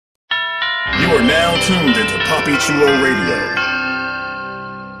are now tuned into Papi Chulo Radio.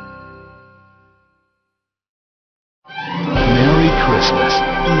 Merry Christmas.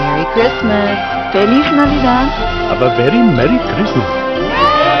 Merry Christmas. Feliz Navidad. Have a very Merry Christmas.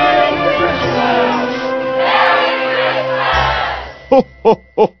 Ho, ho,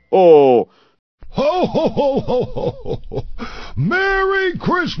 ho, ho. Ho, ho, ho, ho, ho, ho. Merry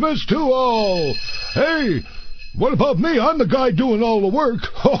Christmas to all. Hey, what about me? I'm the guy doing all the work.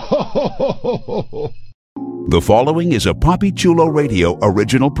 Ho, ho, ho, ho, ho, ho. The following is a Papi Chulo Radio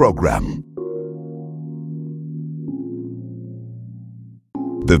original program.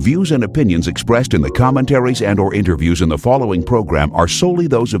 The views and opinions expressed in the commentaries and or interviews in the following program are solely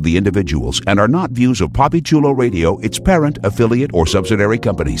those of the individuals and are not views of Papi Chulo Radio, its parent, affiliate, or subsidiary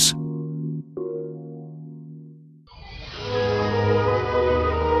companies.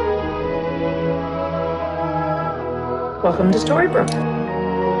 Welcome to Storybrooke.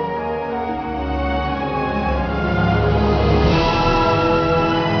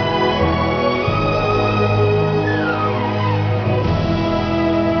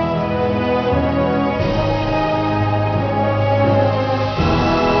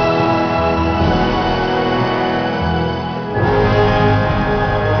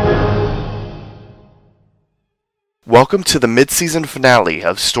 Welcome to the mid-season finale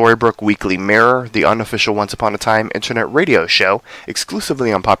of Storybrooke Weekly Mirror, the unofficial Once Upon a Time internet radio show,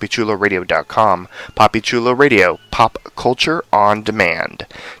 exclusively on PapiChuloRadio.com. Papi Chulo Radio, pop culture on demand.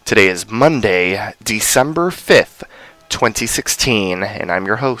 Today is Monday, December 5th, 2016, and I'm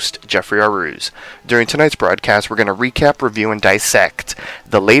your host, Jeffrey Aruz. During tonight's broadcast, we're going to recap, review, and dissect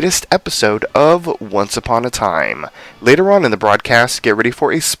the latest episode of Once Upon a Time. Later on in the broadcast, get ready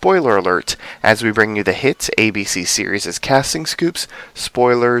for a spoiler alert as we bring you the hit ABC series' casting scoops,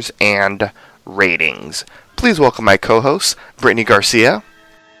 spoilers, and ratings. Please welcome my co-host, Brittany Garcia.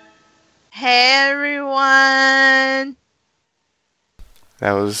 Hey everyone!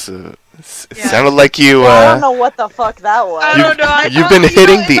 That was, it sounded like you, I don't know what the fuck that was. I don't know. You've been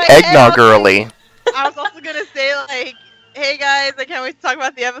hitting the eggnog early. I was also gonna say, like, hey guys, I can't wait to talk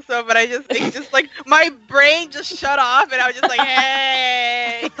about the episode, but it just like, my brain just shut off, and I was just like,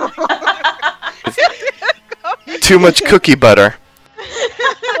 hey! Too much cookie butter.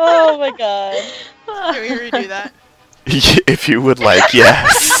 Oh my god. Can we redo that? If you would like,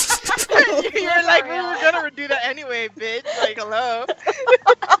 yes. You're like, we were gonna redo that anyway, bitch. Like, hello?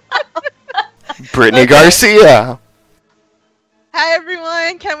 Brittany Garcia. Hi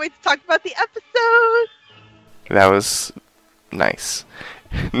everyone, can't wait to talk about the episode! That was nice.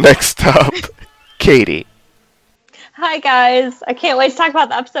 Next up, Katie. Hi guys, I can't wait to talk about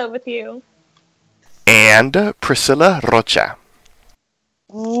the episode with you. And Priscilla Rocha.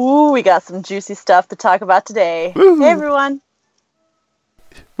 Ooh, we got some juicy stuff to talk about today. Woo. Hey everyone.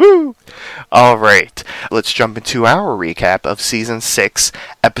 Woo! Alright, let's jump into our recap of Season 6,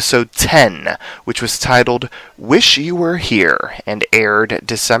 Episode 10, which was titled Wish You Were Here and aired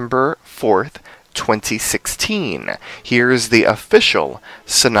December 4th, 2016. Here's the official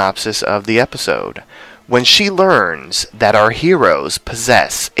synopsis of the episode. When she learns that our heroes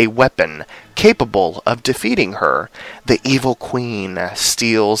possess a weapon capable of defeating her, the evil queen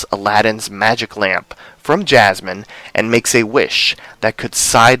steals Aladdin's magic lamp from Jasmine and makes a wish that could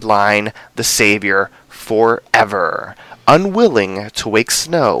sideline the savior forever. Unwilling to wake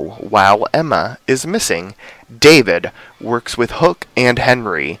Snow while Emma is missing, David works with Hook and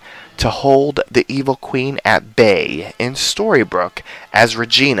Henry to hold the evil queen at bay in Storybrooke as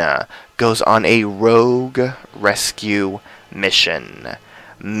Regina goes on a rogue rescue mission.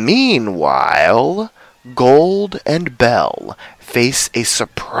 Meanwhile, Gold and Belle face a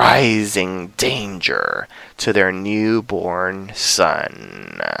surprising danger to their newborn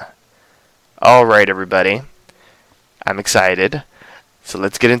son. Alright, everybody. I'm excited. So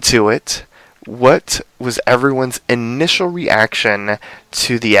let's get into it. What was everyone's initial reaction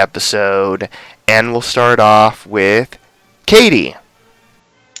to the episode? And we'll start off with Katie.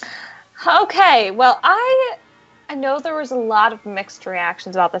 Okay, well, I know there was a lot of mixed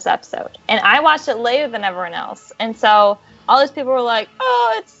reactions about this episode, and I watched it later than everyone else, and so all these people were like,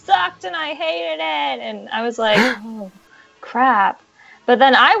 oh, it sucked and I hated it, and I was like, oh, crap. But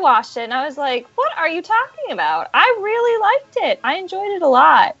then I watched it and I was like, what are you talking about? I really liked it. I enjoyed it a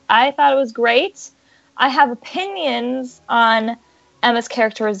lot. I thought it was great. I have opinions on Emma's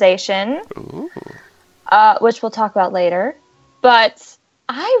characterization, which we'll talk about later, but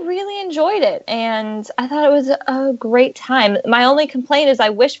I really enjoyed it, and I thought it was a great time. My only complaint is I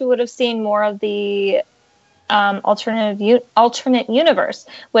wish we would have seen more of the alternate universe,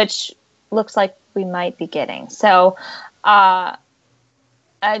 which looks like we might be getting. So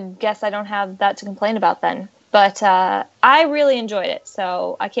I guess I don't have that to complain about then. But I really enjoyed it,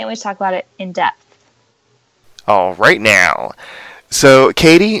 so I can't wait to talk about it in depth. All right now. So,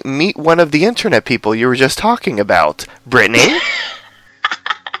 Katie, meet one of the internet people you were just talking about. Brittany?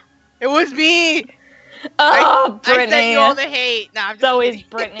 It was me. Oh, Brittany. I sent you all the hate. Nah, I'm just It's always kidding.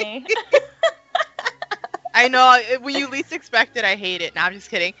 Brittany. I know. When you least expect it, I hate it. Nah, I'm just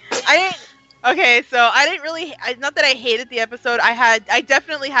kidding. Okay, so I didn't really. Not that I hated the episode. I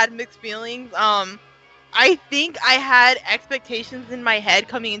definitely had mixed feelings. I think I had expectations in my head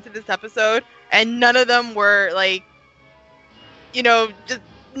coming into this episode, and none of them were like, just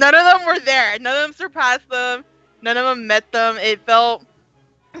none of them were there. None of them surpassed them. None of them met them. It felt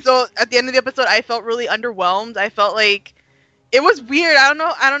so. At the end of the episode, I felt really underwhelmed. I felt like it was weird. I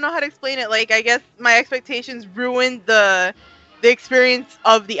don't know how to explain it. Like, I guess my expectations ruined the experience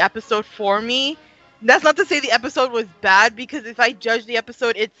of the episode for me. That's not to say the episode was bad, because if I judge the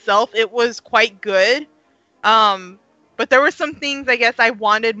episode itself, it was quite good. But there were some things I guess I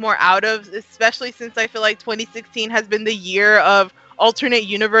wanted more out of, especially since I feel like 2016 has been the year of alternate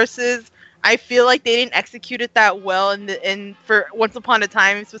universes. I feel like they didn't execute it that well in for Once Upon a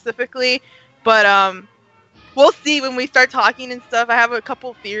Time specifically. But we'll see when we start talking and stuff. I have a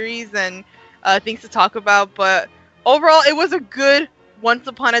couple theories and things to talk about, but overall, it was a good Once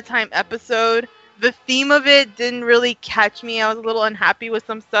Upon a Time episode. The theme of it didn't really catch me. I was a little unhappy with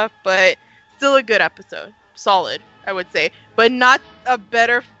some stuff, but still a good episode. Solid, I would say. But not a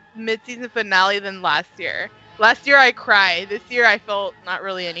better mid-season finale than last year. Last year I cried. This year I felt not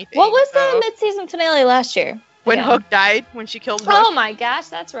really anything. What was the mid-season finale last year? When Hook died, when she killed Hook. Oh my gosh,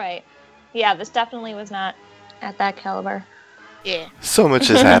 that's right. Yeah, this definitely was not at that caliber. Yeah. So much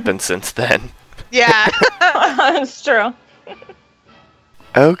has happened since then. Yeah. That's true.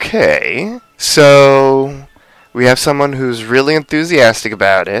 Okay, so we have someone who's really enthusiastic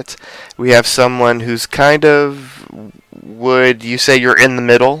about it. We have someone who's kind of, would you say you're in the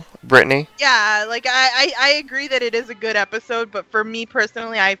middle, Brittany? Yeah, like I agree that it is a good episode, but for me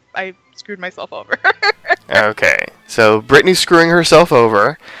personally, I screwed myself over. Okay, so Brittany's screwing herself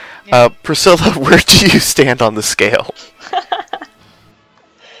over. Yeah. Priscilla, where do you stand on the scale?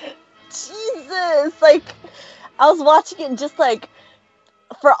 Jesus, like, I was watching it and just like,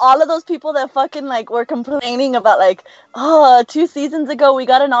 for all of those people that fucking like were complaining about like, oh, 2 seasons ago we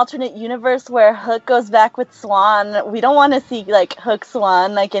got an alternate universe where Hook goes back with Swan. We don't want to see like Hook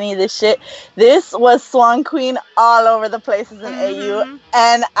Swan, like any of this shit. This was Swan Queen all over the places in AU,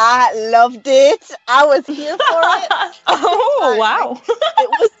 and I loved it. I was here for it. Oh, wow. It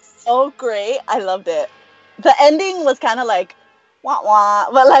was so great. I loved it. The ending was kind of like, wah wah,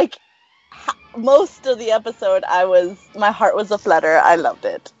 but like, most of the episode, my heart was aflutter. I loved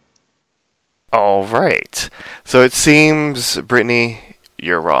it. All right. So it seems, Brittany,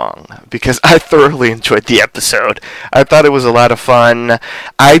 you're wrong, because I thoroughly enjoyed the episode. I thought it was a lot of fun.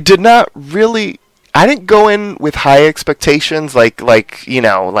 I didn't go in with high expectations, like,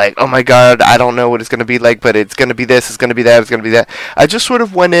 oh my god, I don't know what it's going to be like, but it's going to be this, it's going to be that, it's going to be that. I just sort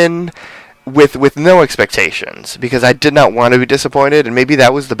of went in with no expectations, because I did not want to be disappointed, and maybe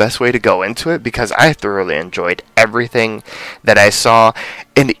that was the best way to go into it, because I thoroughly enjoyed everything that I saw.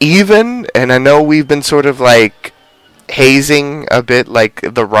 And I know we've been sort of like hazing a bit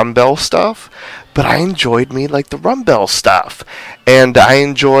like the Rumble stuff, but I enjoyed the Rumble stuff, and I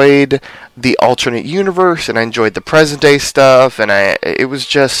enjoyed the alternate universe, and I enjoyed the present day stuff, and I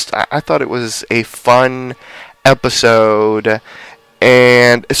thought it was a fun episode.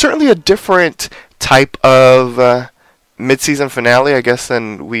 And certainly a different type of mid-season finale, I guess,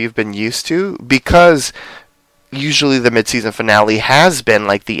 than we've been used to, because usually the mid-season finale has been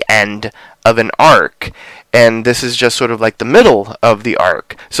like the end of an arc, and this is just sort of like the middle of the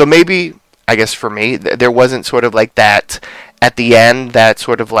arc. So maybe, I guess for me, there wasn't sort of like that at the end, that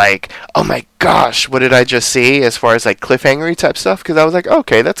sort of like, oh my gosh, what did I just see, as far as like cliffhanger type stuff, because I was like,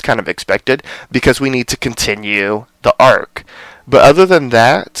 okay, that's kind of expected, because we need to continue the arc. But other than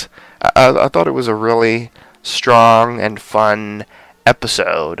that, I thought it was a really strong and fun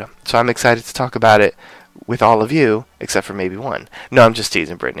episode. So I'm excited to talk about it with all of you, except for maybe one. No, I'm just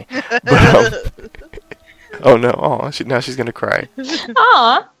teasing Brittany. But, oh no! Oh, now she's gonna cry.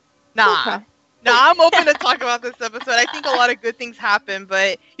 Aw. Nah, I'm open to talk about this episode. I think a lot of good things happen,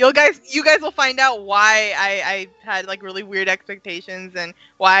 but you guys will find out why I had like really weird expectations and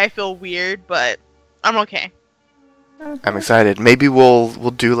why I feel weird. But I'm okay. I'm excited. Maybe we'll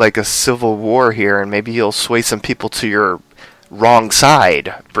do like a civil war here, and maybe you'll sway some people to your wrong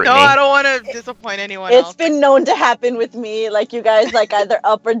side, Brittany. No, I don't want to disappoint anyone It's else. been known to happen with me. Like, you guys like either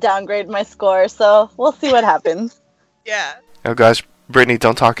up or downgrade my score, so we'll see what happens. Yeah. Oh gosh, Brittany,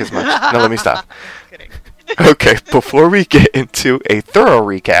 don't talk as much. No, let me stop. Kidding. Okay, before we get into a thorough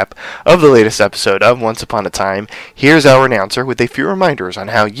recap of the latest episode of Once Upon a Time, here's our announcer with a few reminders on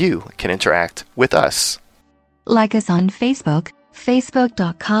how you can interact with us. Like us on Facebook,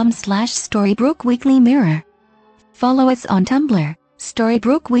 facebook.com/StorybrookeWeeklyMirror. Follow us on Tumblr,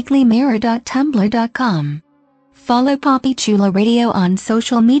 StorybrookeWeeklyMirror.tumblr.com. Follow Poppy Chulo Radio on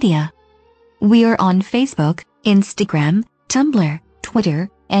social media. We are on Facebook, Instagram, Tumblr, Twitter,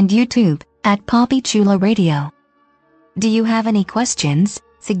 and YouTube at Poppy Chulo Radio. Do you have any questions,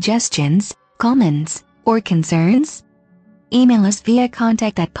 suggestions, comments, or concerns? Email us via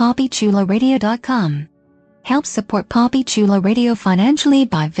contact@poppychuloradio.com. Help support Poppy Chulo Radio financially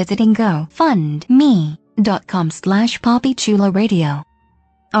by visiting gofundme.com/poppychuloradio.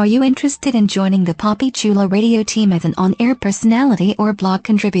 Are you interested in joining the Poppy Chulo Radio team as an on-air personality or blog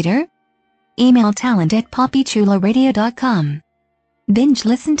contributor? Email talent@poppychuloradio.com. Binge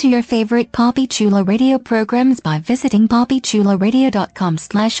listen to your favorite Poppy Chulo Radio programs by visiting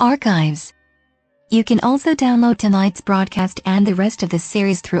poppychuloradio.com/archives. You can also download tonight's broadcast and the rest of the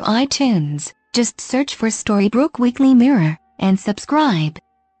series through iTunes. Just search for Storybrooke Weekly Mirror and subscribe.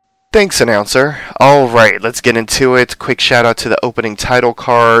 Thanks, announcer. Alright, let's get into it. Quick shout out to the opening title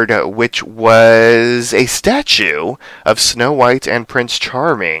card, which was a statue of Snow White and Prince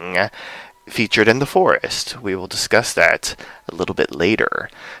Charming featured in the forest. We will discuss that a little bit later.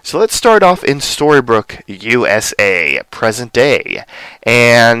 So let's start off in Storybrooke, USA, present day.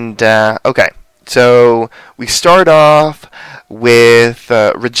 And, okay, so we start off with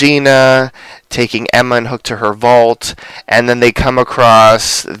Regina taking Emma and Hook to her vault, and then they come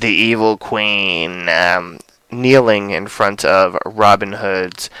across the evil queen kneeling in front of Robin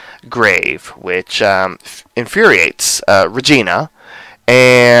Hood's grave, which infuriates Regina.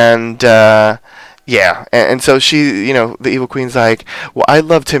 And yeah, and so she, you know, the evil queen's like, well, I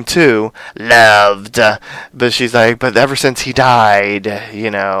loved him too. Loved. But she's like, but ever since he died,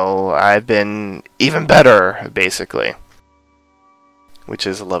 you know, I've been even better, basically. Which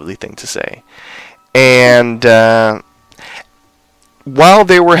is a lovely thing to say. And while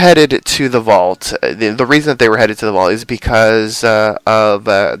they were headed to the vault, the reason that they were headed to the vault is because of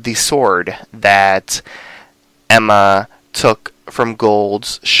the sword that Emma took from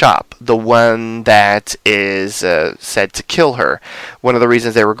Gold's shop, the one that is said to kill her. One of the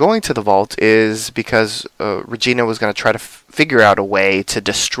reasons they were going to the vault is because Regina was going to try to figure out a way to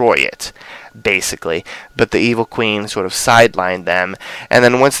destroy it, basically. But the evil queen sort of sidelined them. And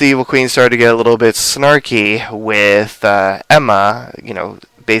then once the evil queen started to get a little bit snarky with Emma, you know,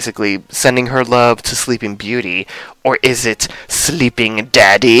 basically sending her love to Sleeping Beauty, or is it Sleeping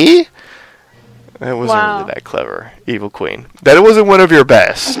Daddy? It wasn't really that clever, evil queen. That it wasn't one of your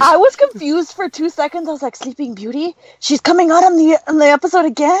best. I was confused for 2 seconds. I was like, Sleeping Beauty? She's coming out on the episode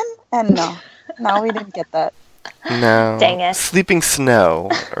again? And no, we didn't get that. No. Dang it. Sleeping Snow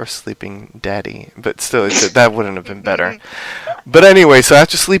or Sleeping Daddy, but still, that wouldn't have been better. But anyway, so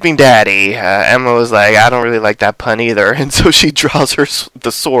after Sleeping Daddy, Emma was like, I don't really like that pun either, and so she draws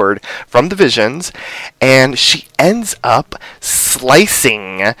the sword from the visions, and she ends up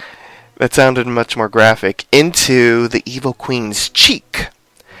slicing. That sounded much more graphic, into the evil queen's cheek.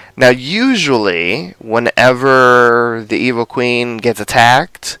 Now, usually, whenever the evil queen gets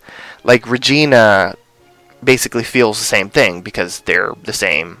attacked, like Regina basically feels the same thing because they're the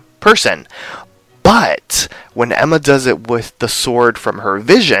same person. But when Emma does it with the sword from her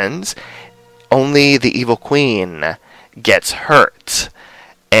visions, only the evil queen gets hurt.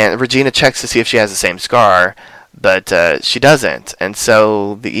 And Regina checks to see if she has the same scar, but she doesn't. And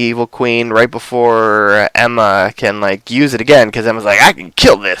so the evil queen, right before Emma can like use it again, because Emma's like, I can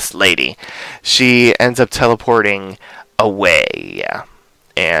kill this lady, she ends up teleporting away.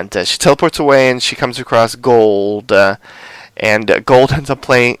 And she teleports away, and she comes across Gold, and Gold ends up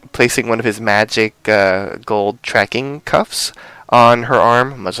placing one of his magic gold tracking cuffs on her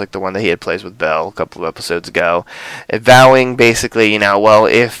arm, much like the one that he had placed with Belle a couple of episodes ago, vowing basically, you know, well,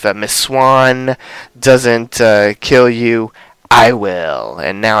 if Miss Swan doesn't kill you, I will,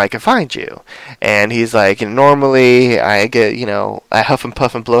 and now I can find you. And he's like, normally I get, you know, I huff and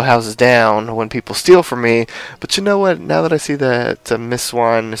puff and blow houses down when people steal from me, but you know what, now that I see that Miss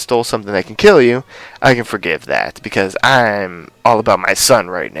Swan stole something that can kill you, I can forgive that, because I'm all about my son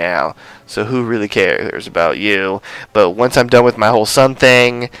right now, so who really cares about you? But once I'm done with my whole son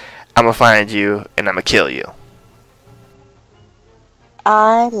thing, I'm gonna find you, and I'm gonna kill you.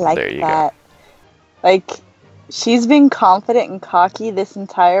 I like there you that. Go. Like, she's been confident and cocky this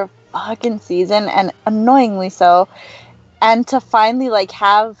entire fucking season, and annoyingly so. And to finally, like,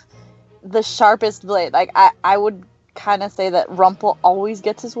 have the sharpest blade. Like, I would kind of say that Rumple always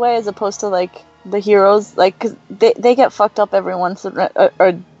gets his way as opposed to like the heroes, like, cause they get fucked up every once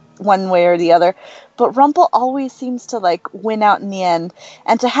or one way or the other, but Rumple always seems to like win out in the end,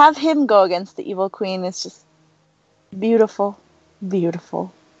 and to have him go against the Evil Queen is just beautiful.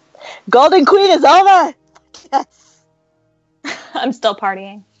 Golden Queen is over. Yes. I'm still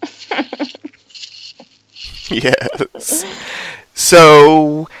partying. Yes.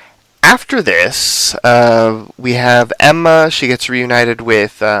 So after this, we have Emma. She gets reunited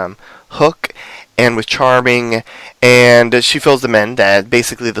with Hook and with Charming, and she fills them in that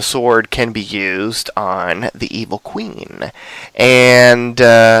basically the sword can be used on the Evil Queen. And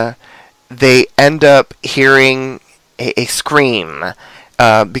they end up hearing a scream.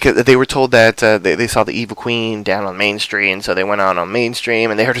 Because they were told that they saw the Evil Queen down on Main Street, and so they went on Main Street,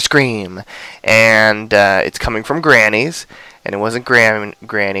 and they heard a scream. And it's coming from Granny's, and it wasn't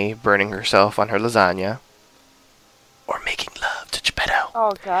Granny burning herself on her lasagna. Or making love to Geppetto.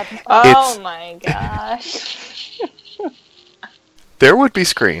 Oh, God. Oh, my gosh. There would be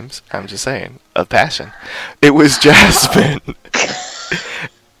screams, I'm just saying, of passion. It was Jasmine.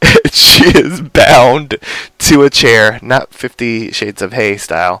 She is bound to a chair, not 50 Shades of Hay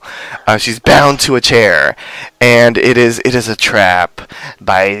style. She's bound to a chair, and it is a trap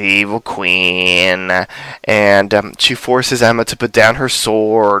by the Evil Queen. And she forces Emma to put down her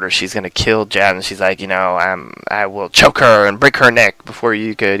sword, or she's gonna kill Jen. And she's like, I will choke her and break her neck before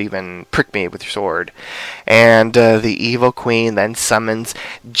you could even prick me with your sword. And the Evil Queen then summons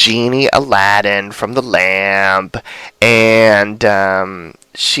Genie Aladdin from the lamp, and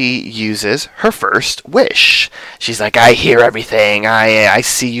she uses her first wish. She's like, I hear everything. I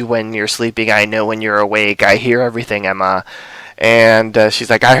see you when you're sleeping. I know when you're awake. I hear everything, Emma. And she's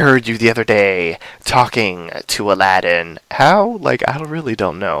like, I heard you the other day talking to Aladdin. How? Like, I really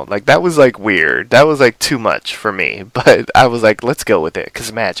don't know. Like, that was, like, weird. That was, like, too much for me. But I was like, let's go with it.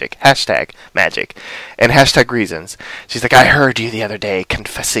 Because magic. Hashtag magic. And hashtag reasons. She's like, I heard you the other day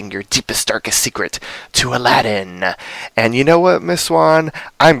confessing your deepest, darkest secret to Aladdin. And you know what, Miss Swan?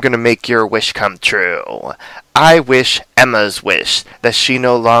 I'm going to make your wish come true. I wish Emma's wish that she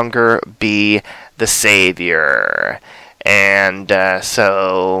no longer be the savior. And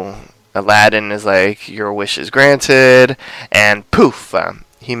so Aladdin is like, your wish is granted, and poof,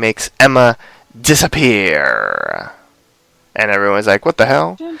 he makes Emma disappear. And everyone's like, what the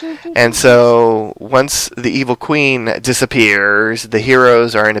hell? And so once the Evil Queen disappears, the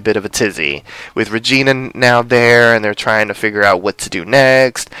heroes are in a bit of a tizzy, with Regina now there, and they're trying to figure out what to do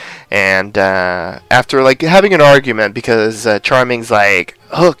next. And after like having an argument, because Charming's like,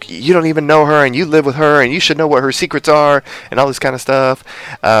 Hook, you don't even know her, and you live with her, and you should know what her secrets are, and all this kind of stuff.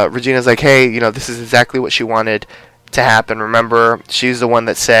 Regina's like, hey, this is exactly what she wanted to happen. Remember, she's the one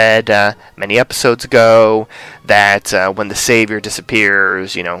that said many episodes ago that when the savior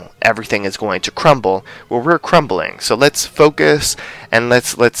disappears, everything is going to crumble. Well, we're crumbling, so let's focus and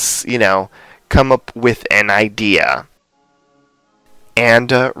let's come up with an idea. And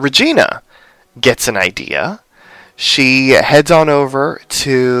Regina gets an idea. She heads on over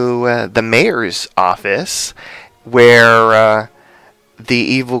to the mayor's office, where the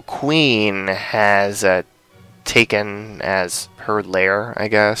Evil Queen has taken as her lair, I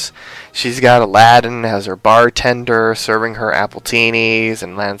guess. She's got Aladdin as her bartender, serving her appletini,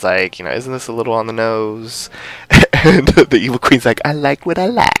 and Aladdin's like, isn't this a little on the nose? And the Evil Queen's like, I like what I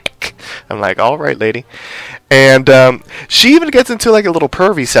like. I'm like, all right, lady. And she even gets into like a little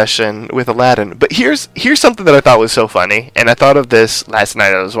pervy session with Aladdin. But here's something that I thought was so funny, and I thought of this last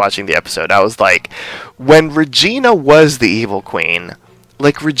night I was watching the episode. I was like, when Regina was the Evil Queen,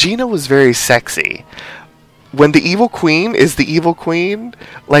 like, Regina was very sexy. When the Evil Queen is the Evil Queen,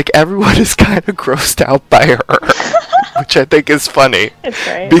 like, everyone is kind of grossed out by her, which I think is funny. It's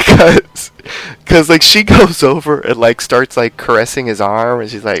great. Because like, she goes over and, like, starts, like, caressing his arm, and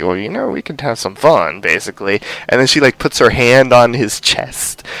she's like, well, we can have some fun, basically. And then she, like, puts her hand on his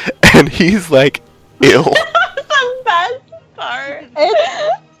chest, and he's, like, ill. The best part. I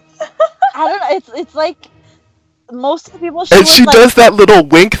don't know, it's like, most of the people and she does that little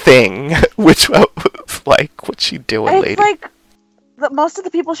wink thing, which was like, what's she doing, lady? It's like most of the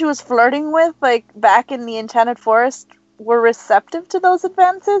people she was flirting with, like, back in the Enchanted Forest, were receptive to those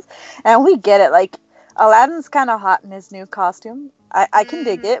advances, and we get it. Like, Aladdin's kind of hot in his new costume. I can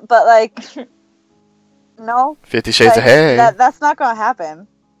dig it, but like, no. 50 Shades of Hay. That's not gonna happen.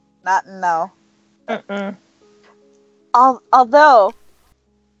 No. Although,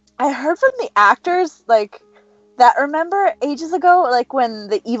 I heard from the actors, like, that remember ages ago, like, when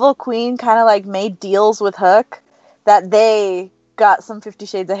the Evil Queen kind of, like, made deals with Hook, that they got some 50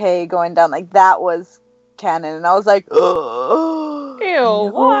 Shades of Hay going down. Like, that was headcanon, and I was like,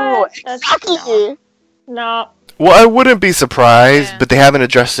 Ew, what? Exactly. No. Well, I wouldn't be surprised, but they haven't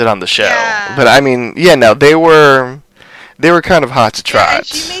addressed it on the show. Yeah. But I mean, yeah, no, they were kind of hot to trot. Yeah, and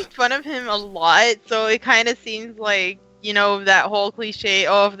she made fun of him a lot, so it kind of seems like, you know, that whole cliche,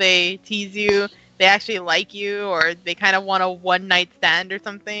 oh, if they tease you, they actually like you, or they kind of want a one-night stand or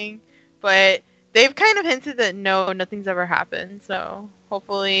something. But they've kind of hinted that no, nothing's ever happened, so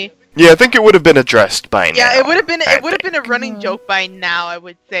hopefully... Yeah, I think it would have been addressed by now. Yeah, it would have been a running joke by now, I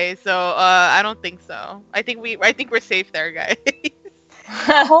would say. So, I don't think so. I think we're safe there, guys.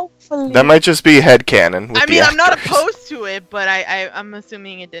 Hopefully. That might just be headcanon. I mean, I'm not opposed to it, but I'm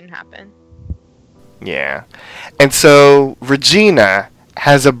assuming it didn't happen. Yeah. And so, Regina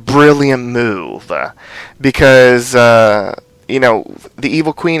has a brilliant move. Because, you know, the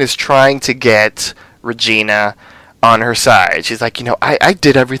Evil Queen is trying to get Regina on her side. She's like, you know, I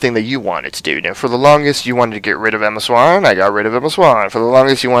did everything that you wanted to do. You know, for the longest you wanted to get rid of Emma Swan, I got rid of Emma Swan. For the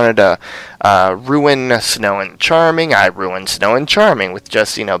longest you wanted to ruin Snow and Charming, I ruined Snow and Charming with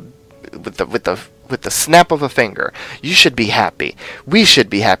just, you know, with the snap of a finger. You should be happy. We should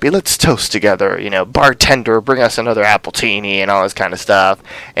be happy. Let's toast together. You know, bartender, bring us another appletini and all this kind of stuff.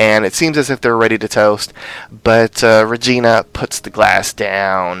 And it seems as if they're ready to toast, but Regina puts the glass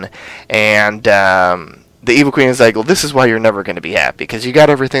down, and the Evil Queen is like, well, this is why you're never going to be happy, because you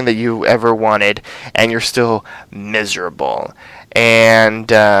got everything that you ever wanted, and you're still miserable. And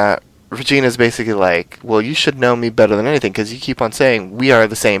Regina's basically like, well, you should know me better than anything, because you keep on saying we are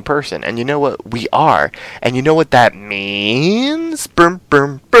the same person. And you know what? We are. And you know what that means? Boom,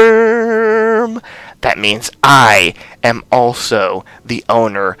 boom, boom. That means I am also the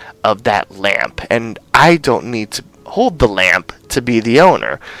owner of that lamp, and I don't need to hold the lamp to be the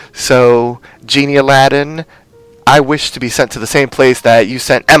owner. So, Genie Aladdin, I wish to be sent to the same place that you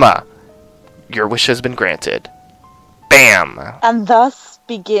sent Emma. Your wish has been granted. Bam! And thus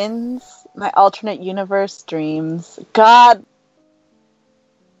begins my alternate universe dreams. God.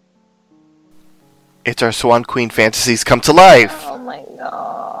 It's our Swan Queen fantasies come to life. Oh my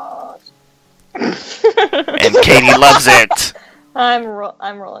god. And Katie loves it. I'm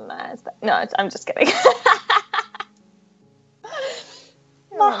rolling my eyes. No, I'm just kidding.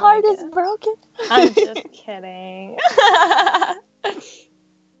 My heart is broken. I'm just kidding.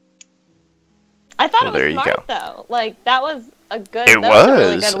 I thought it was smart though. Like that was a good. That was a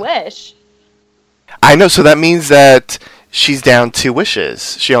really good wish. I know. So that means that she's down 2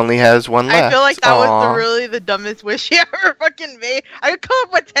 wishes. She only has 1 left. I feel like that was really the dumbest wish she ever fucking made. I could come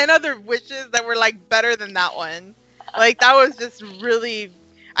up with 10 other wishes that were like better than that one. Like that was just really.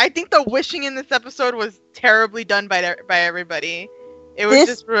 I think the wishing in this episode was terribly done by everybody. It was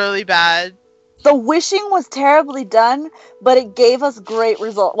just really bad. The wishing was terribly done, but it gave us great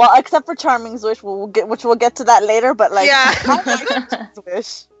results. Well, except for Charming's wish, which we'll get to that later. But like, yeah,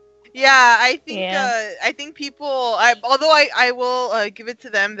 wish. Yeah, I think people. Although I will give it to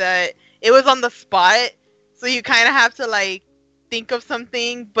them that it was on the spot, so you kind of have to like think of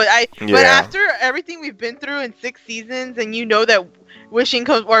something. But after everything we've been through in 6 seasons, and you know that wishing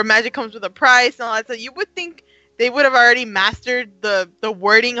comes or magic comes with a price and all that stuff, you would think they would have already mastered the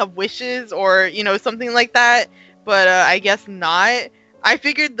wording of wishes or, you know, something like that. But I guess not. I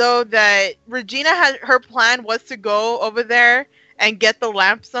figured, though, that Regina her plan was to go over there and get the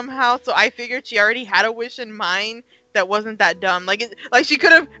lamp somehow. So I figured she already had a wish in mind that wasn't that dumb. Like she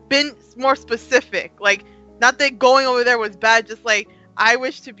could have been more specific. Like, not that going over there was bad. Just like, I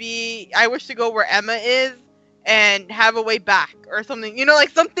wish to go where Emma is and have a way back or something, you know,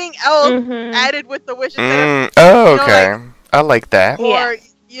 like something else added with the wishes. Okay. I like that. Or,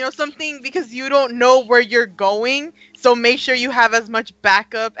 you know, something because you don't know where you're going, so make sure you have as much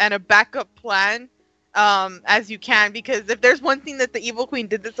backup and a backup plan as you can, because if there's one thing that the Evil Queen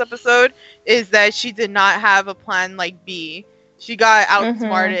did this episode is that she did not have a plan like B. She got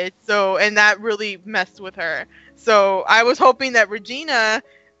outsmarted, and that really messed with her. So I was hoping that Regina,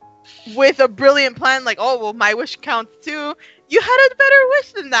 with a brilliant plan, like, oh, well, my wish counts too. You had a better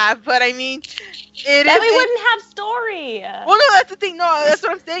wish than that, but I mean, we wouldn't have story. Well, no, that's the thing. No, that's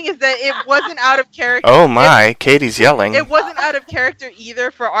what I'm saying is that it wasn't out of character. Oh my, Katie's yelling. It wasn't out of character either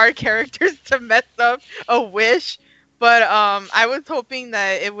for our characters to mess up a wish, but I was hoping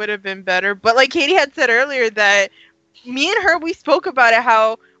that it would have been better. But like Katie had said earlier, that me and her, we spoke about it,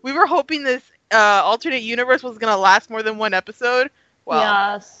 how we were hoping this alternate universe was gonna last more than 1 episode. Well,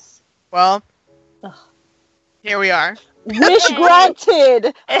 yes. Well, here we are. Wish granted.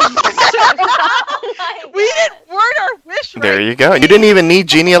 We didn't word our wish right. There you go. You didn't even need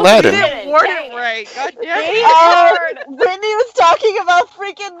Genie Aladdin. We didn't word it right. right. God damn it. Brittany was talking about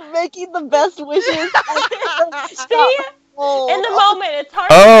freaking making the best wishes. See? In the moment, it's hard.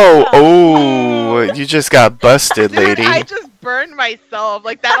 Oh, you just got busted, Dude, lady. I just burned myself.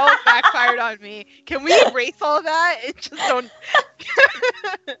 Like, that all backfired on me. Can we erase all that? It just don't...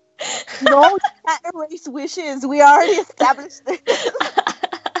 No, you can't erase wishes. We already established this.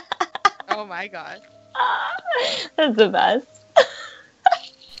 Oh my god. That's the best.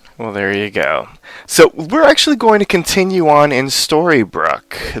 Well, there you go. So we're actually going to continue on in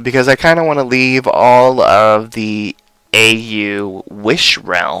Storybrooke because I kind of want to leave all of the AU Wish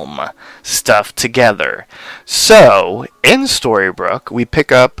Realm stuff together. So, in Storybrooke, we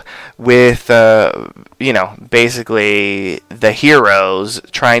pick up with, basically the heroes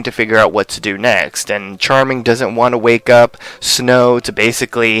trying to figure out what to do next. And Charming doesn't want to wake up Snow to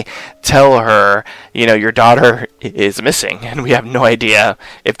basically tell her, your daughter is missing, and we have no idea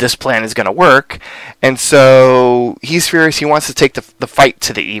if this plan is going to work. And so, he's furious. He wants to take the fight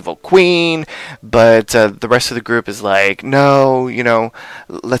to the evil queen, but the rest of the group is like, no,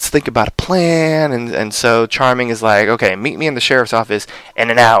 let's think about a plan. And so Charming is like, okay, meet me in the sheriff's office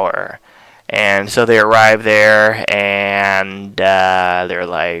in an hour. And so they arrive there, and they're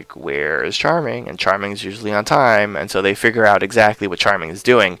like, where is Charming? And Charming is usually on time, and so they figure out exactly what Charming is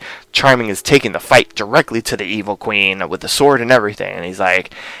doing. Charming is taking the fight directly to the evil queen with the sword and everything, and he's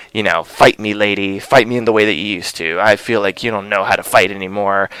like, fight me, lady, fight me in the way that you used to. I feel like you don't know how to fight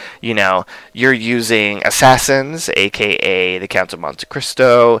anymore. You're using assassins, aka the Count of Monte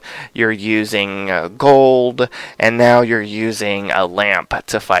Cristo, you're using gold, and now you're using a lamp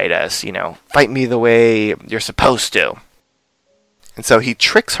to fight us, fight me the way you're supposed to. And so he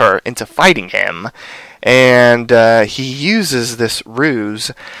tricks her into fighting him, and he uses this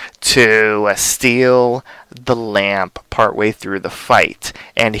ruse to steal the lamp partway through the fight,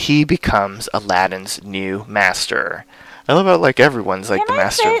 and he becomes Aladdin's new master. I love how everyone's the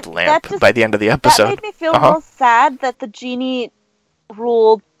master of the lamp by the end of the episode. That made me feel a little sad that the genie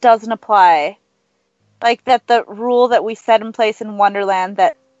rule doesn't apply. That the rule that we set in place in Wonderland,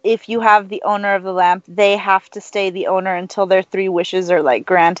 that if you have the owner of the lamp, they have to stay the owner until their 3 wishes are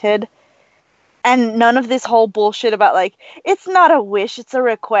granted. And none of this whole bullshit about it's not a wish, it's a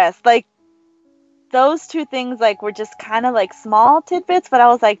request. Those 2 things were just kind of small tidbits, but I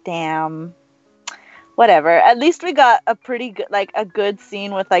was like, damn. Whatever. At least we got a pretty good a good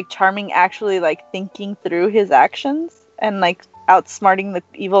scene with Charming actually thinking through his actions and outsmarting the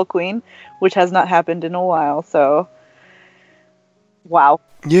evil queen, which has not happened in a while. So wow.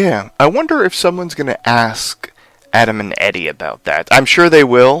 Yeah, I wonder if someone's going to ask Adam and Eddie about that. I'm sure they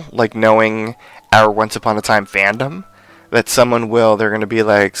will, knowing our Once Upon a Time fandom, that someone will. They're going to be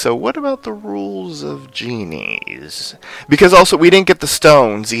like, so what about the rules of genies? Because also, we didn't get the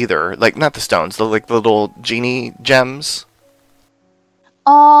stones either. Not the stones, the little genie gems.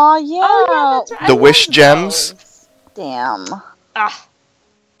 Oh yeah. Oh, yeah, that's right. The wish gems. Those. Damn.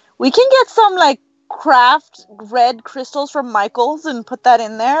 We can get some craft red crystals from Michael's and put that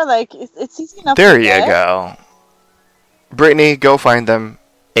in there. It's easy enough. There to you get. go. Brittany, go find them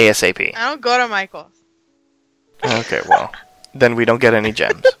ASAP. I don't go to Michael's. Okay, well, then we don't get any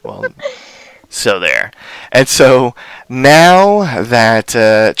gems. Well, so there. And so now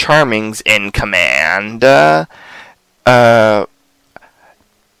that Charming's in command, I'm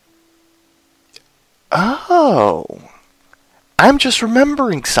just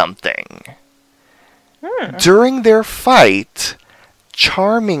remembering something. During their fight,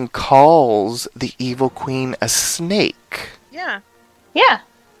 Charming calls the evil queen a snake. Yeah. Yeah.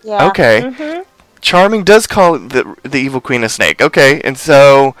 Yeah. Okay. Mm-hmm. Charming does call the evil queen a snake. Okay, and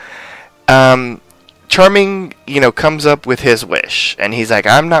so Charming, comes up with his wish, and he's like,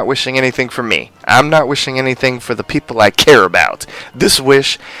 I'm not wishing anything for me. I'm not wishing anything for the people I care about. This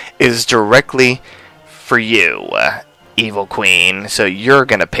wish is directly for you, evil queen, so you're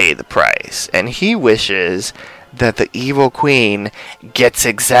gonna pay the price. And he wishes that the evil queen gets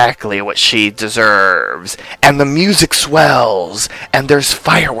exactly what she deserves, and the music swells, and there's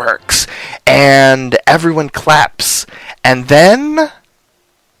fireworks, and everyone claps, and then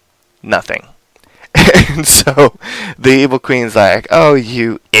nothing. And so the evil queen's like, oh,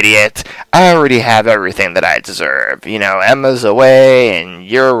 you idiot, I already have everything that I deserve. Emma's away, and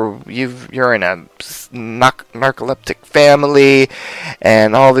you're in a narcoleptic family,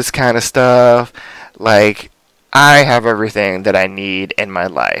 and all this kind of stuff. I have everything that I need in my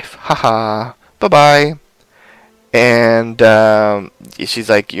life. Haha. Bye-bye. And she's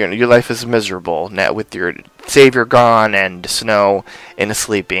like, your life is miserable now with your savior gone and Snow in a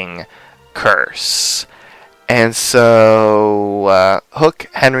sleeping curse. And so Hook,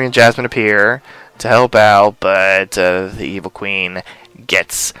 Henry, and Jasmine appear. to help out, but the evil queen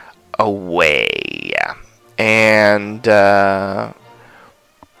gets away. And before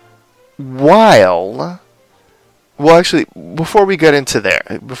we get to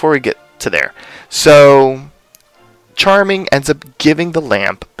there, so Charming ends up giving the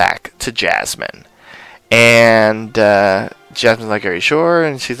lamp back to Jasmine, and Jasmine's like, "Are you sure?"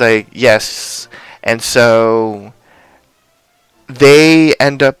 And she's like, "Yes." And so they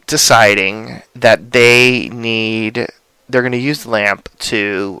end up deciding that they're going to use the lamp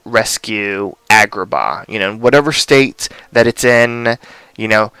to rescue Agrabah. In whatever state that it's in,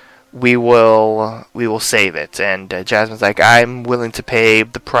 we will save it. And Jasmine's like, "I'm willing to pay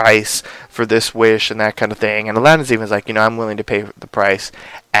the price for this wish," and that kind of thing. And Aladdin's even like, "I'm willing to pay the price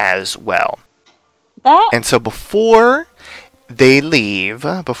as well." And so before they leave,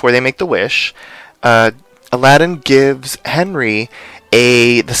 before they make the wish, Aladdin gives Henry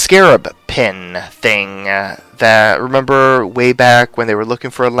the scarab pin thing. That, remember way back when they were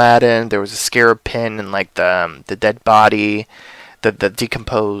looking for Aladdin, there was a scarab pin in like the dead body, the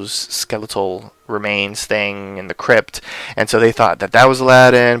decomposed skeletal remains thing in the crypt, and so they thought that was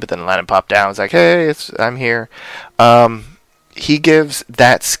Aladdin. But then Aladdin popped out and was like, "Hey, I'm here." He gives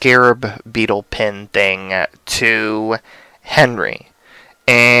that scarab beetle pin thing to Henry,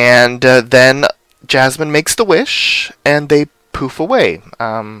 and then Jasmine makes the wish, and they poof away.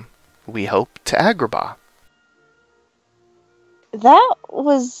 We hope to Agrabah. That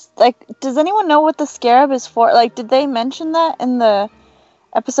was like, does anyone know what the scarab is for? Like, did they mention that in the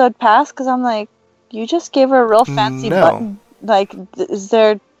episode past? Because I'm like, you just gave her a real fancy button. Like, is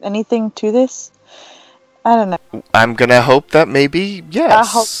there anything to this? I don't know. I'm gonna hope that maybe yes. I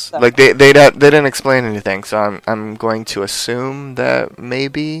hope so. Like they didn't explain anything, so I'm going to assume that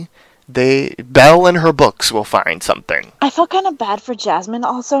maybe Belle in her books will find something. I felt kind of bad for Jasmine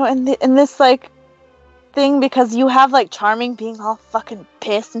also in this like thing, because you have like Charming being all fucking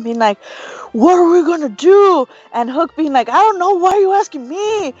pissed and being like, "What are we gonna do?" And Hook being like, "I don't know, why are you asking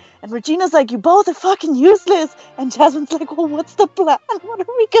me?" And Regina's like, "You both are fucking useless." And Jasmine's like, "Well, what's the plan? What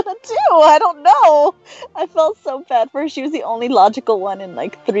are we gonna do? I don't know." I felt so bad for her. She was the only logical one in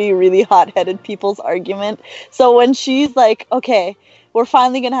like 3 really hot-headed people's argument. So when she's like, "Okay, we're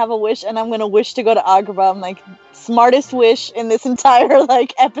finally gonna have a wish, and I'm gonna wish to go to Agrabah," I'm like, smartest wish in this entire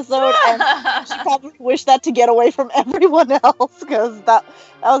like episode, and she probably wished that to get away from everyone else, because that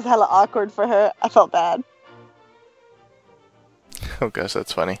was hella awkward for her. I felt bad. Oh gosh,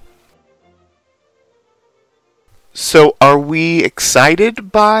 that's funny. So, are we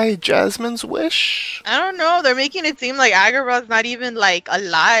excited by Jasmine's wish? I don't know. They're making it seem like Agrabah's not even like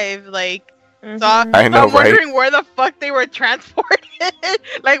alive. Like, so I know, I'm wondering where the fuck they were transported.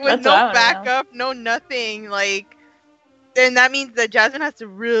 Like, with no backup, no nothing. Like, and that means that Jasmine has to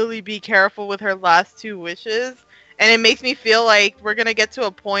really be careful with her last 2 wishes. And it makes me feel like we're gonna get to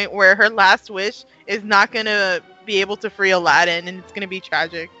a point where her last wish is not gonna be able to free Aladdin, and it's gonna be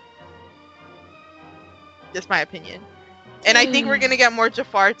tragic. Just my opinion. And I think we're gonna get more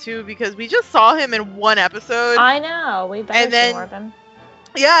Jafar too, because we just saw him in 1 episode. I know. We better see more of him.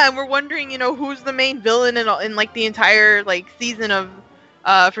 Yeah, and we're wondering, who's the main villain in like the entire like season of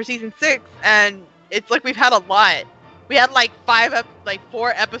for season 6, and it's like we've had a lot. We had like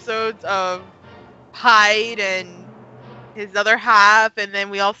 4 episodes of Hyde and his other half, and then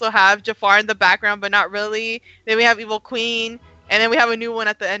we also have Jafar in the background, but not really. Then we have Evil Queen, and then we have a new one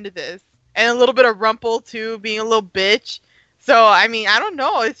at the end of this, and a little bit of Rumple too, being a little bitch. So I mean, I don't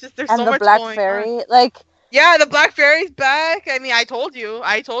know. It's just there's so much Black going Fairy, on. like. Yeah, the Black Fairy's back. I mean, I told you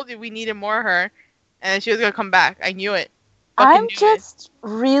we needed more of her, and she was gonna come back. I knew it. I'm just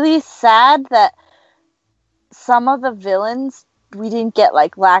really sad that some of the villains we didn't get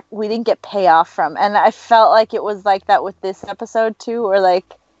payoff from, and I felt like it was like that with this episode too, or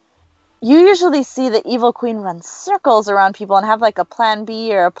like you usually see the Evil Queen run circles around people and have like a plan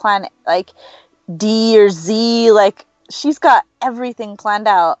B or a plan like D or Z. Like she's got everything planned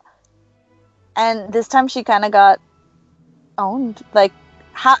out. And this time she kind of got owned. Like,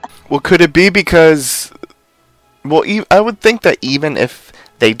 how? Well, could it be because... Well, I would think that even if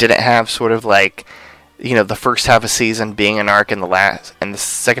they didn't have sort of like, the first half of the season being an arc and the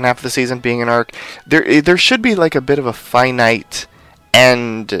second half of the season being an arc, there should be like a bit of a finite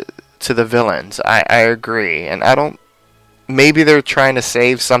end to the villains. I agree. And I don't... Maybe they're trying to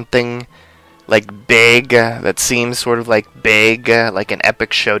save something like big that seems sort of like big, like an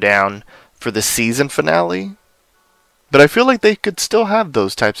epic showdown for the season finale, but I feel like they could still have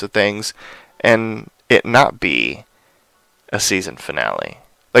those types of things and it not be a season finale.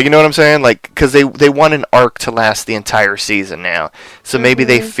 Like, you know what I'm saying? Like, because they want an arc to last the entire season now, so maybe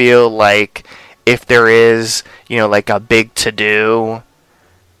they feel like if there is, like a big to-do,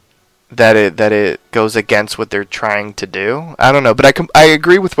 that it goes against what they're trying to do. I don't know, but I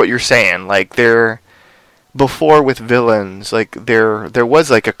agree with what you're saying. Like, before with villains, like, there was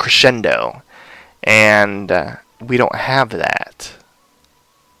like a crescendo, and we don't have that.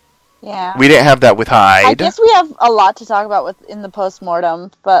 Yeah. We didn't have that with Hyde. I guess we have a lot to talk about in the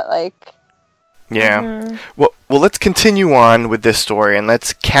postmortem, but like. Yeah. Mm-hmm. Well, let's continue on with this story, and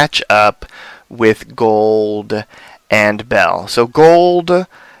let's catch up with Gold and Belle. So Gold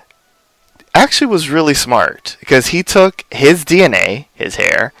actually was really smart, because he took his DNA, his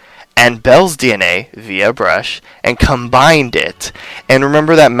hair, and Belle's DNA via a brush, and combined it. And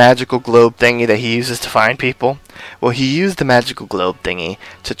remember that magical globe thingy that he uses to find people? Well, he used the magical globe thingy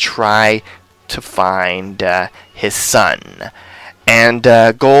to try to find his son. And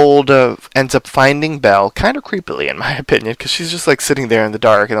Gold ends up finding Belle, kind of creepily in my opinion, because she's just like sitting there in the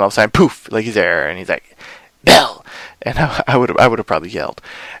dark, and then all of a sudden, poof, like he's there, and he's like, Belle! And I would have probably yelled,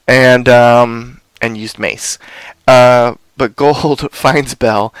 and used mace. But Gold finds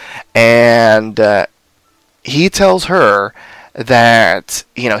Belle, and he tells her that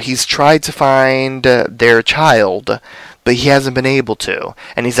he's tried to find their child, but he hasn't been able to.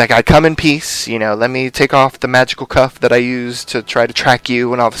 And he's like, I come in peace, let me take off the magical cuff that I used to try to track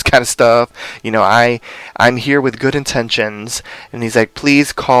you and all this kind of stuff. I'm here with good intentions. And he's like,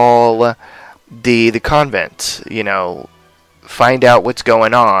 please call the convent, find out what's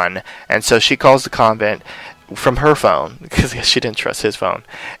going on. And so she calls the convent from her phone, because she didn't trust his phone.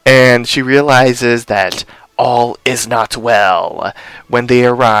 And she realizes that all is not well. When they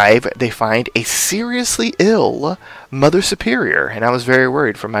arrive, they find a seriously ill Mother Superior, and I was very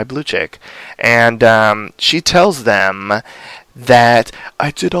worried for my blue chick. And she tells them that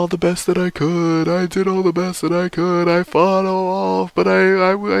I did all the best that I could. I fought off, but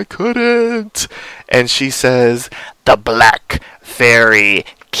I couldn't. And she says, the Black Fairy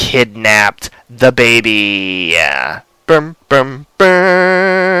kidnapped the baby. Bum, bum, bum.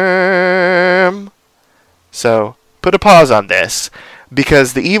 So, put a pause on this,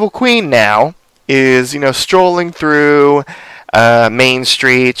 because the evil queen now is, strolling through Main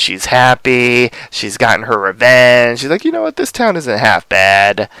Street. She's happy. She's gotten her revenge. She's like, you know what, this town isn't half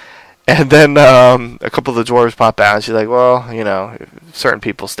bad. And then a couple of the dwarves pop out, and she's like, well, certain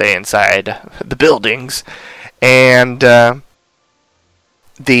people stay inside the buildings. And the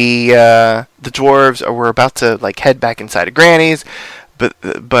dwarves were about to head back inside of Granny's,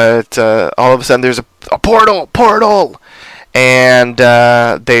 but all of a sudden there's a portal, and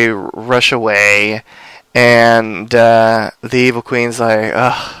they rush away, and the evil queen's like,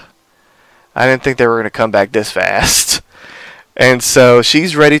 ugh, I didn't think they were going to come back this fast. And so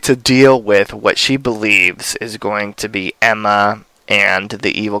she's ready to deal with what she believes is going to be Emma and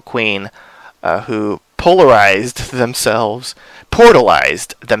the evil queen, who portalized themselves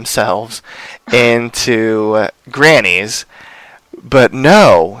into Granny's. But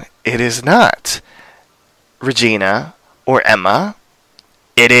no, it is not Regina or Emma.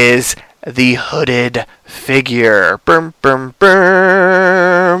 It is the hooded figure. Burm, burm,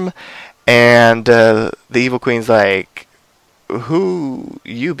 burm. And the evil queen's like, who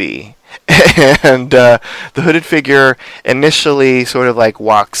you be? And the hooded figure initially sort of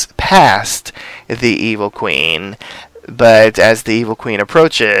walks past the evil queen, but as the evil queen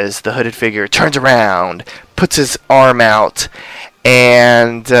approaches, the hooded figure turns around, puts his arm out,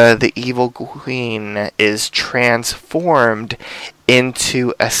 and the evil queen is transformed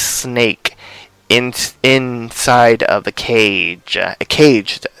into a snake inside of a caged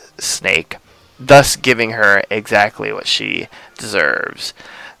snake, thus giving her exactly what she deserves.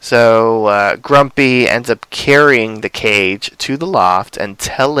 So Grumpy ends up carrying the cage to the loft and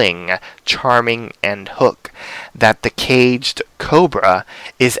telling Charming and Hook that the caged cobra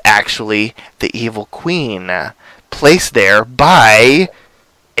is actually the evil queen, placed there by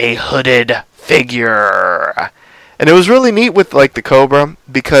a hooded figure. And it was really neat with the cobra,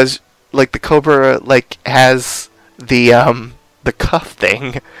 because the cobra has the cuff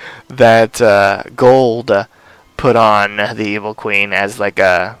thing that Gold put on the evil queen as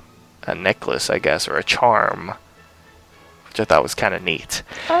a necklace, I guess, or a charm, which I thought was kind of neat.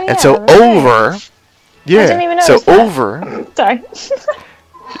 Oh, yeah, and so right. I didn't even notice that. Sorry.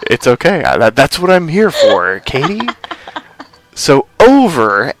 It's okay. That's what I'm here for, Katie. So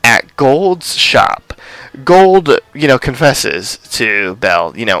over at Gold's shop, Gold, confesses to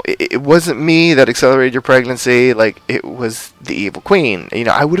Belle, it wasn't me that accelerated your pregnancy, like, it was the evil queen.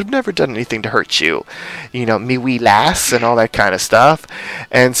 I would have never done anything to hurt you. Me wee lass and all that kind of stuff.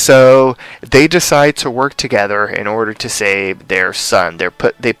 And so they decide to work together in order to save their son.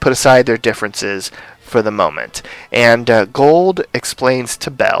 They put aside their differences for the moment. And Gold explains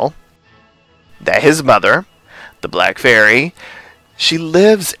to Belle that his mother, the Black Fairy, she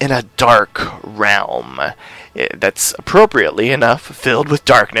lives in a dark realm that's appropriately enough filled with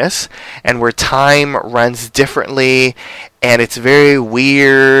darkness, and where time runs differently, and it's very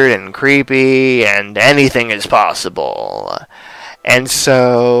weird and creepy, and anything is possible. And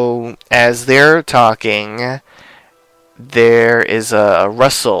so, as they're talking, there is a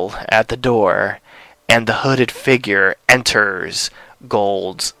rustle at the door, and the hooded figure enters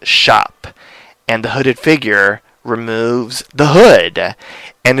Gold's shop. And the hooded figure removes the hood,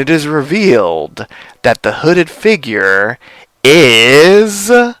 and it is revealed that the hooded figure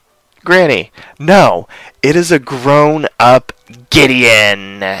is Granny. No, it is a grown-up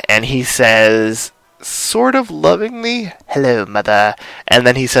Gideon, and he says, sort of lovingly, "Hello, Mother," and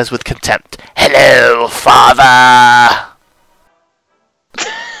then he says with contempt, "Hello, Father."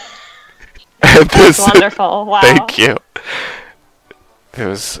 That's wonderful. Wow. Thank you. It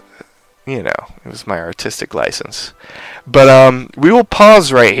was my artistic license. But we will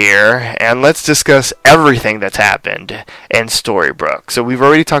pause right here, and let's discuss everything that's happened in Storybrooke. So we've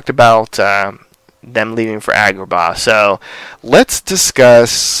already talked about them leaving for Agrabah. So let's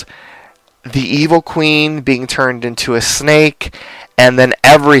discuss the evil queen being turned into a snake, and then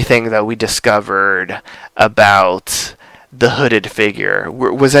everything that we discovered about the hooded figure.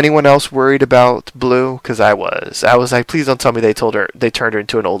 Was anyone else worried about Blue? Because I was. I was like, please don't tell me they turned her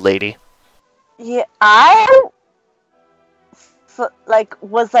into an old lady. Yeah, I was like,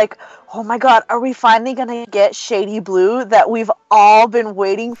 oh my god, are we finally gonna get Shady Blue that we've all been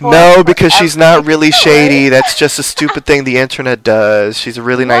waiting for? No, because she's not really shady. That's just a stupid thing the internet does. She's a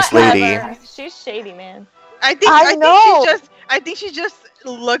really nice lady. She's shady, man. I think she just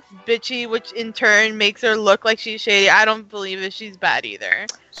looks bitchy, which in turn makes her look like she's shady. I don't believe that she's bad either.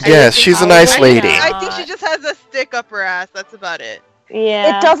 Yes, she's a nice lady. I think she just has a stick up her ass. That's about it.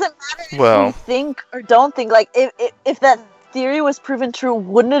 Yeah. It doesn't matter if you think or don't think. Like, if that theory was proven true,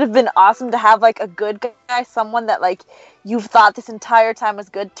 wouldn't it have been awesome to have, like, a good guy, someone that, like, you've thought this entire time was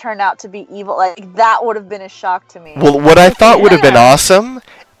good, turn out to be evil? Like, that would have been a shock to me. Well, what I thought would have been awesome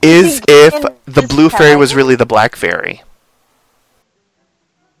is if the blue fairy was really the black fairy.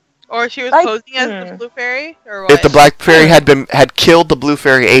 Or she was posing as the blue fairy, or what? If the black fairy had killed the blue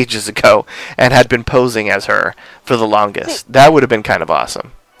fairy ages ago and had been posing as her for the longest, that would have been kind of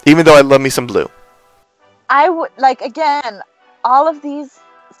awesome. Even though I love me some Blue. I would, like, again, all of these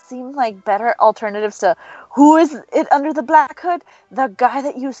seem like better alternatives to who is it under the black hood? The guy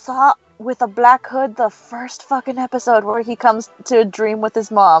that you saw with a black hood the first fucking episode where he comes to a dream with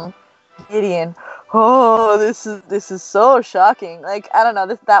his mom, Gideon. Oh, this is so shocking. Like, I don't know,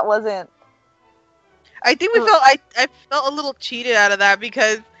 that wasn't. I think I felt a little cheated out of that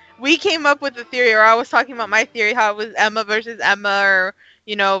because we came up with the theory, or I was talking about my theory, how it was Emma versus Emma, or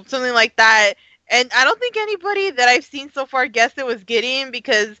something like that. And I don't think anybody that I've seen so far guessed it was Gideon,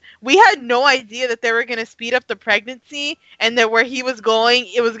 because we had no idea that they were going to speed up the pregnancy, and that where he was going,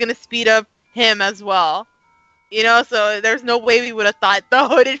 it was going to speed up him as well. So there's no way we would have thought the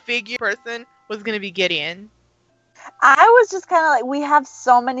hooded figure person was going to be Gideon. I was just kind of like, we have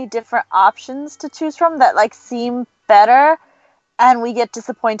so many different options to choose from that, like, seem better, and we get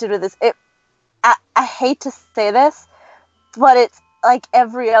disappointed with this. I hate to say this, but it's like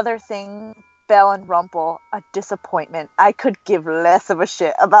every other thing, Belle and Rumple, a disappointment. I could give less of a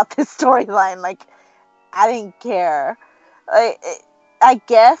shit about this storyline. Like, I didn't care. I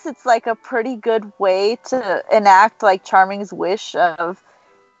guess it's like a pretty good way to enact, like, Charming's wish of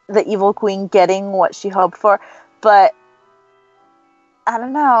the evil queen getting what she hoped for, but I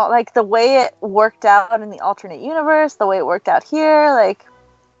don't know, like, the way it worked out in the alternate universe, the way it worked out here, like,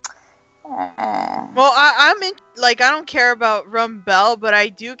 Well, I'm in, like, I don't care about Belle, but I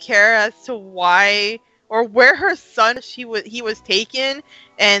do care as to why or where her son he was taken,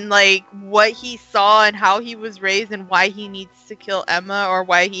 and, like, what he saw and how he was raised and why he needs to kill Emma, or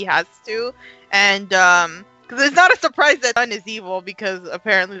why he has to. And because it's not a surprise that son is evil, because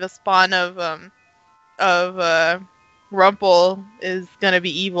apparently the spawn of Rumple is gonna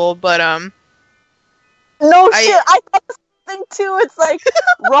be evil. But no shit, I thought the same thing too. It's like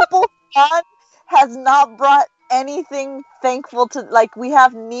Rumple's son has not brought anything thankful to, like, we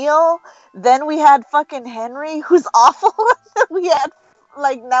have Neil, then we had fucking Henry, who's awful. We had,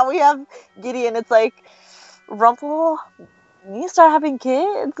 like now we have Gideon. It's like Rumple. You need to start having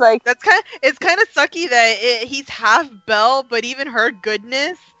kids. Like it's kind of sucky that he's half Belle, but even her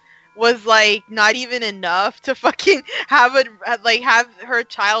goodness was like not even enough to fucking have her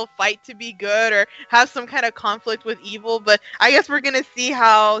child fight to be good or have some kind of conflict with evil. But I guess we're gonna see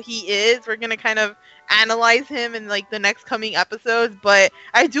how he is. We're gonna kind of analyze him in like the next coming episodes. But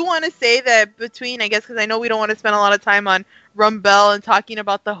I do want to say that between, I guess, because I know we don't want to spend a lot of time on Rumble and talking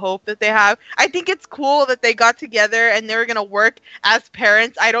about the hope that they have, I think it's cool that they got together and they're gonna work as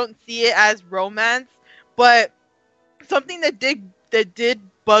parents. I don't see it as romance, but something that did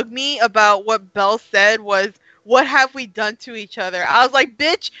bug me about what Belle said was, what have we done to each other? I was like,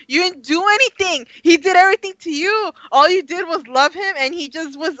 bitch, you didn't do anything. He did everything to you. All you did was love him, and he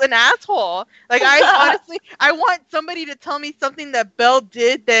just was an asshole. Like, I honestly, I want somebody to tell me something that Belle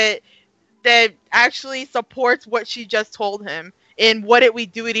did that actually supports what she just told him. And what did we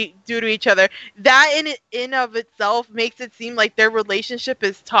do to each other? That in of itself makes it seem like their relationship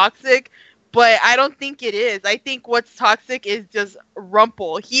is toxic, but I don't think it is. I think what's toxic is just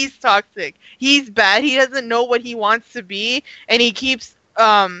Rumple. He's toxic. He's bad. He doesn't know what he wants to be, and he keeps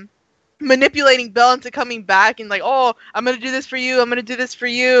manipulating Belle into coming back and like, oh, I'm going to do this for you. I'm going to do this for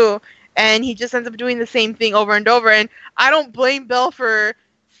you. And he just ends up doing the same thing over and over. And I don't blame Belle for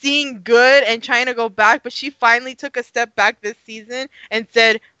seeing good and trying to go back, but she finally took a step back this season and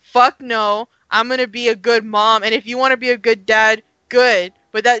said, fuck no, I'm going to be a good mom. And if you want to be a good dad, good.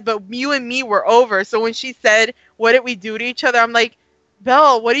 But you and me were over. So when she said, what did we do to each other? I'm like,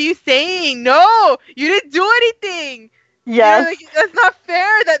 Belle, what are you saying? No, you didn't do anything. Yes. You know, like, that's not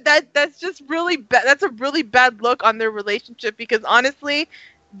fair. That's just really bad. That's a really bad look on their relationship, because honestly,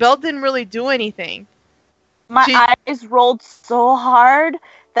 Belle didn't really do anything. My eyes rolled so hard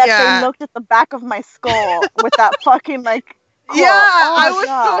that they looked at the back of my skull with that fucking like. Yeah,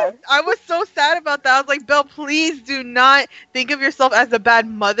 oh I was so sad about that. I was like, Belle, please do not think of yourself as a bad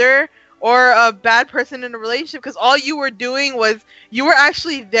mother or a bad person in a relationship, because all you were doing was, you were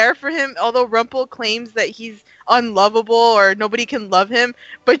actually there for him, although Rumple claims that he's unlovable or nobody can love him,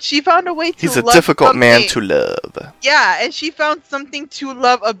 but she found a way to He's a love difficult man something. to love. Yeah, and she found something to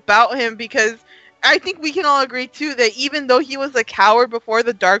love about him, because I think we can all agree too that even though he was a coward before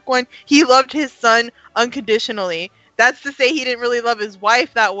the Dark One, he loved his son unconditionally. That's to say he didn't really love his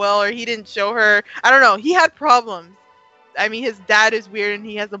wife that well, or he didn't show her. I don't know. He had problems. I mean, his dad is weird and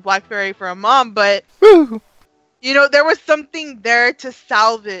he has a black fairy for a mom, but you know, there was something there to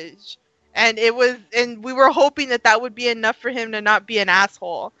salvage, and we were hoping that would be enough for him to not be an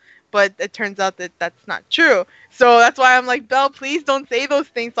asshole, but it turns out that that's not true. So that's why I'm like, Belle, please don't say those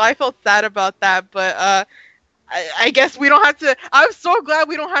things. So I felt sad about that, but I guess we don't have to. I'm so glad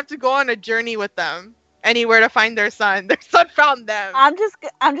we don't have to go on a journey with them anywhere to find their son. Their son found them. I'm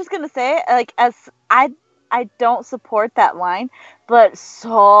just gonna say, like, as I don't support that line, but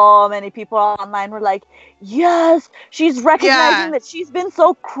so many people online were like, yes, she's recognizing that she's been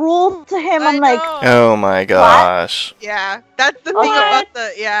so cruel to him. I'm like, oh my gosh. What? Yeah, that's the thing about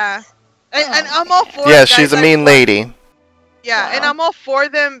and I'm all for yeah, it, she's guys. a mean lady. Yeah, and I'm all for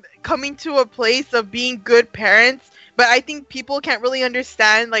them coming to a place of being good parents. But I think people can't really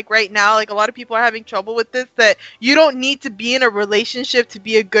understand, like right now, like a lot of people are having trouble with this, that you don't need to be in a relationship to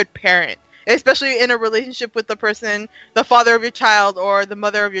be a good parent. Especially in a relationship with the person, the father of your child or the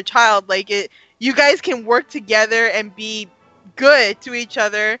mother of your child. Like, you guys can work together and be good to each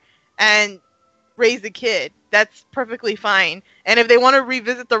other and raise a kid. That's perfectly fine. And if they want to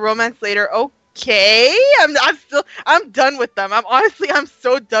revisit the romance later, okay. I'm done with them. I'm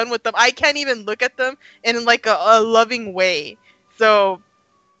so done with them. I can't even look at them in like a loving way. So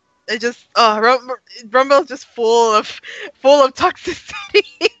it just Rumble's just full of toxicity.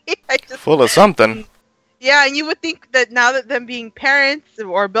 Full of something. Yeah, and you would think that now that them being parents,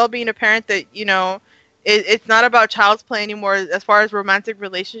 or Belle being a parent, that, you know, it's not about child's play anymore as far as romantic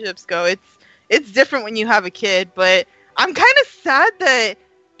relationships go. It's different when you have a kid, but I'm kind of sad that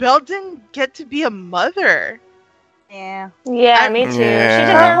Belle didn't get to be a mother. Yeah, me too. Yeah. She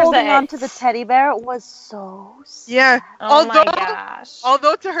her deserves holding it. on to the teddy bear was so sad. Yeah. Oh my gosh.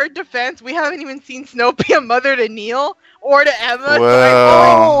 Although to her defense, we haven't even seen Snow be a mother to Neil or to Emma.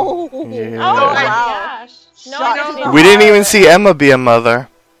 Well, Oh, yeah. Oh my wow. gosh. No, Shot I to don't the even we didn't even see Emma be a mother.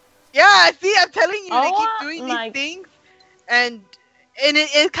 Yeah, see, I'm telling you, they Oh keep doing my- these things, and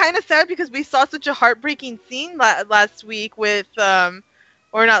it's kind of sad because we saw such a heartbreaking scene last week with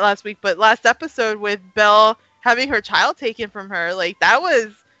or not last week, but last episode with Belle having her child taken from her. Like, that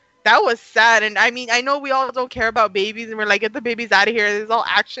was sad. And I mean, I know we all don't care about babies and we're like, get the babies out of here, this is all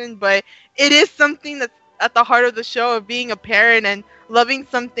action, but it is something that's at the heart of the show of being a parent and loving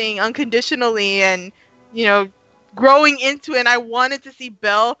something unconditionally and, you know, growing into it. And I wanted to see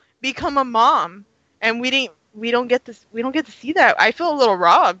Belle become a mom, and we don't get to see that. I feel a little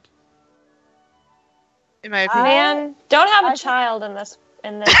robbed, in my opinion. Man, don't have a child in this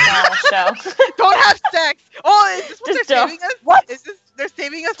show. Don't have sex. Oh, is this what Just they're don't. saving us? What? Is this they're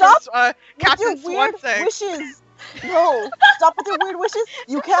saving us Stop from Captain with your weird Swan sex? wishes. No, stop with your weird wishes.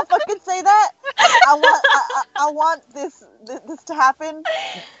 You can't fucking say that. I want this to happen.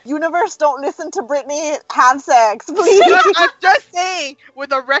 Universe, don't listen to Britney. Have sex, please. I'm just saying,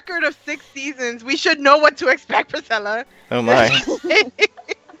 with a record of 6 seasons, we should know what to expect, Priscilla. Oh my.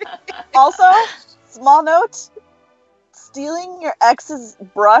 Also, small note: stealing your ex's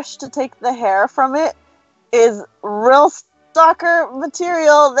brush to take the hair from it is real stalker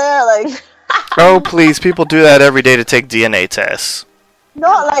material. There, like. Oh, please, people do that every day to take DNA tests. No,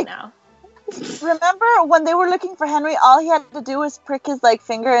 like, remember when they were looking for Henry, all he had to do was prick his, like,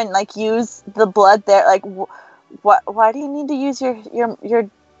 finger and, like, use the blood there. Like, why do you need to use your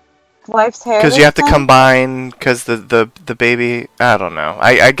wife's hair? Because you have to combine, because the baby, I don't know.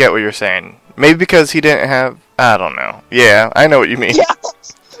 I get what you're saying. Maybe because he didn't have, I don't know. Yeah, I know what you mean. Yeah.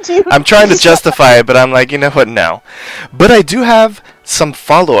 I'm trying to justify it, but I'm like, you know what, no. But I do have some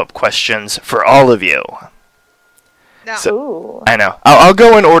follow-up questions for all of you. No. So, I know. I'll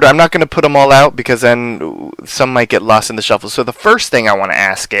go in order. I'm not going to put them all out because then some might get lost in the shuffle. So the first thing I want to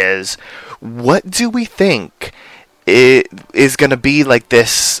ask is, what do we think it is going to be like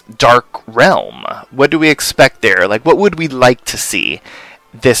this dark realm? What do we expect there? Like, what would we like to see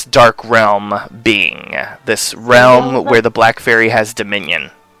this dark realm being? This realm where the Black Fairy has dominion.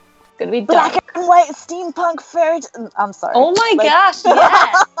 Gonna be black dark. and white steampunk fairy. I'm sorry. Oh my gosh,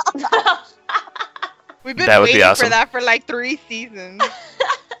 yes. We've been That would be waiting awesome. for that for like 3 seasons.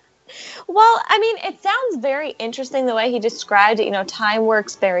 Well, I mean, it sounds very interesting the way he described it. You know, time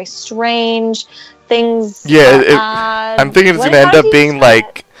works very strange. Things. Yeah, are odd. I'm thinking it's What- going to how end did up he being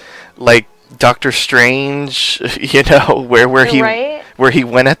describe like Doctor Strange, you know, where it? he Right? where he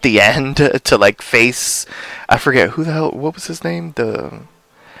went at the end to like face, I forget who the hell, what was his name? The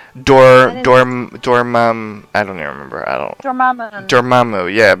Dormammu, I don't even remember.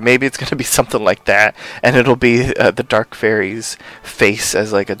 Dormammu, yeah. Maybe it's gonna be something like that, and it'll be the Dark Fairy's face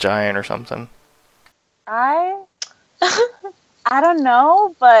as like a giant or something. I don't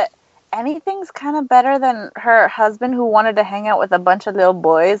know, but anything's kind of better than her husband who wanted to hang out with a bunch of little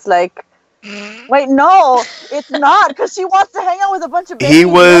boys. Like, wait, no, it's not, because she wants to hang out with a bunch of babies. He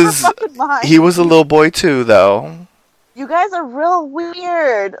Never was fucking mind. he was a little boy too, though. You guys are real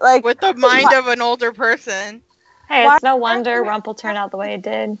weird. Like, With the mind of an older person. Hey, Why- it's no wonder Rumple turned out the way it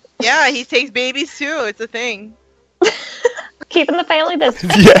did. Yeah, he takes babies too. It's a thing. Keeping the family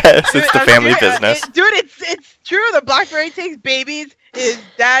business. Yes, it's the family Yeah, business. dude, it's true. The Black Fairy takes babies. His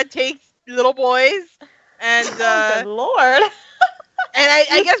dad takes little boys. And Oh, good lord. and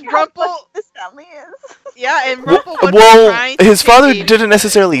I guess Rumple. this family is. Yeah, and Rumple was Well, trying to his take father babies. didn't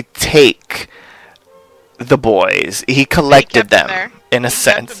necessarily take the boys. He collected kept them them, there. in a He kept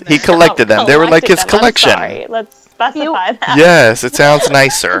sense. them He there. collected them. They were like his Collected them, I'm collection. sorry. Let's specify that. Yes, it sounds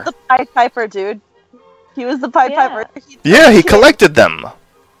nicer. The Pied Piper, dude. He was the Pied Yeah. Piper. Yeah, he collected them.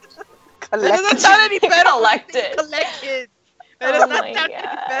 That doesn't sound any better. Collected. Collect kids. That Oh does not my sound any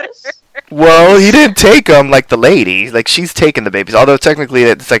better. gosh. Well, he didn't take them like the lady. Like, she's taking the babies. Although, technically,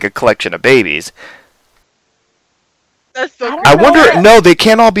 it's like a collection of babies. That's so I wonder... No, they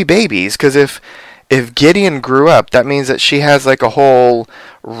can't all be babies. Because if Gideon grew up, that means that she has, like, a whole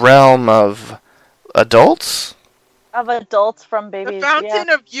realm of adults? Of adults from The babies. Fountain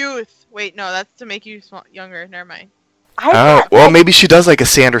yeah. of Youth. Wait, no, that's to make you younger. Never mind. Oh, well, maybe she does, like, a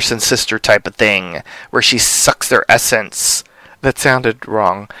Sanderson sister type of thing. Where she sucks their essence. That sounded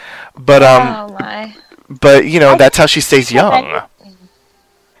wrong. But, Oh my. But, you know, that's how she stays young.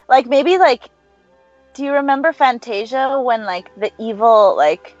 Like, maybe, like, do you remember Fantasia when, like, the evil,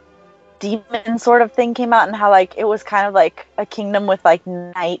 like, demon sort of thing came out and how, like, it was kind of like a kingdom with, like,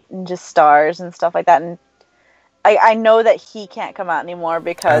 night and just stars and stuff like that? And I know that he can't come out anymore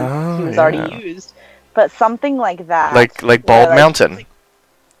because he was already used. But something like that. Like Bald where, like, Mountain.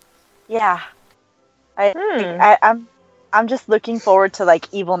 Yeah. I'm just looking forward to, like,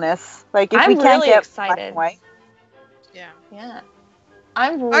 evilness. Like, if I'm we can't really get excited. black and white. Yeah.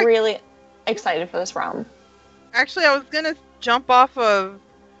 I'm really excited for this realm. Actually, I was gonna jump off of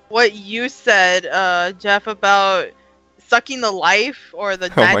what you said, Jeff, about sucking the life or the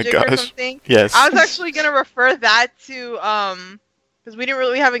Oh my magic or gosh. something. Yes. I was actually gonna refer that to because we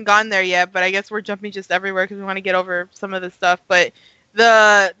haven't gotten there yet, but I guess we're jumping just everywhere because we want to get over some of the stuff. But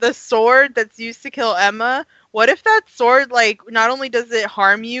the sword that's used to kill Emma, what if that sword, like, not only does it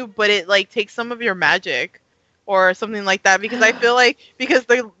harm you, but it, like, takes some of your magic or something like that? Because I feel like, because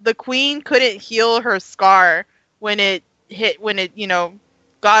the queen couldn't heal her scar when it, you know,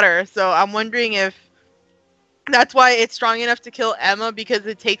 got her. So I'm wondering if that's why it's strong enough to kill Emma, because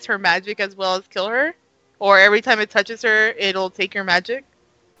it takes her magic as well as kill her? Or every time it touches her, it'll take your magic?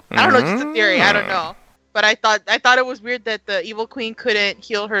 I don't know, just a theory, I don't know. But I thought it was weird that the evil queen couldn't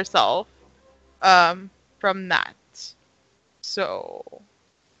heal herself from that. So,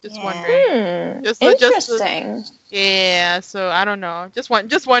 just wondering. Interesting. Yeah, so I don't know. Just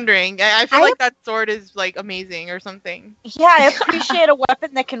wondering. I feel like that sword is, like, amazing or something. Yeah, I appreciate a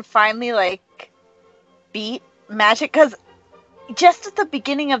weapon that can finally, like, beat magic, because just at the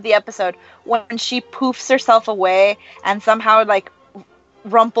beginning of the episode, when she poofs herself away and somehow, like,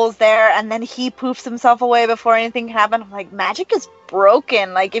 Rumple's there, and then he poofs himself away before anything can happen, I'm like, magic is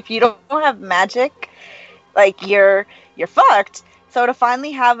broken. Like, if you don't have magic, like, you're fucked. So to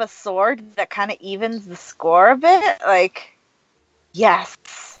finally have a sword that kind of evens the score a bit, like, yes.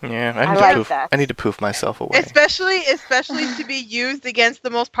 Yeah, I need to poof myself away. Especially to be used against the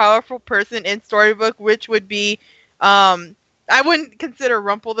most powerful person in Storybook, which would be, I wouldn't consider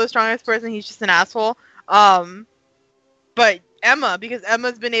Rumple the strongest person. He's just an asshole. But Emma, because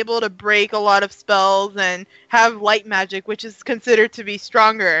Emma's been able to break a lot of spells and have light magic, which is considered to be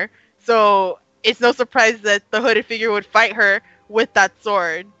stronger. So it's no surprise that the hooded figure would fight her with that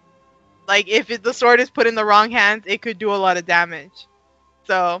sword. Like, if the sword is put in the wrong hands, it could do a lot of damage.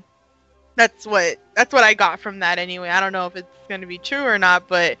 So that's what I got from that anyway. I don't know if it's going to be true or not,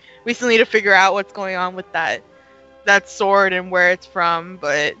 but we still need to figure out what's going on with that sword and where it's from.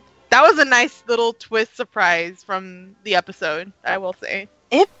 But that was a nice little twist surprise from the episode, I will say.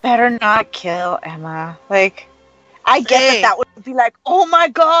 It better not kill Emma. Like, I get that would be like, oh my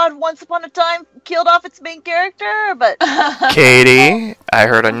god, Once Upon a Time killed off its main character, but... Katie, I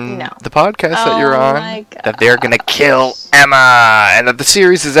heard on the podcast that you're on that they're gonna kill Emma and that the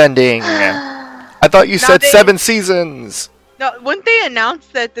series is ending. I thought you said 7 seasons. No, wouldn't they announce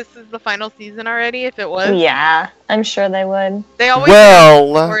that this is the final season already, if it was? Yeah, I'm sure they would. They always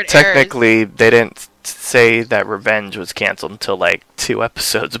technically, they didn't say that Revenge was canceled until, like, 2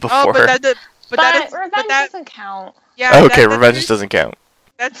 episodes before. But Revenge doesn't count. Yeah. Okay, Revenge doesn't count.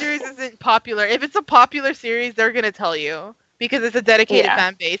 That series isn't popular. If it's a popular series, they're gonna tell you, because it's a dedicated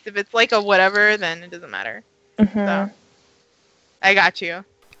fan base. If it's like a whatever, then it doesn't matter. So, I got you.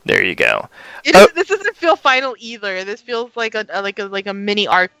 There you go. This doesn't feel final either. This feels like a mini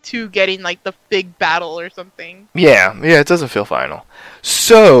arc to getting, like, the big battle or something. Yeah, it doesn't feel final.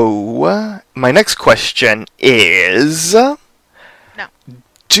 So, my next question is...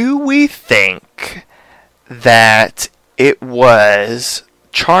 Do we think that it was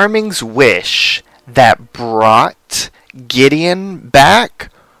Charming's wish that brought Gideon back?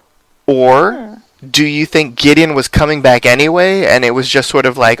 Or do you think Gideon was coming back anyway, and it was just sort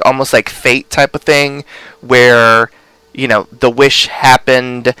of like, almost like fate type of thing, where, you know, the wish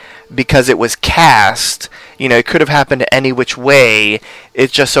happened because it was cast? You know, it could have happened any which way.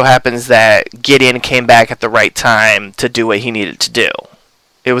 It just so happens that Gideon came back at the right time to do what he needed to do.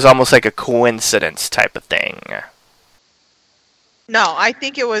 It was almost like a coincidence type of thing. No, I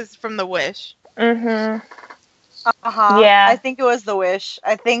think it was from the wish. Yeah. I think it was the wish.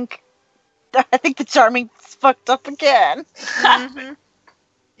 I think the Charming's fucked up again. And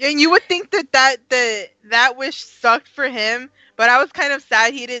you would think that wish sucked for him, but I was kind of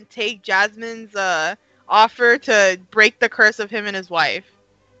sad he didn't take Jasmine's offer to break the curse of him and his wife.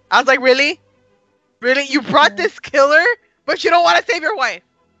 I was like, really? Really? You brought this killer, but you don't want to save your wife?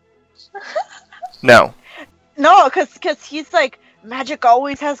 No, because he's like, magic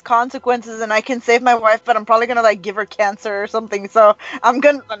always has consequences, and I can save my wife, but I'm probably gonna, like, give her cancer or something. So I'm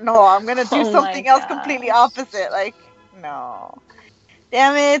gonna do something else completely opposite. Like, no,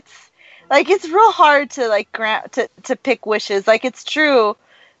 damn it! Like, it's real hard to, like, grant to pick wishes. Like, it's true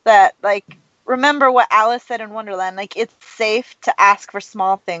that, like, remember what Alice said in Wonderland. Like, it's safe to ask for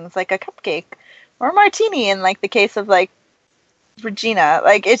small things, like a cupcake or a martini, in, like, the case of, like, Regina.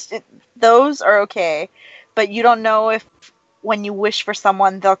 Like, those are okay, but you don't know if when you wish for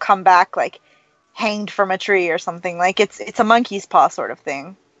someone, they'll come back, like, hanged from a tree or something. Like, it's a monkey's paw sort of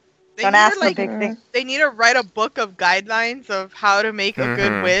thing. Don't ask for big things. They need to write a book of guidelines of how to make a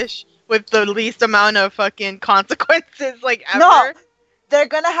good wish with the least amount of fucking consequences, like, ever. No, they're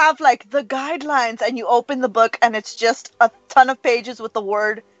gonna have, like, the guidelines, and you open the book, and it's just a ton of pages with the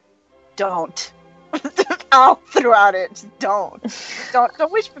word "don't" all throughout it. Just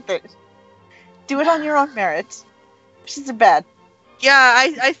don't wish for things. Do it on your own merit. Wishes are bad. Yeah,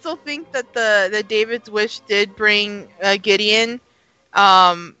 I still think that the David's wish did bring Gideon,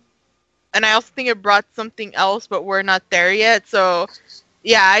 and I also think it brought something else, but we're not there yet. So,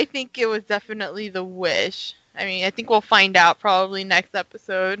 yeah, I think it was definitely the wish. I mean, I think we'll find out probably next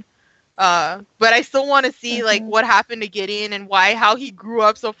episode. But I still want to see like what happened to Gideon and how he grew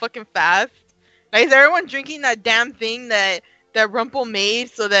up so fucking fast. Like, is everyone drinking that damn thing that Rumpel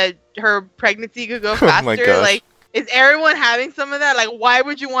made so that her pregnancy could go faster? Oh my gosh. Like, is everyone having some of that? Like, why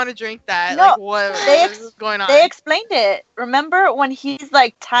would you want to drink that? No, like, what is going on? They explained it. Remember when he's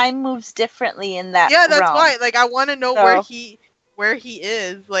like, time moves differently in that Yeah, that's realm. why. Like, I want to know So- where he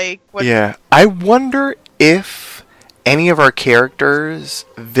is. Like, what? Yeah, I wonder if any of our characters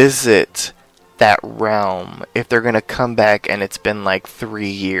visit that realm, if they're gonna come back and it's been like 3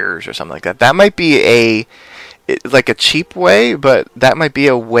 years or something like that. That might be like a cheap way, but that might be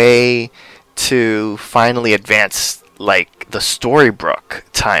a way to finally advance like the Storybrooke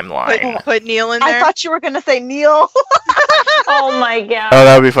timeline. Put Neil in there. I thought you were gonna say Neil. Oh my god. Oh,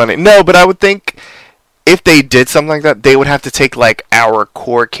 that would be funny. No, but I would think if they did something like that, they would have to take like our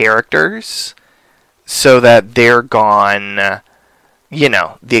core characters so that they're gone, you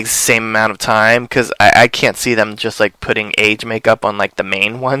know, the same amount of time. Because I can't see them just like putting age makeup on like the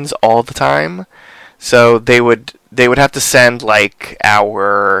main ones all the time. So they would have to send like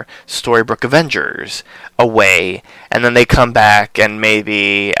our Storybrooke Avengers away, and then they come back and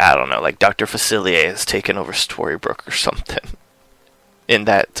maybe, I don't know, like Dr. Facilier has taken over Storybrooke or something. In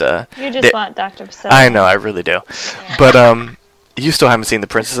that You just want Dr. Facilier. I know, I really do. But you still haven't seen The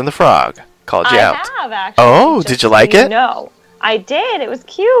Princess and the Frog. Called you out. I have actually. Oh, just did you so like it? No, I did. It was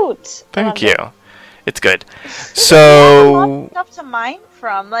cute. Thank you. Loved it. It's good. We have a lot So of stuff to mine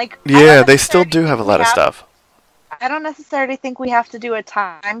from. Like, yeah, they still do have a lot of stuff. I don't necessarily think we have to do a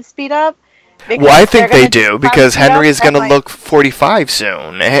time speed up. Well, I think they're they gonna do time because speed up Henry is going to and, look 45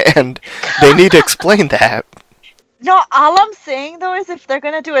 soon, and they need to explain that. No, all I'm saying though is if they're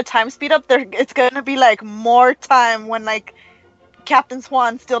gonna do a time speed up, it's gonna be like more time when like Captain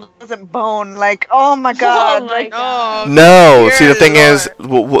Swan still doesn't bone. Like, oh my god! Oh my like, god. No, Dear see the thing is,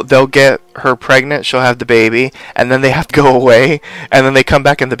 Lord. they'll get her pregnant, she'll have the baby, and then they have to go away, and then they come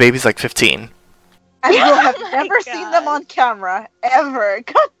back and the baby's like 15. and we'll have Oh my never seen them God. on camera ever.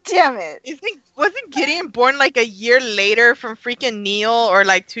 God damn it! Wasn't Gideon born like a year later from freaking Neil, or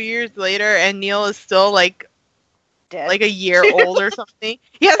like 2 years later, and Neil is still like Dead. a year old or something?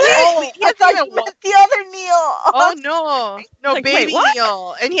 He hasn't Oh, he I hasn't thought even you meant the other Neil. Oh no, Like, baby wait, what?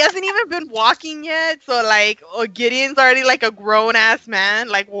 Neil, and he hasn't even been walking yet. So like, Gideon's already like a grown ass man.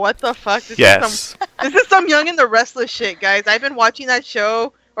 Like, what the fuck? Yes. This is some Young and the Restless shit, guys. I've been watching that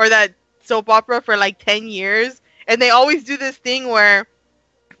show or that soap opera for like 10 years, and they always do this thing where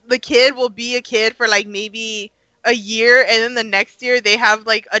the kid will be a kid for like maybe a year, and then the next year they have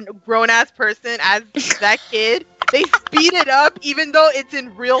like a grown ass person as that kid. They speed it up even though it's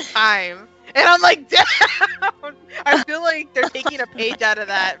in real time. And I'm like, damn! I feel like they're taking a page out of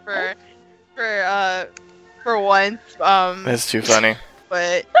that for once. That's too funny.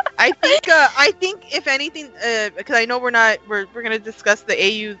 But I think if anything, because I know we're gonna discuss the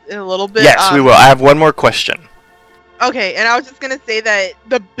AU in a little bit. Yes, we will. I have one more question. Okay, and I was just gonna say that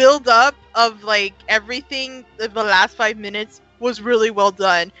the build up of like everything of the last 5 minutes was really well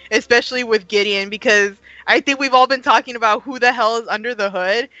done, especially with Gideon, because I think we've all been talking about who the hell is under the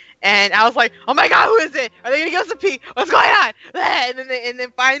hood, and I was like, oh my god, who is it? Are they gonna give us a peek? What's going on? And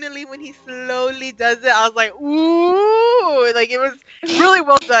then finally, when he slowly does it, I was like, ooh, like it was really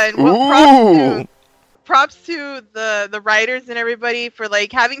well done. Ooh. Props to the writers and everybody for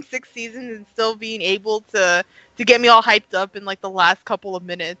like having 6 seasons and still being able to get me all hyped up in like the last couple of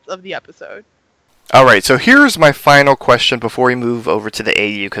minutes of the episode. All right, so here's my final question before we move over to the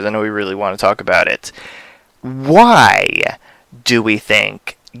AU, because I know we really want to talk about it. Why do we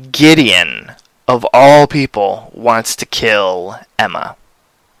think Gideon, of all people, wants to kill Emma?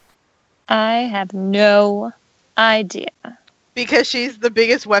 I have no idea. Because she's the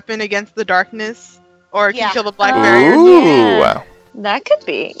biggest weapon against the darkness, or can Yeah. kill the Black Barrier. Ooh. Yeah. That could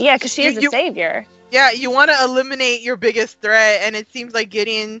be. Yeah, because she is a You- savior. Yeah, you want to eliminate your biggest threat, and it seems like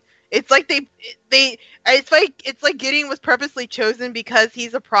Gideon. It's like it's like Gideon was purposely chosen because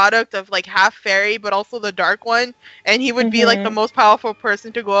he's a product of like half fairy, but also the Dark One, and he would be like the most powerful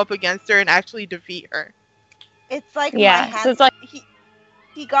person to go up against her and actually defeat her. It's like Yeah, my so it's like-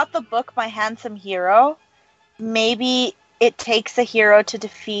 he got the book My Handsome Hero. Maybe it takes a hero to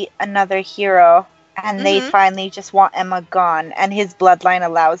defeat another hero, and they Mhm. finally just want Emma gone, and his bloodline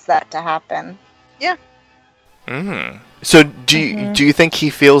allows that to happen. So do you think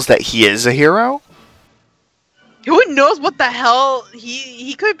he feels that he is a hero? who knows what the hell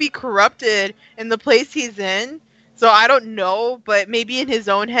he could be corrupted in the place he's in. So I don't know, but maybe in his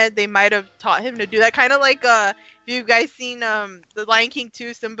own head they might have taught him to do that. Kind of like if you guys seen The Lion King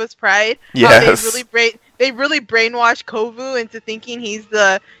 2, Simba's Pride. Yes. How they really brainwashed Kovu into thinking he's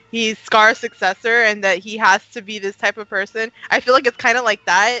Scar's successor and that he has to be this type of person. I feel like it's kind of like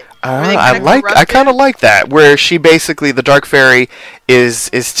that. I kind of like that, where she basically, the Dark Fairy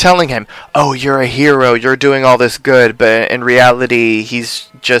is telling him, "Oh, you're a hero, you're doing all this good," but in reality, he's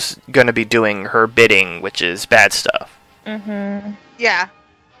just gonna be doing her bidding, which is bad stuff. Mm-hmm. Yeah.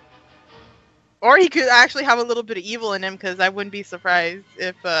 Or he could actually have a little bit of evil in him, because I wouldn't be surprised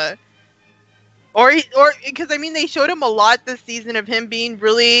if or because I mean they showed him a lot this season of him being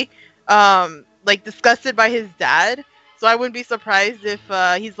really like disgusted by his dad. So I wouldn't be surprised if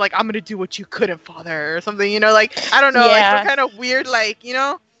he's like, "I'm gonna do what you couldn't, father," or something. You know, like I don't know, like some kind of weird, like, you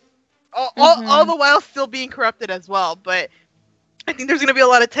know, all the while still being corrupted as well. But I think there's gonna be a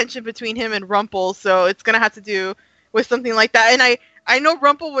lot of tension between him and Rumple, so it's gonna have to do with something like that. And I know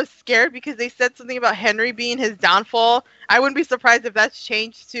Rumple was scared because they said something about Henry being his downfall. I wouldn't be surprised if that's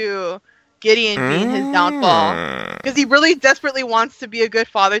changed to Gideon being his downfall, because he really desperately wants to be a good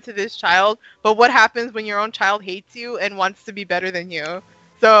father to this child, but what happens when your own child hates you and wants to be better than you?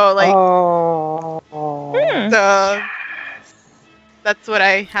 So like so that's what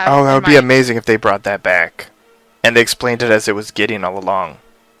I have. Oh, that would be amazing if they brought that back and they explained it as it was Gideon all along.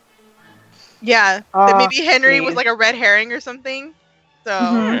 Yeah, that maybe Henry was like a red herring or something.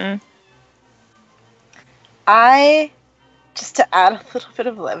 So just to add a little bit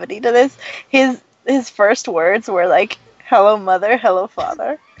of levity to this, his first words were like, "Hello, mother. Hello,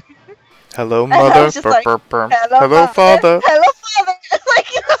 father." Hello, mother. Like, hello, father. Hello, father. Like,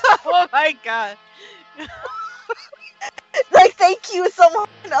 oh my god. Like, thank you, someone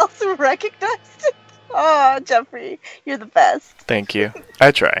else who recognized it. Oh, Jeffrey, you're the best. Thank you.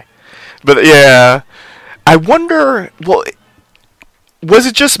 I try. But yeah, I wonder, well, was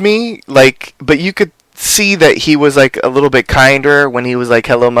it just me? Like, but you could see that he was like a little bit kinder when he was like,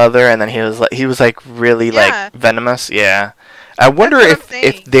 "Hello, mother," and then he was like really like venomous. Yeah, I wonder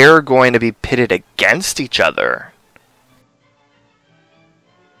if they're going to be pitted against each other.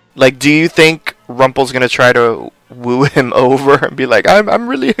 Like, do you think Rumple's gonna try to woo him over and be like, "I'm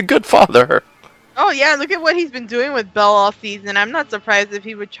really a good father"? Oh yeah, look at what he's been doing with Belle all season. I'm not surprised if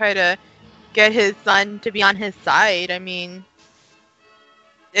he would try to get his son to be on his side. I mean,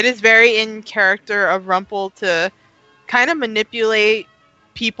 it is very in character of Rumple to kind of manipulate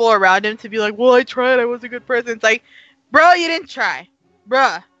people around him to be like, "Well, I tried, I was a good person." It's like, bro, you didn't try.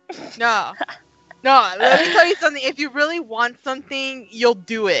 Bruh. No. No, let me tell you something. If you really want something, you'll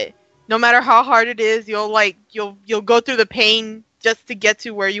do it. No matter how hard it is, you'll go through the pain just to get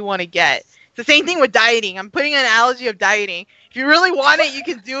to where you want to get. It's the same thing with dieting. I'm putting an analogy of dieting. If you really want it, you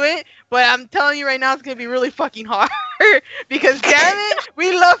can do it. But I'm telling you right now, it's going to be really fucking hard. Because, damn it,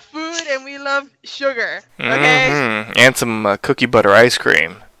 we love food and we love sugar. Okay? Mm-hmm. And some cookie butter ice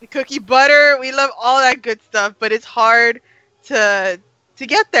cream. Cookie butter. We love all that good stuff. But it's hard to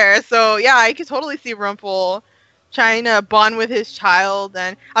get there. So, yeah, I could totally see Rumple trying to bond with his child.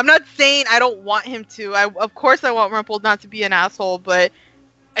 And I'm not saying I don't want him to. Of course I want Rumple not to be an asshole. But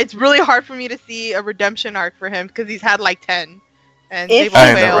it's really hard for me to see a redemption arc for him because he's had like 10. And if his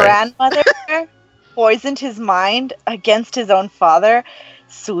grandmother poisoned his mind against his own father,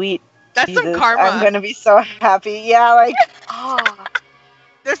 sweet That's Jesus, some karma. I'm gonna be so happy. Yeah, like,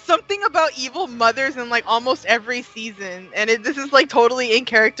 There's something about evil mothers in like almost every season, and this is like totally in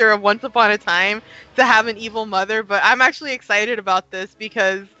character of Once Upon a Time to have an evil mother. But I'm actually excited about this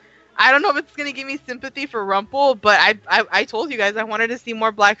because I don't know if it's gonna give me sympathy for Rumple, but I told you guys I wanted to see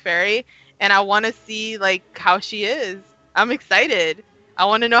more Black Fairy, and I want to see like how she is. I'm excited. I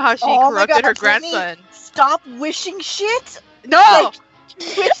want to know how she corrupted her grandson. Stop wishing shit. No. Like,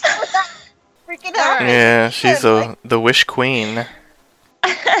 wish that freaking happen. Yeah, she's the wish queen.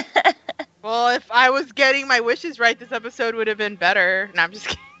 Well, if I was getting my wishes right, this episode would have been better. No, I'm just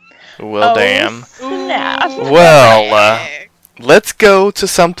kidding. Well, damn. Snap. Well, let's go to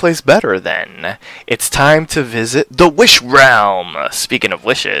someplace better then. It's time to visit the Wish Realm. Speaking of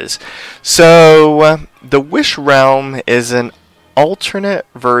wishes. So, the Wish Realm is an alternate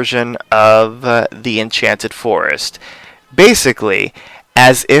version of the Enchanted Forest. Basically,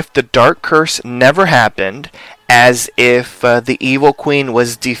 as if the Dark Curse never happened, as if the Evil Queen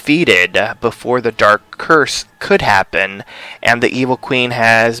was defeated before the Dark Curse could happen, and the Evil Queen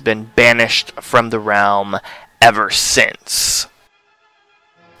has been banished from the realm ever since.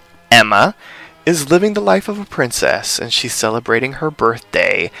 Emma, is living the life of a princess, and she's celebrating her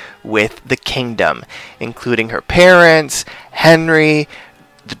birthday with the kingdom, including her parents, Henry,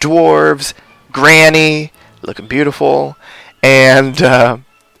 the dwarves, Granny, looking beautiful, and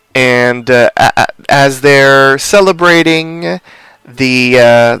as they're celebrating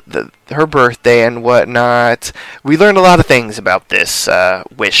her birthday and whatnot, we learn a lot of things about this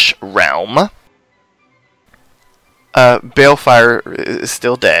wish realm. Balefire is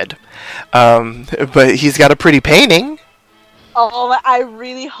still dead, but he's got a pretty painting. Oh, I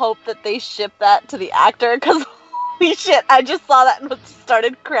really hope that they ship that to the actor, because holy shit, I just saw that and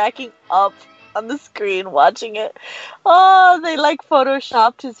started cracking up on the screen watching it. Oh, they like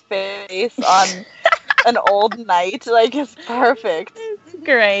photoshopped his face on an old knight. Like, it's perfect. It's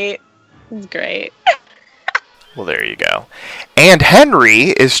great. It's great. Well, there you go. And Henry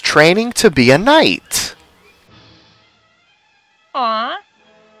is training to be a knight. Aww.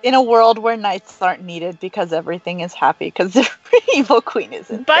 In a world where knights aren't needed because everything is happy because the evil queen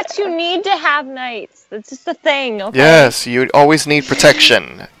isn't. But you need to have knights. That's just a thing, okay? Yes, you always need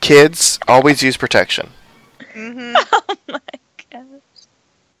protection. Kids, always use protection. Mm-hmm. Oh my gosh.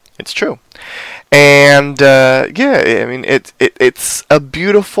 It's true. And, yeah, I mean, it's a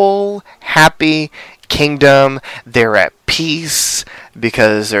beautiful, happy kingdom. They're at peace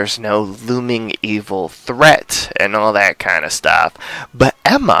because there's no looming evil threat and all that kind of stuff. But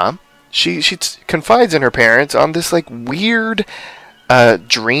Emma, she confides in her parents on this like weird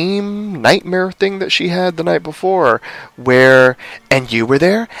dream nightmare thing that she had the night before, where and you were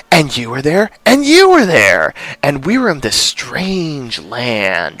there, and you were there, and you were there, and we were in this strange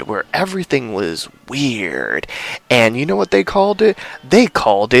land where everything was weird. And you know what they called it? They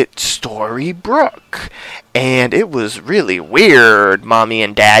called it Storybrooke. And it was really weird, Mommy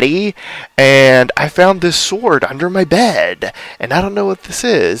and Daddy. And I found this sword under my bed, and I don't know what this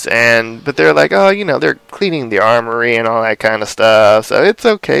is. But they're like, oh, you know, they're cleaning the armory and all that kind of stuff. So it's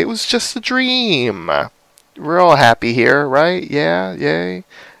okay. It was just a dream. We're all happy here, right? Yeah, yay.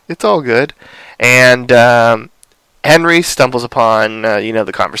 It's all good. And Henry stumbles upon,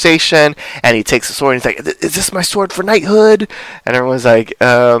 the conversation, and he takes the sword, and he's like, is this my sword for knighthood? And everyone's like,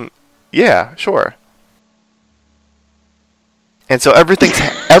 yeah, sure. And so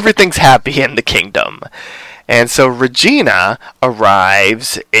everything's happy in the kingdom. And so Regina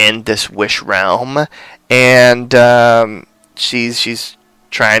arrives in this wish realm, and she's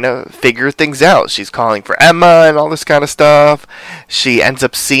trying to figure things out. She's calling for Emma and all this kind of stuff. She ends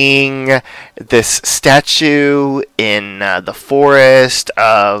up seeing this statue in the forest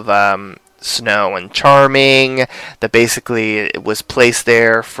of Snow and Charming that basically was placed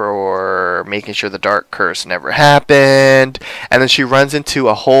there for making sure the dark curse never happened. And then she runs into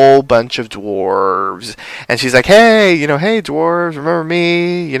a whole bunch of dwarves, and she's like, hey, hey dwarves, remember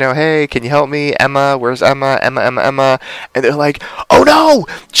me? Hey, can you help me? Emma, where's Emma? Emma. And they're like, oh no,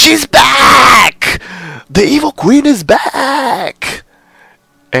 she's back! The evil queen is back!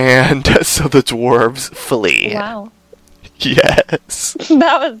 And so the dwarves flee. Wow. Yes.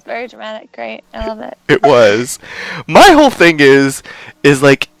 That was very dramatic. Great. I love it. It was. My whole thing is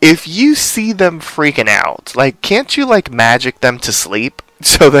like, if you see them freaking out, like, can't you, like, magic them to sleep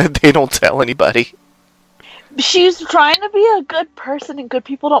so that they don't tell anybody? She's trying to be a good person, and good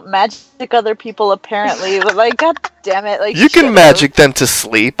people don't magic other people, apparently. But, like, god damn it. Like, you can magic them to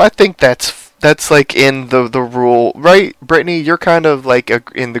sleep. I think that's like in the rule, right? Brittany, you're kind of like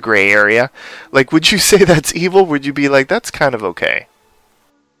in the gray area. Like, would you say that's evil? Would you be like, that's kind of okay?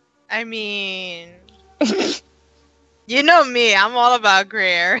 I mean, you know me, I'm all about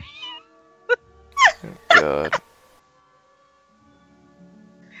gray area. God.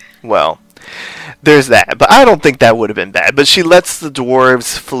 Well, there's that. But I don't think that would have been bad. But she lets the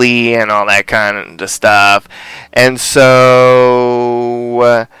dwarves flee and all that kind of stuff. And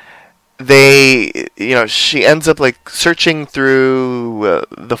so she ends up like searching through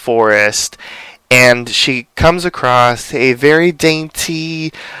the forest, and she comes across a very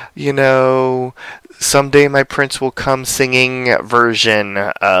dainty, someday my prince will come singing version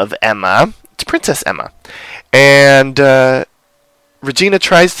of Emma. It's Princess Emma. And Regina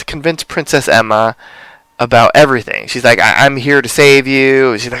tries to convince Princess Emma about everything. She's like, I'm here to save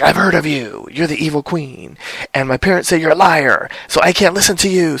you. She's like, I've heard of you. You're the evil queen. And my parents say you're a liar, so I can't listen to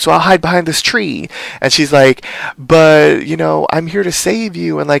you, so I'll hide behind this tree. And she's like, but, I'm here to save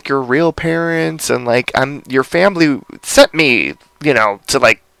you, and, like, your real parents, and, like, your family sent me, to,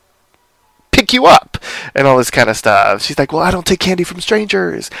 like, pick you up, and all this kind of stuff. She's like, well, I don't take candy from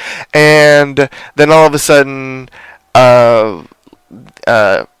strangers. And then all of a sudden,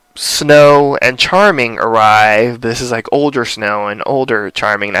 Snow and Charming arrive. This is like older Snow and older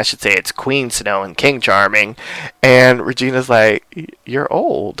Charming, and I should say it's Queen Snow and King Charming. And Regina's like, "You're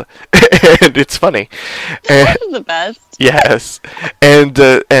old," and it's funny. This is the best. Yes,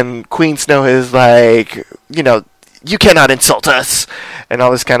 and Queen Snow is like, you cannot insult us, and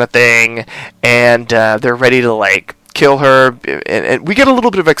all this kind of thing. And they're ready to like kill her, and we get a little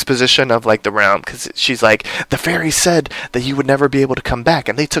bit of exposition of like the realm, because she's like, the fairies said that you would never be able to come back,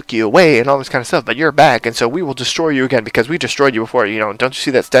 and they took you away and all this kind of stuff, but you're back, and so we will destroy you again because we destroyed you before. Don't you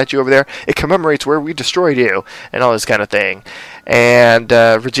see that statue over there? It commemorates where we destroyed you, and all this kind of thing. And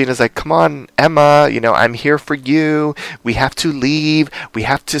Regina's like, come on, Emma, I'm here for you. We have to leave. We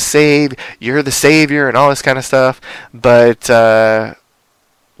have to save. You're the savior, and all this kind of stuff. But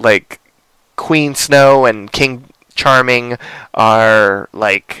like Queen Snow and King Charming are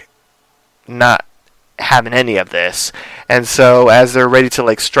like not having any of this, and so as they're ready to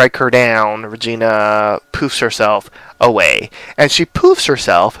like strike her down, Regina poofs herself away, and she poofs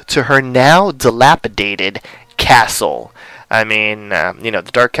herself to her now dilapidated castle. I mean, the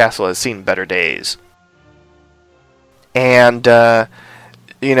Dark Castle has seen better days, and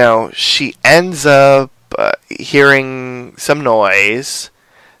she ends up hearing some noise,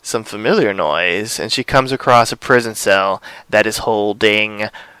 some familiar noise, and she comes across a prison cell that is holding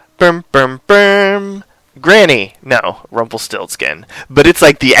Granny. No, Rumpelstiltskin. But it's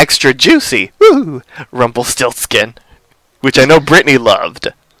like the extra juicy Rumpelstiltskin, which I know Brittany loved.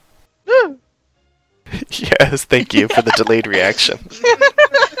 Yes, thank you for the delayed reaction.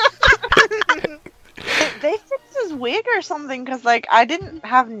 They fixed his wig or something, because like I didn't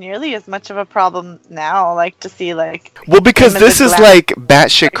have nearly as much of a problem now, like to see like. Well, because this is like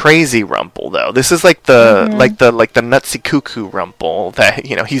batshit crazy Rumple, though. This is like the the nutsy cuckoo Rumple that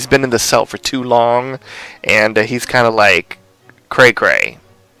he's been in the cell for too long, and he's kind of like cray cray.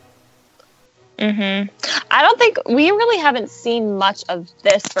 I don't think we really haven't seen much of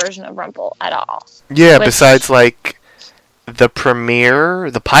this version of Rumple at all. Yeah, besides like the premiere,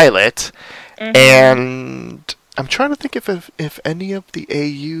 the pilot. And I'm trying to think if any of the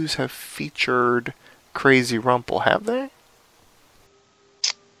AUs have featured Crazy Rumple. Have they?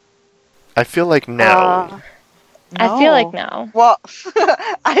 I feel like no. No. I feel like no. Well,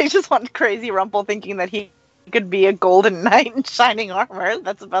 I just want Crazy Rumple thinking that he could be a golden knight in shining armor.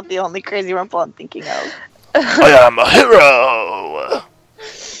 That's about the only Crazy Rumple I'm thinking of. I am a hero!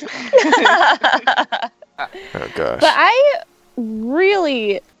 Oh gosh. But I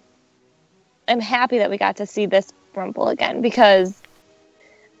really am happy that we got to see this Rumple again, because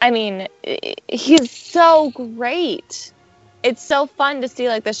I mean, he's so great. It's so fun to see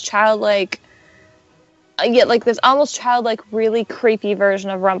like this childlike, yet like this almost childlike, really creepy version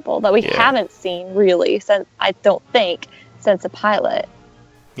of Rumple that we haven't seen really since, I don't think, since the pilot.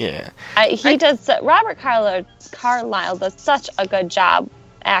 Yeah. Robert Carlyle does such a good job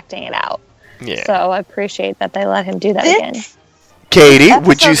acting it out. Yeah. So I appreciate that they let him do that again. Katie,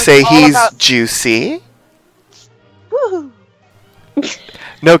 would you say he's juicy? Woo.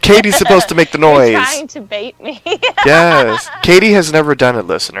 No, Katie's supposed to make the noise. You're trying to bait me. Yes. Katie has never done it,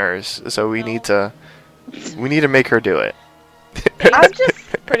 listeners, so we need to make her do it. I'm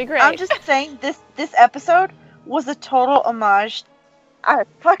just pretty great. I'm just saying this episode was a total homage. I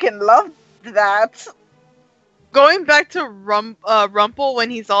fucking loved that. Going back to Rumple when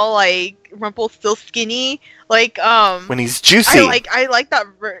he's all like Rumple's still skinny, like when he's juicy. I like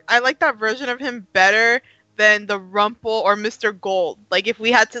that version of him better than the Rumple or Mr. Gold. Like if we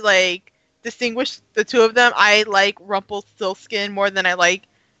had to like distinguish the two of them, I like Rumpelstiltskin more than I like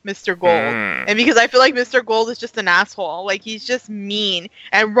Mr. Gold. And because I feel like Mr. Gold is just an asshole. Like he's just mean,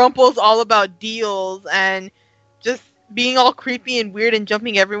 and Rumple's all about deals and just being all creepy and weird and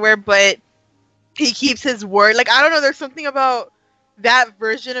jumping everywhere, but he keeps his word. Like, I don't know, there's something about that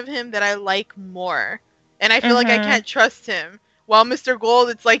version of him that I like more. And I feel like I can't trust him. While Mr. Gold,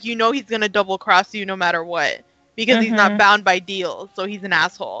 it's like, he's gonna double cross you no matter what. Because he's not bound by deals, so he's an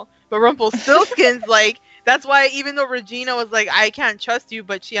asshole. But Rumpelstiltskin's like, that's why even though Regina was like, I can't trust you,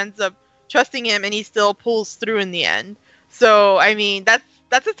 but she ends up trusting him and he still pulls through in the end. So, I mean,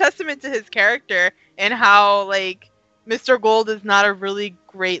 that's a testament to his character and how, like, Mr. Gold is not a really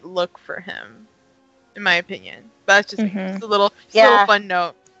great look for him, in my opinion. But that's just a little fun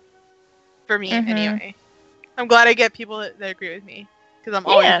note for me, anyway. I'm glad I get people that agree with me, because I'm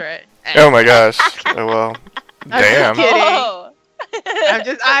always right. Oh my gosh. Oh, well, damn. I'm just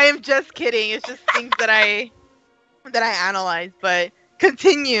kidding. I am just kidding. It's just things that I analyze. But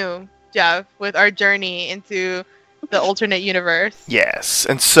continue, Jeff, with our journey into the alternate universe. Yes,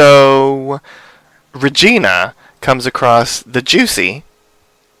 and so Regina comes across the Juicy,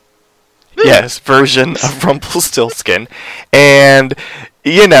 yes, version of Rumpelstiltskin. And,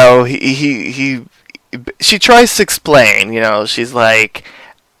 you know, she tries to explain, you know, she's like,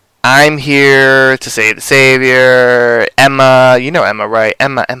 I'm here to save the savior, Emma, you know Emma, right?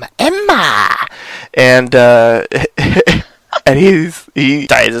 Emma! And, and he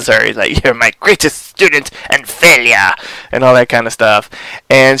dices her, he's like, you're my greatest student and failure, and all that kind of stuff.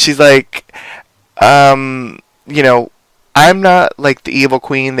 And she's like, you know, I'm not like the evil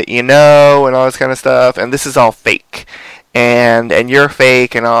queen that you know, and all this kind of stuff, and this is all fake. And you're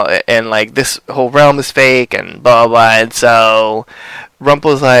fake, and all, and like this whole realm is fake, and blah blah. And so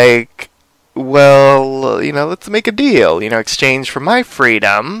Rumpel's like, well, you know, let's make a deal. You know, exchange for my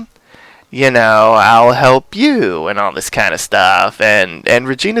freedom, you know, I'll help you, and all this kind of stuff. And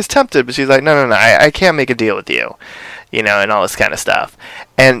Regina's tempted, but she's like, no, I can't make a deal with you, you know, and all this kind of stuff.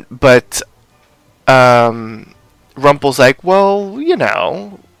 But Rumpel's like, well, you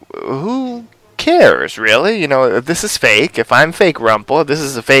know, who cares, really? You know, if this is fake, if I'm fake Rumpel, if this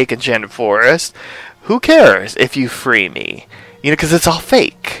is a fake enchanted forest, who cares if you free me? You know, because it's all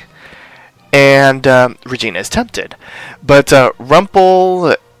fake. And Regina is tempted. But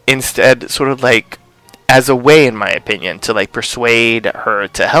Rumpel instead sort of like, as a way, in my opinion, to like persuade her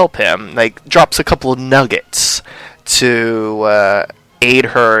to help him, like drops a couple of nuggets to aid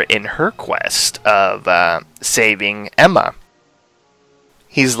her in her quest of saving Emma.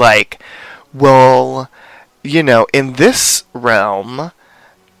 He's like, well, you know, in this realm,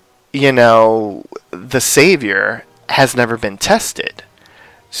 you know, the savior has never been tested.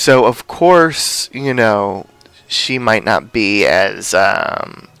 So, of course, you know, she might not be as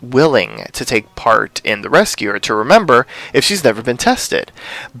willing to take part in the rescue or to remember if she's never been tested.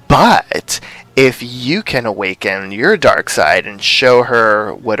 But if you can awaken your dark side and show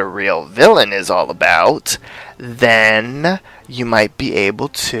her what a real villain is all about, then you might be able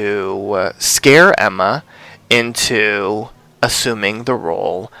to scare Emma into assuming the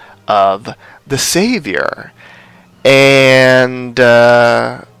role of the savior. And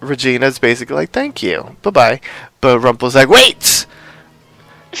Regina's basically like, thank you, bye-bye. But Rumpel's like, wait!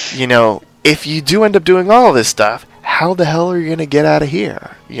 You know, if you do end up doing all this stuff, how the hell are you going to get out of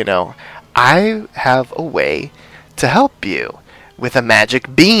here? You know, I have a way to help you with a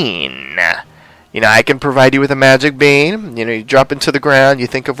magic bean. You know, I can provide you with a magic bean. You know, you drop into the ground, you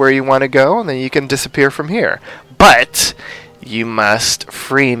think of where you want to go, and then you can disappear from here. But you must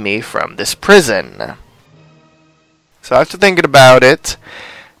free me from this prison. So after thinking about it,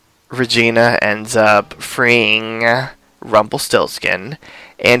 Regina ends up freeing Rumpelstiltskin,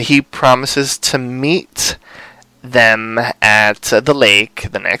 and he promises to meet them at the lake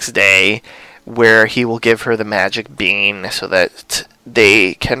the next day, where he will give her the magic bean so that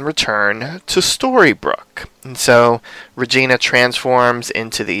they can return to Storybrooke. And so Regina transforms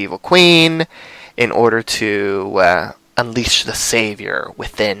into the evil queen in order to unleash the savior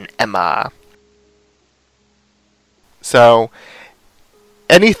within Emma. So,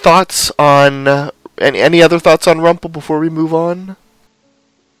 any thoughts on any other thoughts on Rumpel before we move on?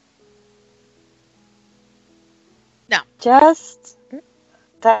 No. Just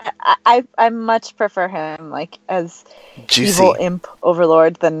that I much prefer him like as Juicy. evil imp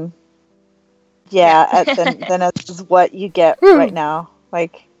overlord than than as what you get right now.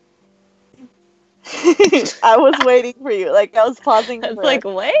 Like I was waiting for you. Like I was pausing. I was like,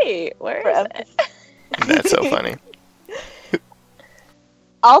 wait, where is it? That's so funny.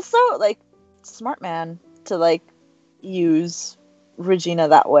 Also, like, smart man to like use Regina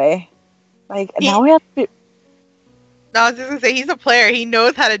that way. Like now we have to. No, I was just gonna say he's a player. He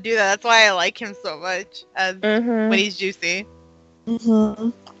knows how to do that. That's why I like him so much as when he's juicy. Mm-hmm.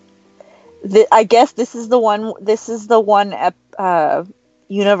 I guess this is the one. This is the one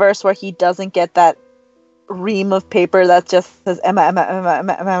universe where he doesn't get that ream of paper that just says Emma, Emma, Emma,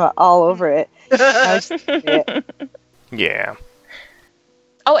 Emma, Emma all over it. Yeah.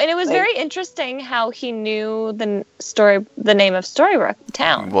 Oh, and it was very interesting how he knew the name of Storybrooke, the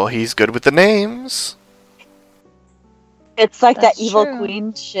town. Well, he's good with the names. It's like That's that evil true.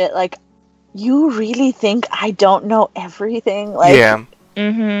 queen shit. Like, you really think I don't know everything? Like, Yeah.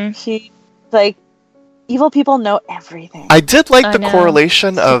 Mm-hmm. she, like, evil people know everything. I did like I the know.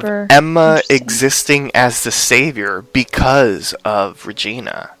 correlation of Super Emma interesting. existing as the savior because of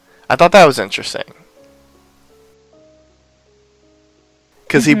Regina. I thought that was interesting.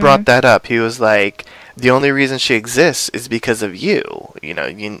 Because he brought that up. He was like, the only reason she exists is because of you. You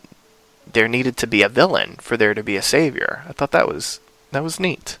know, there needed to be a villain for there to be a savior. I thought that was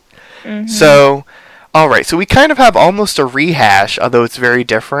neat. Mm-hmm. So, alright, so we kind of have almost a rehash, although it's very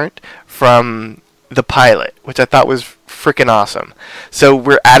different, from the pilot, which I thought was freaking awesome. So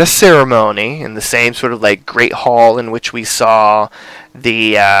we're at a ceremony in the same sort of like great hall in which we saw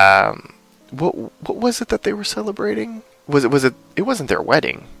the what was it that they were celebrating? Was it? It wasn't their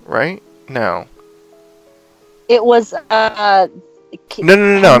wedding, right? No. It was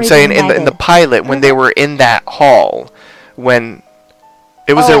No. I'm saying in the pilot when they were in that hall when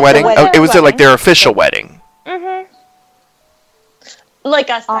it was their wedding. It was like their official wedding. Mhm. Like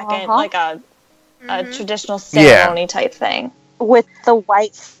a second, like a traditional ceremony type thing with the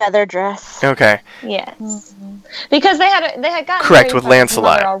white feather dress. Okay. Yes, because they had gotten correct married with from his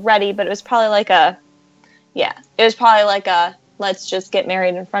Lancelot mother already, but it was probably like a let's just get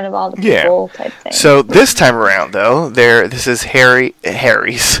married in front of all the people type thing. So this time around, though, this is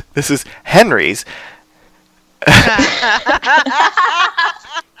Henry's.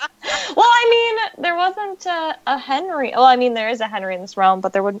 Well, I mean, there wasn't a Henry. Well, I mean, there is a Henry in this realm,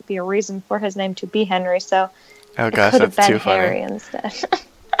 but there wouldn't be a reason for his name to be Henry, so oh gosh, it could have that's been too funny. Harry instead.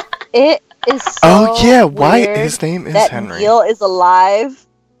 It is so why weird his name is that Henry? Neil is alive.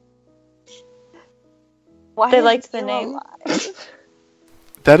 Why They is liked the Neil name. alive?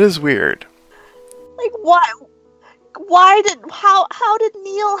 That is weird. Like why how did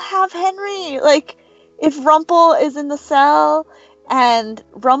Neil have Henry? Like if Rumpel is in the cell and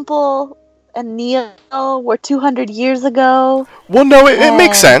Rumpel and Neil were 200 years ago. Well, no, it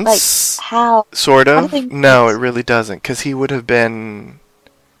makes sense. Like, how? Sort How do of. they- No, it really doesn't, because he would have been.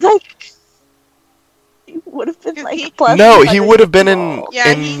 Like he would have been like plus No, he 200 would have been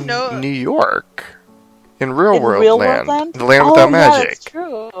years old. in New York, in real In world real land, world land? the land Oh, without yeah, magic. that's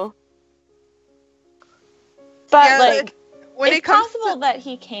true. But Yeah, like, when it's it comes possible that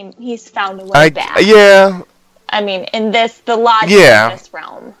he's found a way I back. yeah, I mean, in the logic Yeah. of this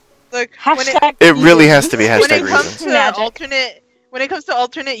realm. Look, Hashtag it really has to be when hashtag it comes reasons. to Magic. when it comes to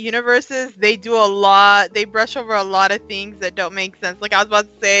alternate universes, they do a lot. They brush over a lot of things that don't make sense. Like I was about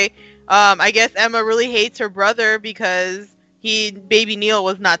to say, I guess Emma really hates her brother because baby Neil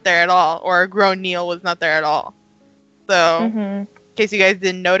was not there at all, or grown Neil was not there at all. So, Mm-hmm. in case you guys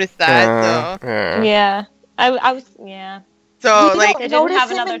didn't notice that, so Yeah, I was. Yeah. so We like don't They didn't notice have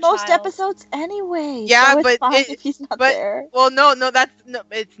him another in most child. episodes anyway. Yeah, so it's but fine if he's not there. well, no,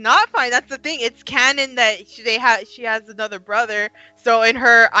 it's not fine. That's the thing. It's canon that she has another brother. So in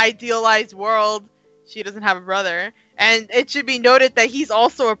her idealized world, she doesn't have a brother, and it should be noted that he's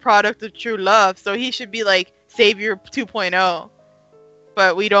also a product of true love. So he should be like Savior 2.0.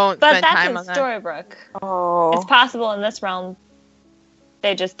 But we don't But spend that's time in on that. Storybrooke. Oh, It's possible in this realm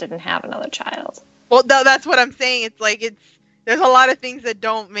they just didn't have another child. Well, that's what I'm saying. It's like there's a lot of things that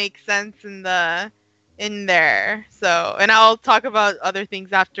don't make sense in there. So, and I'll talk about other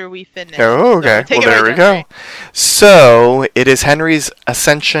things after we finish. Oh, okay. So, take Well, it there away, we Jeffrey. go. So it is Henry's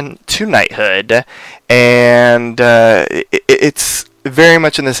ascension to knighthood, and it's very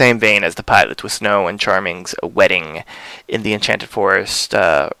much in the same vein as the pilot, with Snow and Charming's wedding in the Enchanted Forest,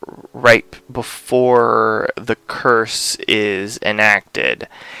 right before the curse is enacted,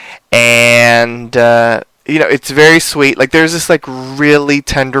 and it's very sweet. Like, there's this like really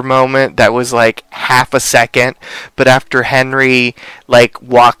tender moment that was like half a second, but after Henry like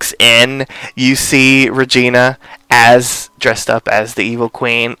walks in, you see Regina dressed up as the evil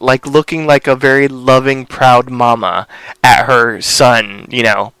queen, like looking like a very loving, proud mama at her son,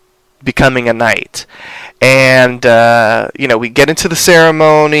 becoming a knight. And we get into the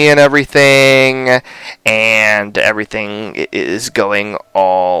ceremony and everything is going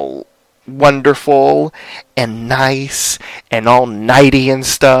all wonderful and nice and all knighty and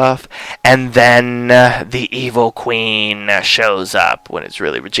stuff, and then the evil queen shows up, when it's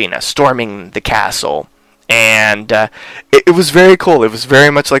really Regina, storming the castle. And it was very cool. It was very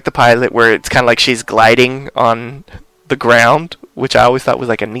much like the pilot, where it's kind of like she's gliding on the ground, which I always thought was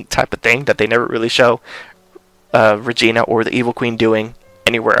like a neat type of thing that they never really show Regina or the evil queen doing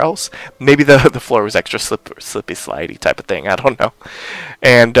anywhere else. Maybe the floor was extra slippy slidey type of thing, I don't know.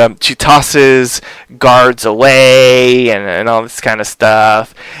 And she tosses guards away and all this kind of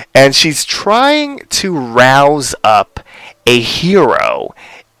stuff, and she's trying to rouse up a hero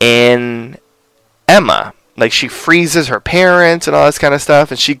in Emma. Like, she freezes her parents and all this kind of stuff,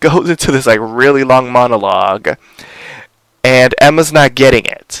 and she goes into this like really long monologue, and Emma's not getting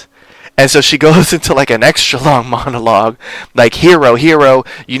it. And so she goes into like an extra long monologue, like, hero,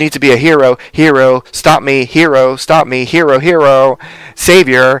 you need to be a hero, stop me, hero,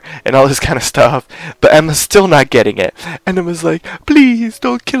 savior, and all this kind of stuff. But Emma's still not getting it. And Emma's like, please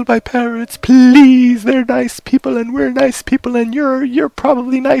don't kill my parents, please, they're nice people and we're nice people and you're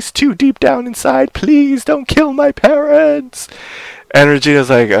probably nice too deep down inside, please don't kill my parents. And Regina's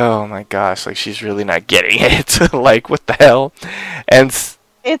like, oh my gosh, like she's really not getting it. Like, what the hell? And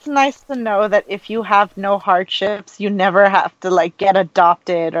it's nice to know that if you have no hardships, you never have to like get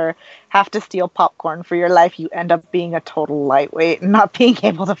adopted or have to steal popcorn for your life. You end up being a total lightweight and not being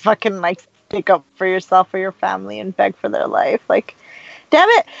able to fucking like stick up for yourself or your family and beg for their life. Like, damn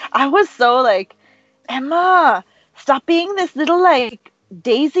it. I was so like, Emma, stop being this little like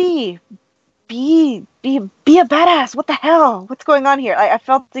Daisy. Be a badass. What the hell? What's going on here? I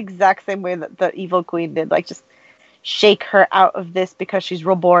felt the exact same way that the evil queen did. Like, just shake her out of this because she's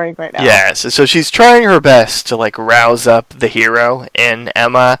real boring right now. Yes, so she's trying her best to like rouse up the hero in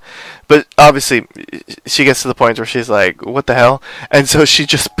Emma, but obviously she gets to the point where she's like, what the hell? And so she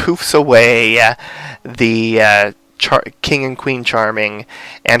just poofs away the King and Queen Charming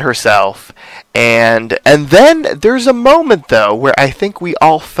and herself. And then there's a moment though where I think we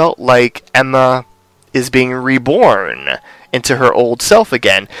all felt like Emma is being reborn into her old self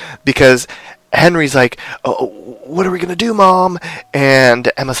again, because Henry's like, oh, what are we gonna do, Mom?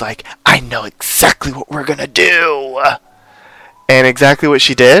 And Emma's like, I know exactly what we're gonna do. And exactly what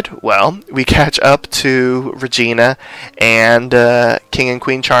she did, well, we catch up to Regina and King and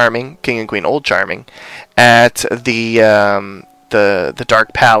Queen Old Charming, at the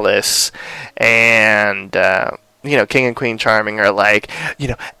Dark Palace, and King and Queen Charming are like,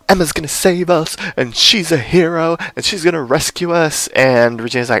 Emma's gonna save us, and she's a hero, and she's gonna rescue us, and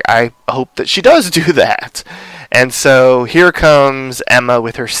Regina's like, I hope that she does do that. And so here comes Emma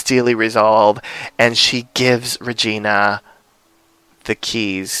with her steely resolve, and she gives Regina the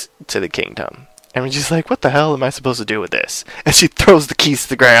keys to the kingdom. And Regina's like, what the hell am I supposed to do with this? And she throws the keys to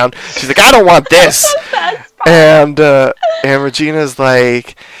the ground. She's like, I don't want this. And Regina's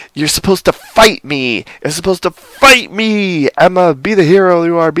like, you're supposed to fight me. You're supposed to fight me. Emma, be the hero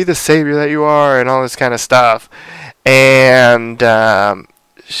you are. Be the savior that you are. And all this kind of stuff. And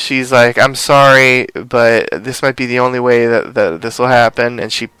she's like, I'm sorry, but this might be the only way that this will happen.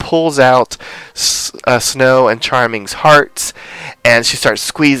 And she pulls out Snow and Charming's hearts, and she starts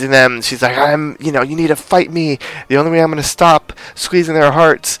squeezing them. And she's like, you need to fight me. The only way I'm going to stop squeezing their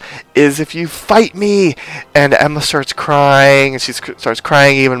hearts is if you fight me. And Emma starts crying, and she starts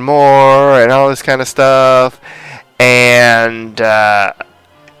crying even more, and all this kind of stuff. And,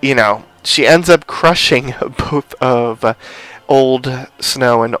 she ends up crushing both of Old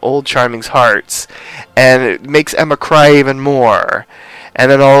Snow and Old Charming's hearts, and it makes Emma cry even more.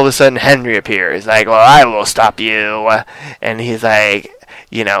 And then all of a sudden Henry appears, like, well, I will stop you. And he's like,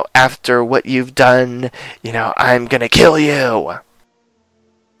 after what you've done, I'm gonna kill you.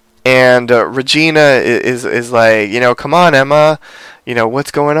 And Regina is like, come on, Emma,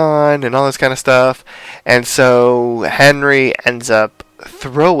 what's going on, and all this kind of stuff. And so Henry ends up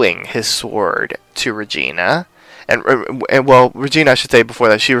throwing his sword to Regina. And Regina, I should say before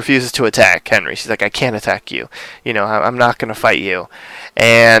that, she refuses to attack Henry. She's like, I can't attack you. I'm not going to fight you.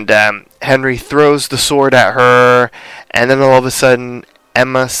 And Henry throws the sword at her, and then all of a sudden,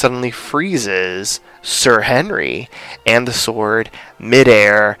 Emma suddenly freezes Sir Henry and the sword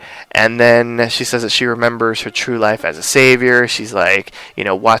midair. And then she says that she remembers her true life as a savior. She's like,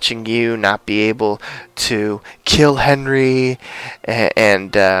 watching you not be able to kill Henry,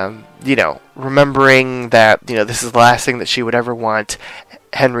 and remembering that, this is the last thing that she would ever want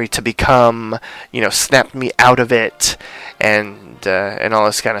Henry to become, snapped me out of it, and all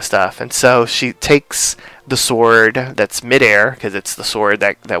this kind of stuff. And so she takes the sword that's midair, because it's the sword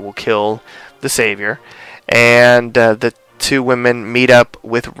that will kill the savior, and the two women meet up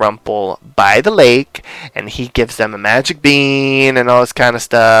with Rumple by the lake, and he gives them a magic bean and all this kind of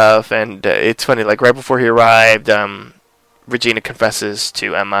stuff. And it's funny, like right before he arrived, Regina confesses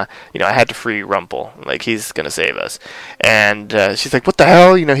to Emma, I had to free Rumple, like he's gonna save us. And she's like, what the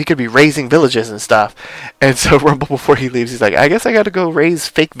hell, he could be raising villages and stuff. And so Rumple, before he leaves, he's like, I guess I gotta go raise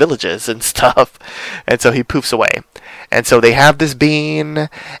fake villages and stuff. And so he poofs away. And so they have this bean,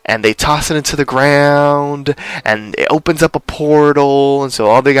 and they toss it into the ground, and it opens up a portal. And so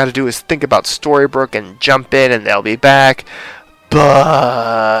all they gotta do is think about Storybrooke and jump in, and they'll be back.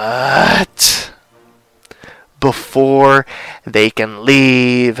 But before they can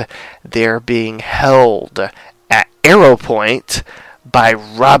leave, they're being held at Arrow Point by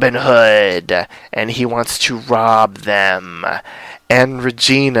Robin Hood, and he wants to rob them. And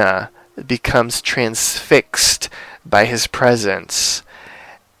Regina becomes transfixed by his presence.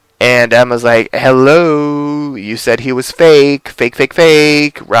 And Emma's like, hello, you said he was fake,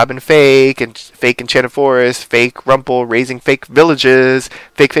 Robin fake, and fake Enchanted Forest, fake Rumple raising fake villages,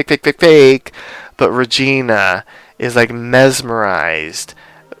 fake. But Regina is like mesmerized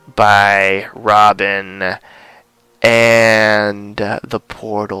by Robin, and the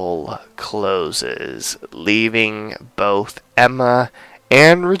portal closes, leaving both Emma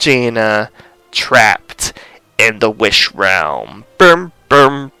and Regina trapped in the Wish Realm. Bum,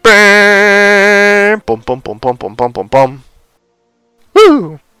 bum, bum, bum, bum, bum, bum, bum, bum, bum, bum.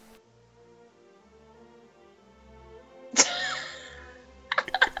 Woo!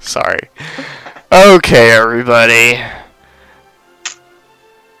 Sorry. Okay, everybody.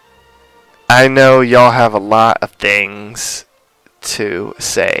 I know y'all have a lot of things to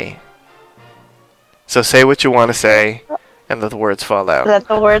say. So say what you want to say, and let the words fall out. Let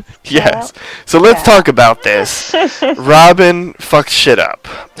the words fall Yes. out? So let's talk about this. Robin fucked shit up.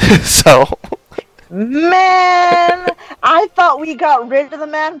 So... Man, I thought we got rid of the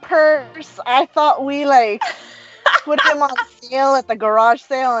man purse. I thought we put him on sale at the garage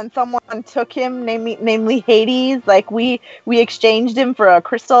sale, and someone took him, namely Hades. We exchanged him for a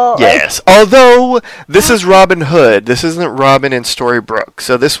crystal. Yes, although this is Robin Hood. This isn't Robin in Storybrooke,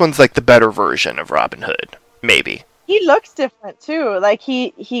 so this one's the better version of Robin Hood, maybe. He looks different too.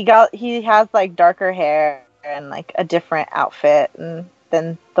 He has darker hair and a different outfit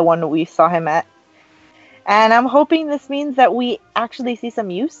than the one we saw him at. And I'm hoping this means that we actually see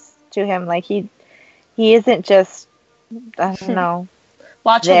some use to him. He isn't just, I don't know.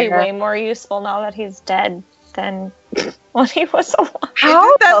 Watch will be way more useful now that he's dead than when he was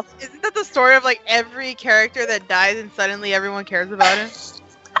alive. Isn't that the story of every character that dies and suddenly everyone cares about him?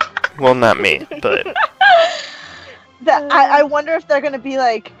 Well, not me, but... I wonder if they're going to be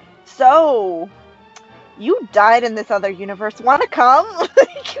so... You died in this other universe. Want to come?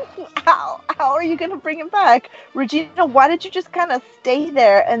 How are you going to bring him back? Regina, why did you just kind of stay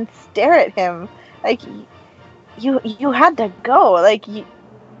there and stare at him? You had to go.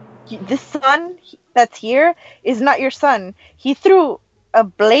 This son that's here is not your son. He threw a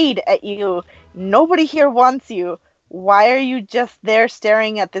blade at you. Nobody here wants you. Why are you just there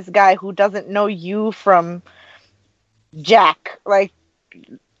staring at this guy who doesn't know you from Jack?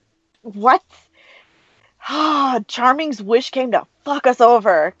 What? Charming's wish came to fuck us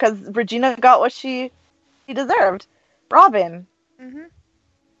over because Regina got what she deserved. Robin. Mm-hmm.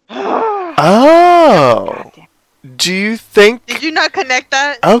 Oh. Do you think... Did you not connect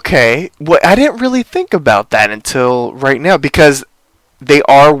that? Okay. Well, I didn't really think about that until right now because they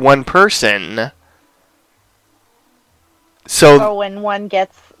are one person. So when one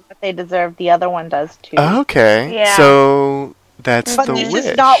gets what they deserve, the other one does too. Okay. Yeah. So... That's but the this wish.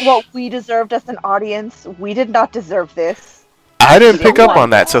 is not what we deserved as an audience. We did not deserve this. I didn't pick up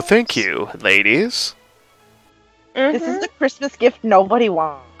on that, so thank you, ladies. Mm-hmm. This is the Christmas gift nobody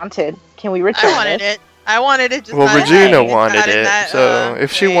wanted. Can we return it? I wanted it. Just well, not Regina it's wanted not in it, that, so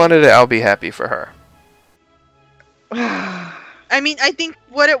if she wanted it, I'll be happy for her. I mean, I think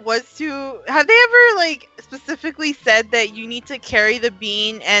what it was to... Have they ever, specifically said that you need to carry the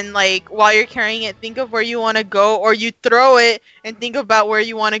bean and, while you're carrying it, think of where you want to go, or you throw it and think about where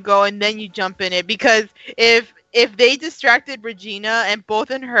you want to go and then you jump in it? Because if they distracted Regina and both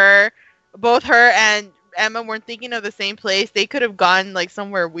her and Emma weren't thinking of the same place, they could have gone,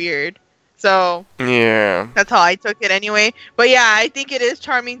 somewhere weird. So... Yeah. That's how I took it anyway. But yeah, I think it is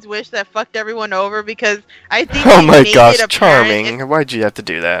Charming's wish that fucked everyone over because I think... Oh my gosh, Charming. Why'd you have to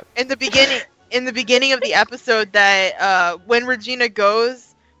do that? In the beginning of the episode that when Regina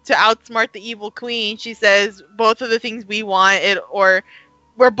goes to outsmart the evil queen, she says both of the things we want, or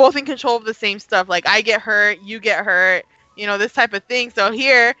we're both in control of the same stuff. I get hurt, you get hurt, this type of thing. So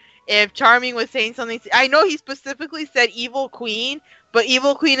here, if Charming was saying something... I know he specifically said evil queen, but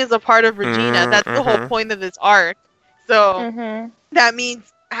Evil Queen is a part of Regina. That's the whole point of this arc. So that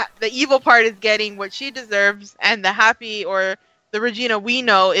means the evil part is getting what she deserves, and the happy or the Regina we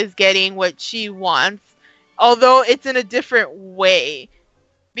know is getting what she wants. Although it's in a different way.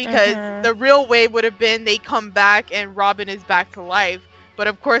 Because the real way would have been they come back and Robin is back to life. But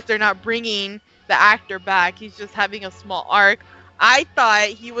of course they're not bringing the actor back. He's just having a small arc. I thought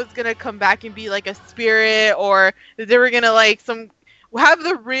he was going to come back and be a spirit, or that they were going to have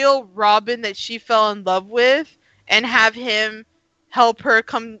the real Robin that she fell in love with and have him help her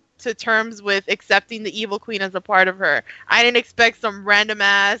come to terms with accepting the evil queen as a part of her. I didn't expect some random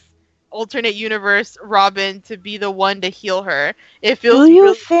ass alternate universe Robin to be the one to heal her. It feels Do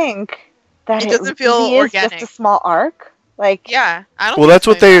you think that it doesn't feel really organic. Is just a small arc? Yeah, I don't Well, think that's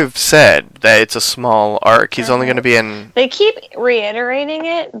what they've said, that it's a small arc. He's only going to be in... They keep reiterating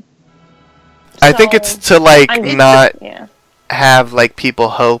it. I think it's to, not... Yeah. have people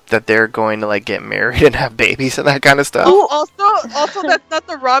hope that they're going to get married and have babies and that kind of stuff. Oh, also that's not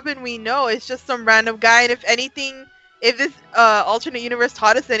the Robin we know. It's just some random guy. And if anything, if this alternate universe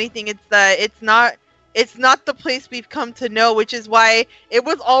taught us anything, it's that it's not it's not the place we've come to know, which is why it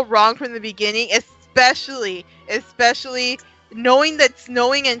was all wrong from the beginning, especially knowing that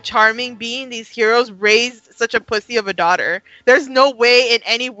Snowing and Charming, being these heroes, raised such a pussy of a daughter. There's no way in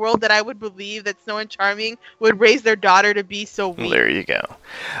any world that I would believe that Snow and Charming would raise their daughter to be so weak. There you go.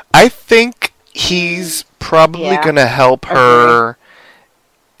 I think he's probably gonna help her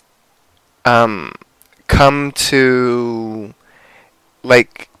come to,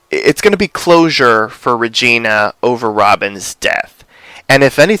 like, it's gonna be closure for Regina over Robin's death. And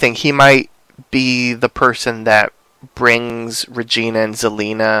if anything, he might be the person that brings Regina and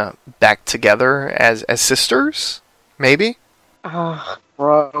Zelena back together as sisters, maybe. Oh,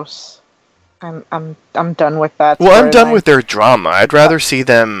 gross. I'm done with that. Well, I'm done with their drama. I'd rather see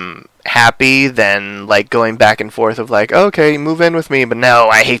them happy than like going back and forth of like, okay, move in with me, but no,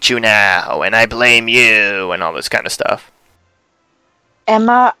 I hate you now and I blame you and all this kind of stuff.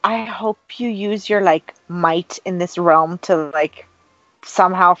 Emma, I hope you use your like might in this realm to like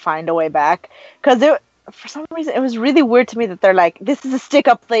somehow find a way back, because for some reason, it was really weird to me that they're like, this is a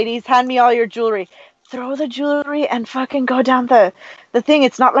stick-up, ladies. Hand me all your jewelry. Throw the jewelry and fucking go down the thing.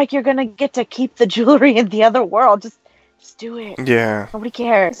 It's not like you're going to get to keep the jewelry in the other world. Just do it. Yeah. Nobody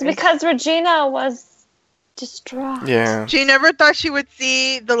cares. It's because Regina was distraught. Yeah. She never thought she would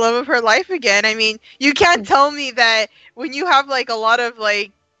see the love of her life again. I mean, you can't tell me that when you have, like, a lot of,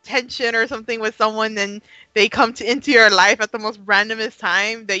 like, tension or something with someone, then they come into your life at the most randomest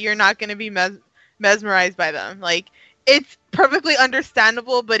time, that you're not going to be mesmerized by them. Like, it's perfectly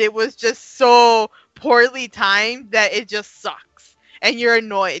understandable, but it was just so poorly timed that it just sucks, and you're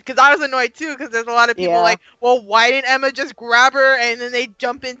annoyed. Because I was annoyed too, because there's a lot of people like, well, why didn't Emma just grab her and then they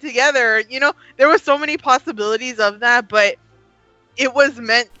jump in together? You know, there were so many possibilities of that, but it was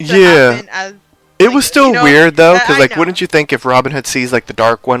meant to happen as. It was still weird though, because like, wouldn't you think if Robin Hood sees like the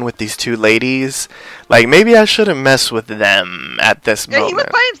Dark One with these two ladies, like maybe I shouldn't mess with them at this moment. He was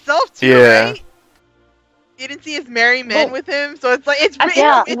by himself too, right? You didn't see his merry men with him, so it's like it's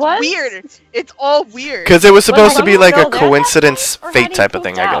weird. It's all weird. Because it was supposed to be like a coincidence, fate type of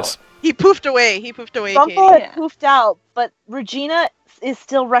thing, I guess. He poofed away. Rumple had poofed out, but Regina is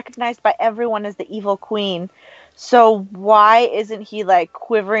still recognized by everyone as the evil queen. So why isn't he like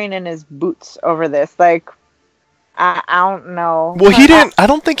quivering in his boots over this? Like, I don't know. Well, he didn't. I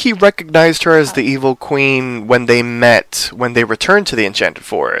don't think he recognized her as the evil queen when they met, when they returned to the Enchanted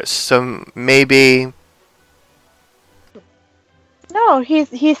Forest. So maybe. No,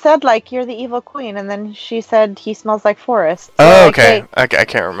 he said like, you're the evil queen, and then she said he smells like forest. So, oh, like, okay. I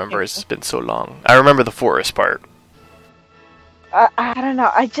can't remember. It's been so long. I remember the forest part. I don't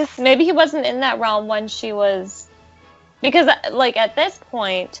know. Maybe he wasn't in that realm when she was, because like at this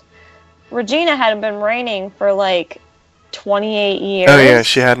point, Regina hadn't been reigning for like 28 years. Oh yeah,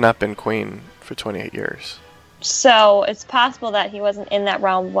 she had not been queen for 28 years. So it's possible that he wasn't in that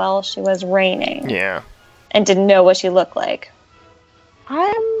realm while she was reigning. Yeah. And didn't know what she looked like.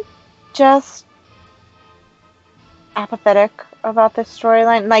 I'm just apathetic about this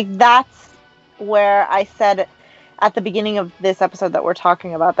storyline. Like, that's where I said at the beginning of this episode that we're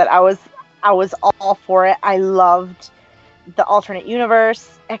talking about that I was all for it. I loved the alternate universe,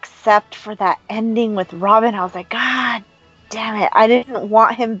 except for that ending with Robin. I was like, God damn it. I didn't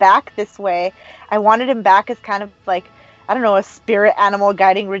want him back this way. I wanted him back as kind of like, I don't know, a spirit animal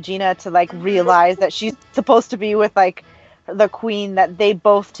guiding Regina to like realize that she's supposed to be with like the queen, that they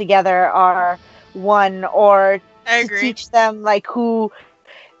both together are one, or to teach them like who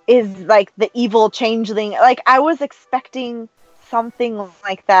is like the evil changeling. Like, I was expecting something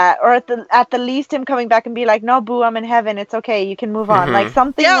like that, or at the least him coming back and be like, no, boo, I'm in heaven, it's okay, you can move on. Like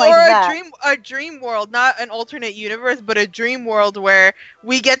something like that. A dream world, not an alternate universe, but a dream world where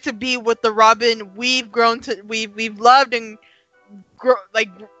we get to be with the Robin we've grown to, we've loved and like,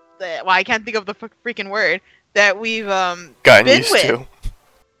 well, I can't think of the freaking word that we've gotten used to.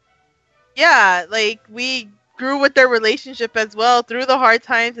 Yeah, like we grew with their relationship as well through the hard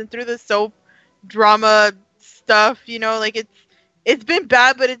times and through the soap drama stuff. You know, like it's been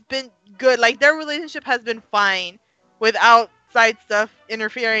bad, but it's been good. Like, their relationship has been fine with outside stuff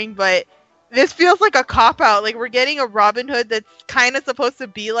interfering, but this feels like a cop-out. Like, we're getting a Robin Hood that's kind of supposed to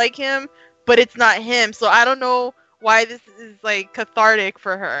be like him, but it's not him. So I don't know why this is like cathartic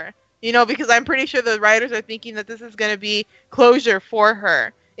for her. You know, because I'm pretty sure the writers are thinking that this is going to be closure for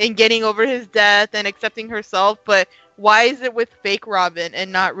her in getting over his death and accepting herself. But why is it with fake Robin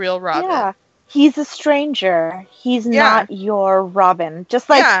and not real Robin? Yeah, he's a stranger. He's not your Robin. Just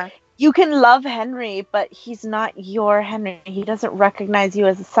like you can love Henry, but he's not your Henry. He doesn't recognize you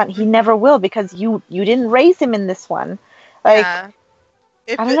as a son. He never will, because you didn't raise him in this one. Like, I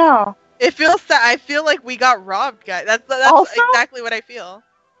don't know. It feels sad. I feel like we got robbed, guys. That's Also- exactly what I feel.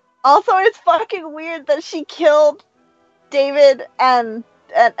 Also, it's fucking weird that she killed David and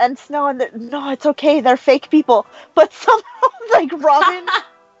Snow, and no, it's okay. They're fake people, but somehow like Robin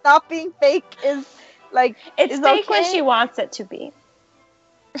not being fake is like It's is fake when okay. she wants it to be.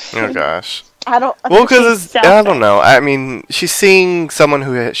 Oh gosh. I don't. Well, because she's I don't know. I mean, she's seeing someone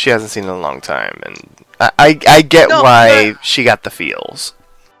who she hasn't seen in a long time, and I get No, why she got the feels.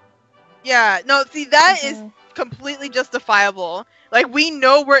 Yeah, no, see, that is completely justifiable. Like, we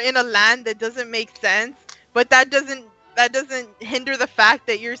know we're in a land that doesn't make sense, but that doesn't hinder the fact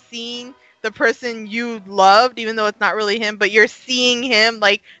that you're seeing the person you loved, even though it's not really him, but you're seeing him,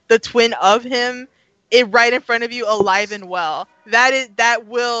 like, the twin of him, right in front of you, alive and well. That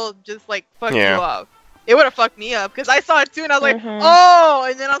will just, like, fuck you up. It would have fucked me up, because I saw it too, and I was like, oh,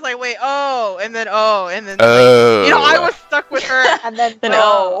 and then I was like, wait, oh, and then, like, you know, I was stuck with her. And then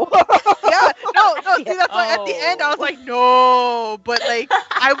no. Yeah, no, see, that's why at the end I was like, no, but, like,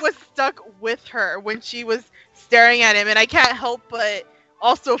 I was stuck with her when she was staring at him, and I can't help but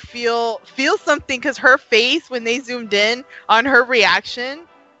also feel something, because her face, when they zoomed in on her reaction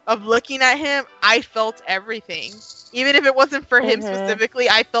of looking at him, I felt everything. Even if it wasn't for him specifically,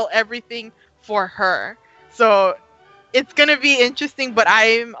 I felt everything for her. So it's gonna be interesting, but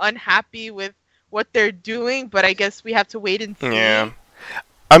I'm unhappy with what they're doing, but I guess we have to wait and see. Yeah.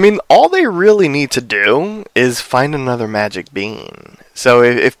 I mean, all they really need to do is find another magic bean. So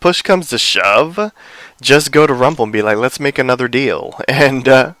if push comes to shove, just go to Rumple and be like, let's make another deal. And,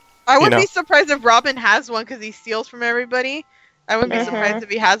 I wouldn't be surprised if Robin has one, because he steals from everybody. I wouldn't be surprised if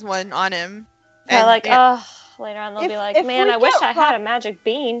he has one on him. They're like, later on they'll be like, man, I wish I had a magic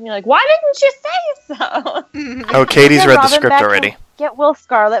bean. You're like, why didn't you say so? Oh, Katie's Get read the Robin script back already. and Get Will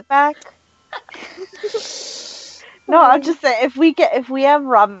Scarlet back. No, I'm just saying, if we have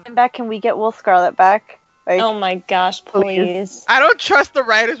Robin back, can we get Will Scarlet back? Like, oh my gosh, please. I don't trust the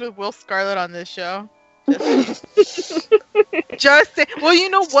writers with Will Scarlet on this show. Well, you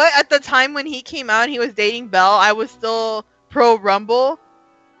know what? At the time when he came out and he was dating Belle, I was still pro Rumble.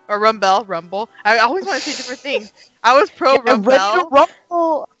 Or Rumble. I always want to say different things. I was pro Rumble.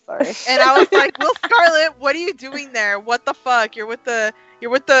 Rumble. Sorry. And I was like, Will Scarlet, what are you doing there? What the fuck? You're with the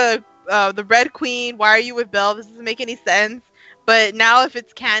Red Queen. Why are you with Belle? This doesn't make any sense. But now if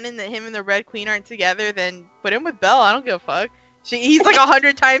it's canon that him and the Red Queen aren't together, then put him with Belle. I don't give a fuck. He's like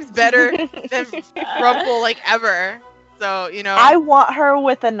 100 times better than Rumble, like, ever. So, you know. I want her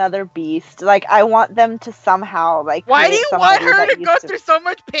with another beast. Like, I want them to somehow, like. Why do you want her to go through so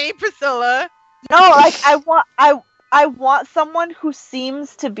much pain, Priscilla? No, like, I want someone who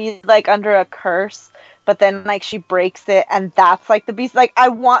seems to be, like, under a curse, but then, like, she breaks it, and that's, like, the beast. Like, I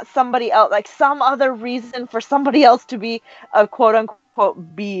want somebody else, like, some other reason for somebody else to be a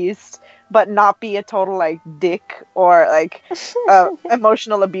quote-unquote beast, but not be a total, like, dick or, like,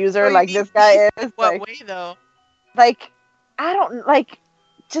 emotional abuser like this guy is. What like, way, though? Like, I don't, like,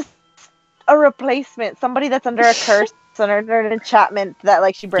 just a replacement. Somebody that's under a curse, under an enchantment that,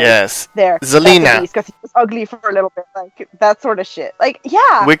 like, she breaks. Yes. There. Zelina. Because he was ugly for a little bit. Like, that sort of shit. Like,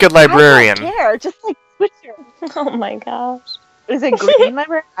 yeah. Wicked Librarian. I don't care. Just, like, switch her. Oh my gosh. Is it Green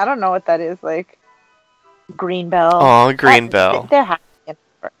Librarian? I don't know what that is. Like, Green Bell. Oh, Green Bell. They're happy.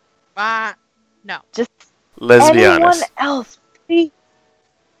 No. Just Let's be anyone honest. else, please.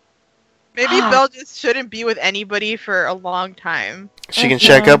 Maybe Belle just shouldn't be with anybody for a long time. She can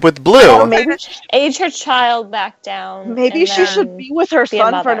check up with Blue. Or maybe Age her child back down. Maybe and she should then be with her be a son for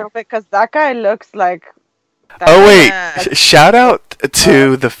a mother. little bit, because that guy looks like. Oh wait! Shout out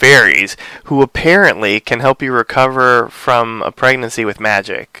to the fairies, who apparently can help you recover from a pregnancy with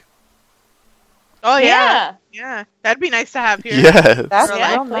magic. Oh yeah. Yeah. That'd be nice to have here. Yes. That's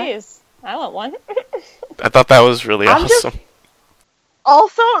Yeah, real nice. please. I want one. I thought that was really I'm just- awesome.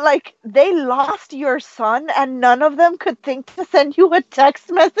 Also, like, they lost your son, and none of them could think to send you a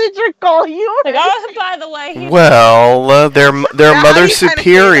text message or call you. Like, oh, by the way, he's Well, their How mother do you kinda say that,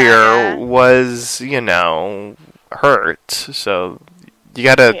 superior was, you know, hurt. So you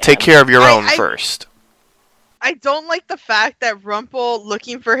gotta take care of your own first. I don't like the fact that Rumple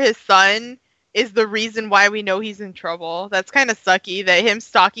looking for his son is the reason why we know he's in trouble. That's kind of sucky that him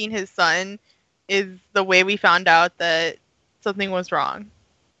stalking his son is the way we found out that something was wrong.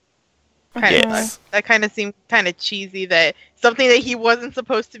 Yes. That kind of seemed kind of cheesy, that something that he wasn't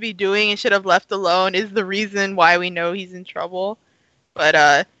supposed to be doing and should have left alone is the reason why we know he's in trouble. But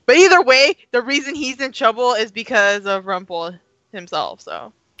either way, the reason he's in trouble is because of Rumple himself,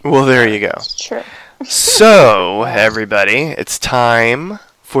 so. Well, there you go. true. So, everybody, it's time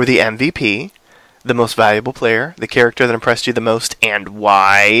for the MVP, the most valuable player, the character that impressed you the most, and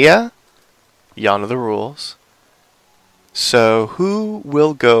why. Y'all know the rules. So, who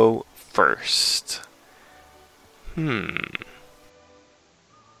will go first?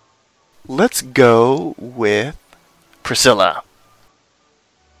 Let's go with Priscilla.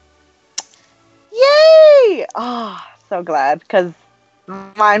 Yay! Oh, so glad, because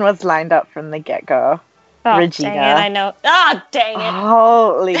mine was lined up from the get-go. Oh, Regina. dang it, I know. Ah, dang it.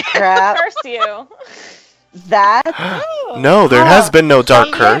 Holy crap. Curse you. That? No, there has been no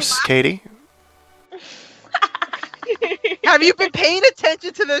dark curse, Katie. Have you been paying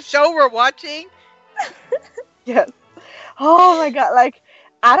attention to the show we're watching? Yes. Oh my god, like,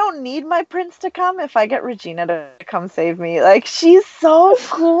 I don't need my prince to come if I get Regina to come save me. Like, she's so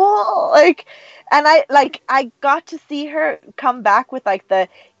cool. Like, and I got to see her come back with, like, the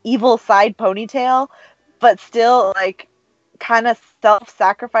evil side ponytail, but still, like, kind of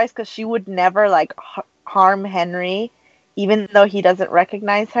self-sacrifice, because she would never, like, harm Henry, even though he doesn't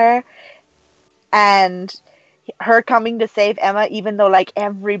recognize her. And her coming to save Emma, even though, like,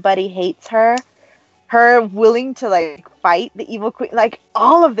 everybody hates her. Her willing to, like, fight the evil queen. Like,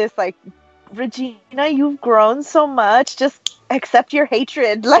 all of this, like, Regina, you've grown so much. Just accept your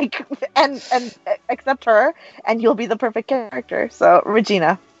hatred, like, and accept her, and you'll be the perfect character. So,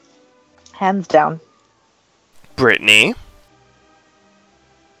 Regina. Hands down. Brittany.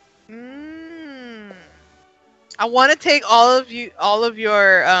 I want to take all of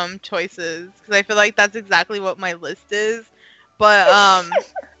your choices, because I feel like that's exactly what my list is. But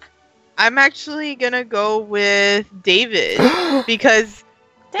I'm actually gonna go with David because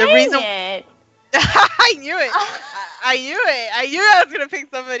the reason I knew it. I knew I was gonna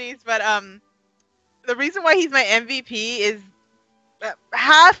pick somebody's, but the reason why he's my MVP is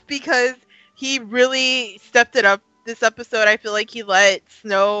half because he really stepped it up this episode. I feel like he let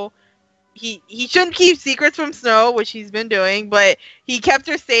Snow. He shouldn't keep secrets from Snow, which he's been doing, but he kept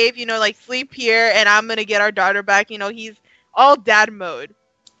her safe. You know, like, sleep here, and I'm gonna get our daughter back. You know, he's all dad mode.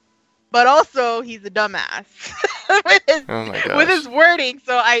 But also, he's a dumbass with his wording.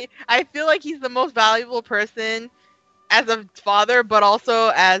 So I feel like he's the most valuable person as a father, but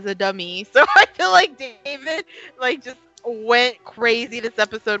also as a dummy. So I feel like David, like, just went crazy this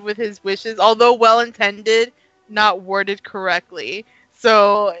episode with his wishes, although well-intended, not worded correctly.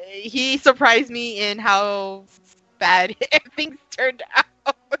 So he surprised me in how bad things turned out.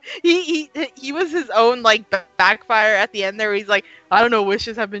 He was his own, like, backfire at the end there where he's like, I don't know,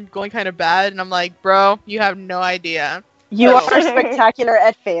 wishes have been going kind of bad, and I'm like, bro, you have no idea. You are spectacular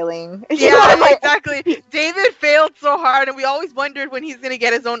at failing. Yeah, exactly. David failed so hard, and we always wondered when he's gonna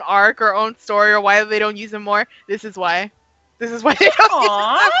get his own arc or own story, or why they don't use him more. This is why they don't use him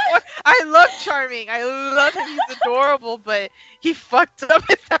more. I love Charming. I love him. He's adorable, but he fucked up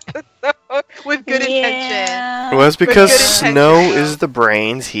his episode with good intention. Well, it's because Snow is the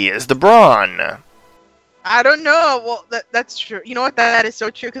brains, he is the brawn. I don't know. Well, that's true. You know what? That is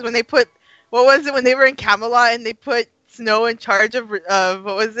so true. Because when they put, what was it when they were in Camelot and they put Snow in charge of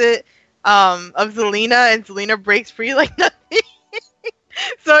what was it? Of Zelena, and Zelena breaks free like nothing.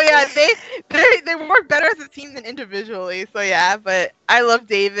 So yeah, they work better as a team than individually. So yeah, but I love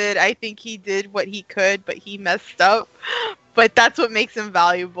David. I think he did what he could, but he messed up. But that's what makes him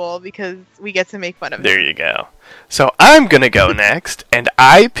valuable, because we get to make fun of him. There you go. So I'm gonna go next, and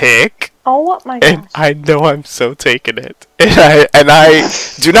I pick. Oh my gosh. And I know I'm so taking it, and I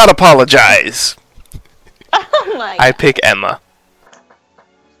do not apologize. Oh my. I pick Emma.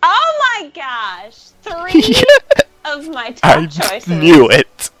 Oh my gosh! 3 of my top choices. I knew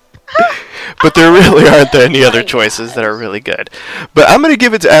it. But there really aren't any other choices that are really good. But I'm going to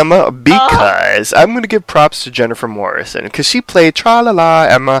give it to Emma because I'm going to give props to Jennifer Morrison, because she played Tra-la-la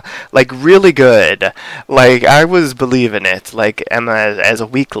Emma, like, really good. Like, I was believing it, like, Emma as a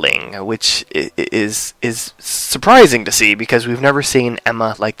weakling, which is surprising to see, because we've never seen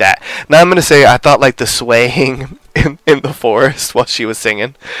Emma like that. Now I'm going to say I thought, like, the swaying in the forest while she was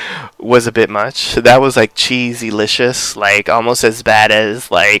singing was a bit much. That was, like, cheesy-licious, like, almost as bad as,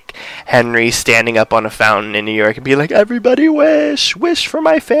 like, Henry standing up on a fountain in New York and be like, everybody wish for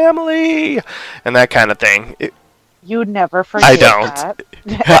my family, and that kind of thing. You'd never forget. I don't.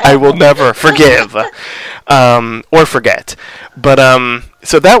 I will never forgive or forget. But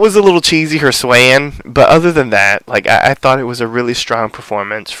so that was a little cheesy, her swaying. But other than that, like, I thought it was a really strong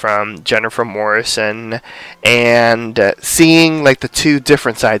performance from Jennifer Morrison, and seeing, like, the two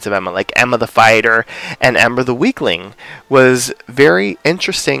different sides of Emma, like Emma the fighter and Emma the weakling, was very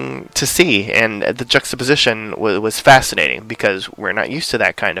interesting to see, and the juxtaposition was fascinating, because we're not used to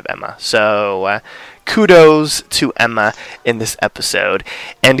that kind of Emma. So kudos to Emma in this episode.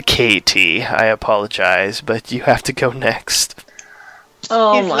 And Katie, I apologize, but you have to go next.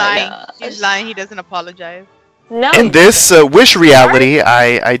 Oh He's my lying. gosh. He's lying. He doesn't apologize. No. In this wish reality,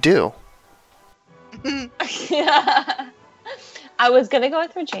 I do. Yeah. I was gonna go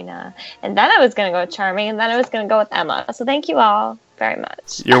with Regina, and then I was gonna go with Charming, and then I was gonna go with Emma. So thank you all very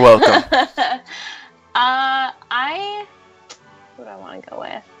much. You're welcome. Who do I want to go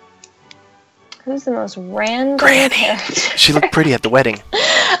with? Who's the most random Granny. character? She looked pretty at the wedding.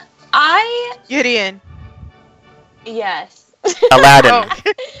 Gideon. Yes. Aladdin. Oh.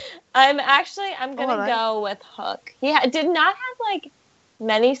 I'm gonna Aladdin. go with Hook. He did not have like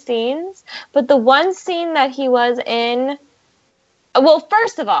many scenes, but the one scene that he was in. Well,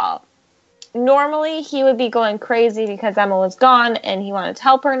 first of all, normally he would be going crazy because Emma was gone and he wanted to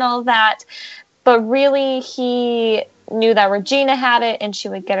help her and all of that. But really, he knew that Regina had it and she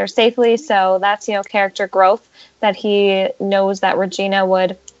would get her safely. So that's, character growth, that he knows that Regina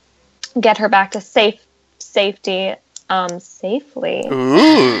would get her back to safety safely.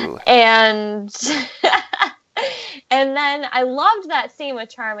 Ooh. And and then I loved that scene with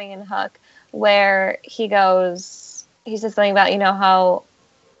Charming and Hook where he says something about, how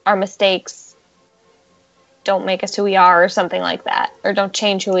our mistakes don't make us who we are or something like that. Or don't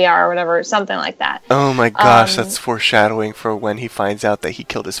change who we are or whatever, something like that. Oh my gosh, that's foreshadowing for when he finds out that he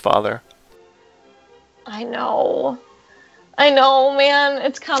killed his father. I know, man.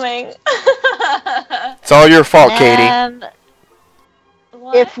 It's coming. It's all your fault, Katie. And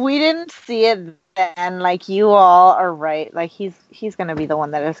if we didn't see it then, like, you all are right. Like, he's gonna be the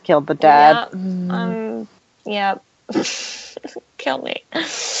one that has killed the dad. Yep. Kill me.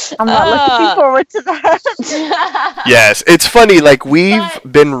 I'm not looking forward to that. Yes, it's funny, like, we've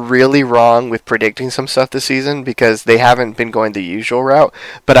been really wrong with predicting some stuff this season because they haven't been going the usual route,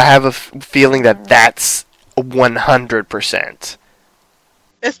 but I have a feeling that that's 100%.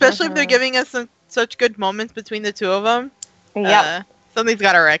 Especially if they're giving us such good moments between the two of them. Yep. Something's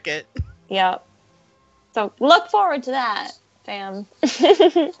got to wreck it. Yep. So look forward to that, fam.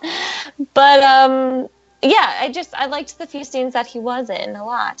 But yeah, I liked the few scenes that he was in a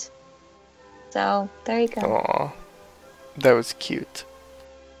lot. So there you go. Aw, that was cute.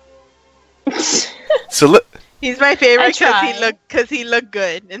 So look, he's my favorite because he looked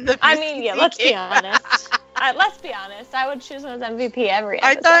good in the. I mean, yeah. Let's be honest. Let's be honest. I would choose him as MVP every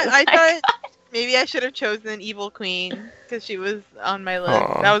episode. I thought maybe I should have chosen Evil Queen because she was on my list.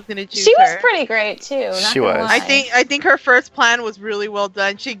 Aw. I was gonna choose She her. was pretty great too. Not She gonna was. lie. I think her first plan was really well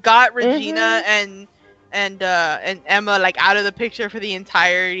done. She got Regina and Emma like out of the picture for the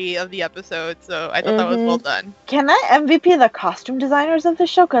entirety of the episode, so I thought that was well done. Can I MVP the costume designers of the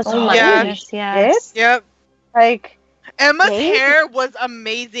show? Because my goodness, yes. Yep. Like Emma's they- hair was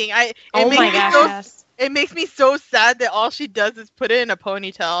amazing. It makes me so sad that all she does is put it in a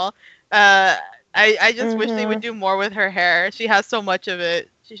ponytail. I just wish they would do more with her hair. She has so much of it.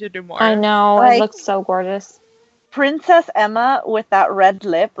 She should do more. I know. Like- it looks so gorgeous. Princess Emma with that red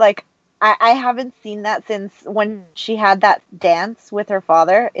lip, like I haven't seen that since when she had that dance with her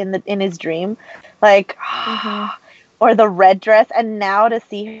father in his dream, like, or the red dress, and now to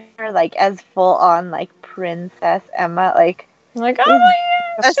see her like as full on like Princess Emma, like oh my god,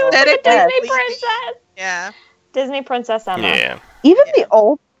 she was like a Aesthetically Disney pleasing. princess. Yeah. Disney Princess Emma. yeah. even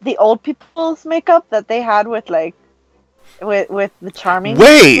the old people's makeup that they had with like with the Charming.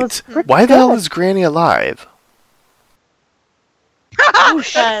 Wait, was pretty why the hell good. is Granny alive?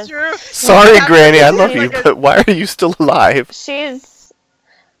 That's true. Sorry, Yeah, Granny, I she's love you, like a- but why are you still alive?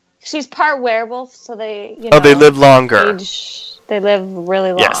 She's part werewolf, so they Oh, they live longer. they live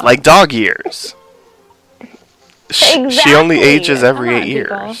really long. Yes, like dog years. She only Exactly. ages every Come on, 8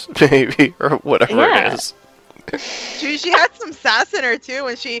 years, maybe, or whatever Yeah. it is. She had some sass in her too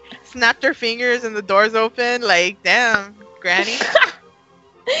when she snapped her fingers and the doors open. Like, damn, Granny.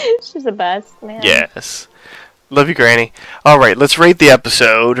 She's the best, man. Yes. Love you, Granny. Alright, let's rate the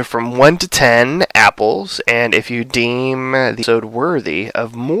episode from 1 to 10 apples, and if you deem the episode worthy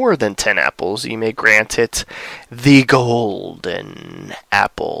of more than 10 apples, you may grant it the golden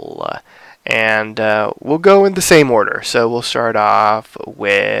apple. And we'll go in the same order. So we'll start off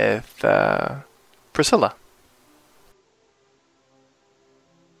with Priscilla.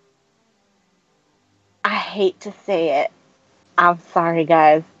 I hate to say it. I'm sorry,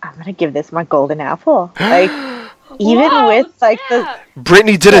 guys. I'm gonna give this my golden apple. Like, even Whoa, with like snap.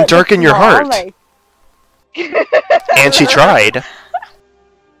 Brittany didn't darken your small, heart. like- And she tried.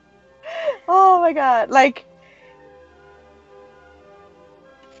 Oh my god, like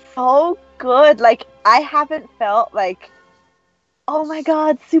so good. Like I haven't felt like, oh my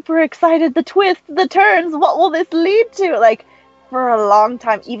god, super excited, the twists, the turns, what will this lead to? Like for a long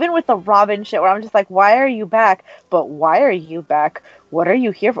time, even with the Robin shit, where I'm just like, why are you back? But why are you back? What are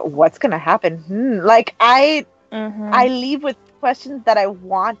you here for? What's gonna happen? Like, I leave with questions that I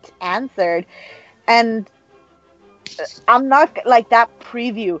want answered, and I'm not like that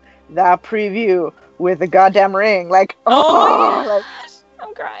preview with the goddamn ring. Like, like,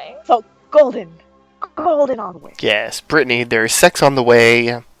 I'm crying. So golden on the way. Yes, Brittany, there's sex on the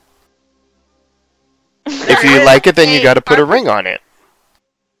way. If you like it, then you got to put a ring on it.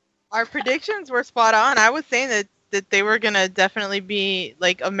 Our predictions were spot on. I was saying that they were gonna definitely be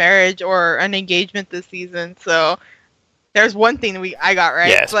like a marriage or an engagement this season. So there's one thing I got right.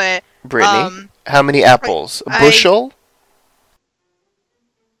 Yes, but Brittany, how many apples? A bushel?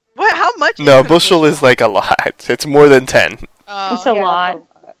 What? How much? No, a bushel is like a lot. It's more than 10. It's a lot.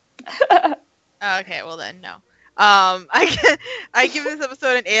 Okay, well then, no. I give this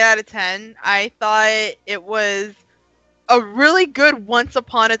episode an 8 out of 10. I thought it was a really good Once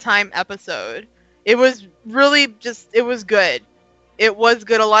Upon a Time episode. It was really it was good. It was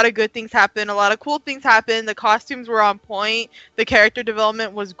good. A lot of good things happened. A lot of cool things happened. The costumes were on point. The character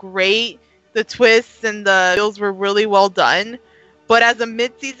development was great. The twists and the feels were really well done. But as a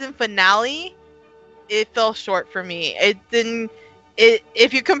mid-season finale, it fell short for me. It didn't...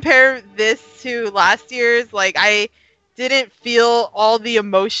 if you compare this to last year's, like, I didn't feel all the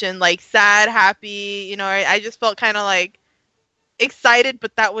emotion, like sad, happy, you know, I just felt kind of like excited,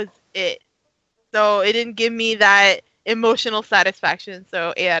 but that was it. So it didn't give me that emotional satisfaction,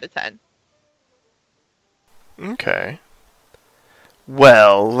 so 8 out of 10. Okay.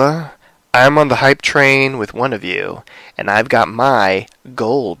 Well, I'm on the hype train with one of you, and I've got my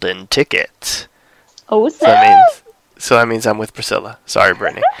golden ticket. Oh, So that means I'm with Priscilla. Sorry,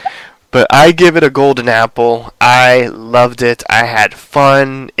 Brittany. But I give it a golden apple. I loved it. I had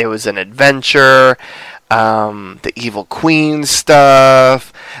fun. It was an adventure. The Evil Queen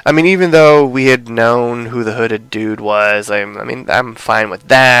stuff. I mean, even though we had known who the hooded dude was, I mean, I'm fine with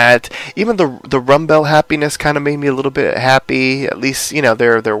that. Even the Rumbell happiness kind of made me a little bit happy. At least, you know,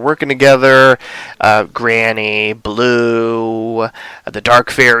 they're working together. Granny, Blue, the Dark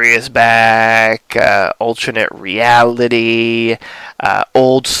Fairy is back. Alternate reality.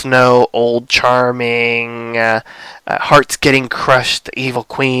 Old Snow, Old Charming. Hearts Getting Crushed, the Evil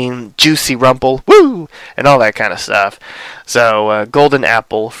Queen, Juicy Rumple, woo, and all that kind of stuff. So, golden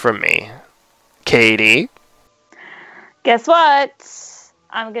apple from me. Katie? Guess what?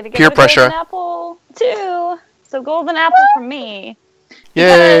 I'm going to get a golden apple, too. So, golden apple from me.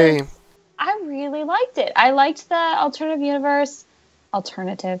 Yay! I really liked it. I liked the alternate universe. I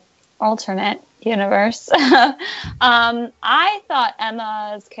thought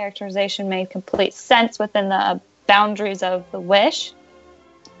Emma's characterization made complete sense within the boundaries of the wish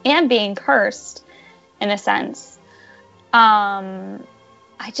and being cursed in a sense. The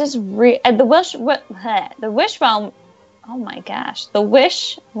wish realm, oh my gosh, the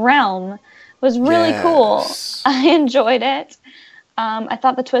wish realm was really cool. I enjoyed it. I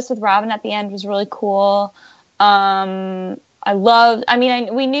thought the twist with Robin at the end was really cool. We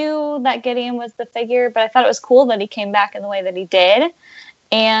knew that Gideon was the figure, but I thought it was cool that he came back in the way that he did.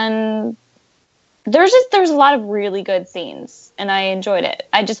 And there's a lot of really good scenes, and I enjoyed it.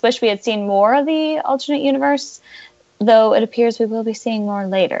 I just wish we had seen more of the alternate universe, though it appears we will be seeing more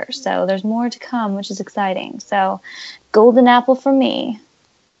later. So there's more to come, which is exciting. So golden apple for me.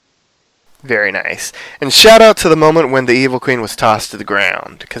 Very nice. And shout out to the moment when the Evil Queen was tossed to the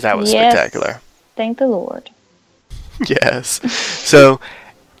ground, because that was spectacular. Thank the Lord. Yes. So,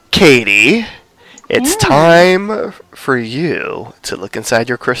 Katie, it's time for you to look inside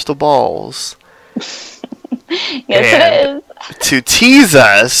your crystal balls. Yes, it is. To tease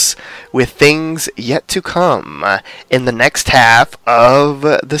us with things yet to come in the next half of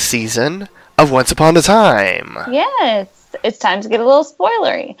the season of Once Upon a Time. Yes. It's time to get a little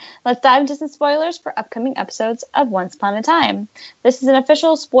spoilery. Let's dive into some spoilers for upcoming episodes of Once Upon a Time. This is an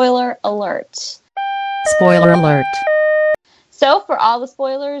official spoiler alert. Spoiler alert. So for all the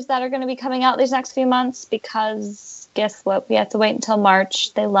spoilers that are going to be coming out these next few months, because guess what? We have to wait until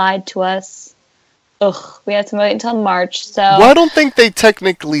March. They lied to us. We have to wait until March. So well, I don't think they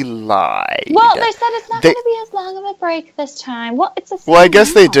technically lied. Well, they said it's not going to be as long of a break this time. Well, it's a Well, I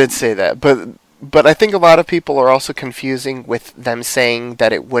guess they did say that, but I think a lot of people are also confusing with them saying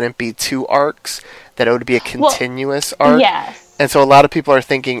that it wouldn't be 2 arcs, that it would be a continuous arc. Yes. And so a lot of people are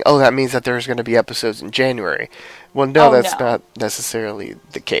thinking, oh, that means that there's going to be episodes in January. Well, no, that's not necessarily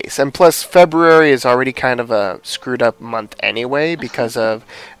the case. And plus, February is already kind of a screwed up month anyway because of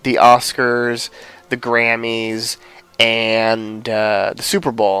the Oscars, the Grammys, and the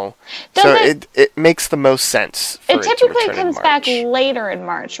Super Bowl. Does So it makes the most sense for It typically to return comes in back March. later in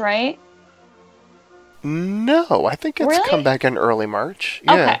March, right? No, I think it's Really? come back in early March.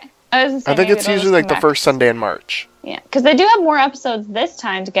 Yeah. Okay. I was gonna say I think maybe it's it'll usually just like come the back. first Sunday in March. Yeah, because they do have more episodes this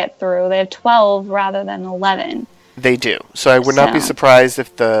time to get through. They have 12 rather than 11. They do. So I would not be So- surprised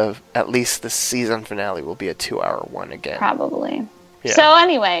if at least the season finale will be a 2-hour one again. Probably. Yeah. So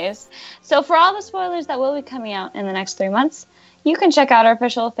anyways, so for all the spoilers that will be coming out in the next 3 months, you can check out our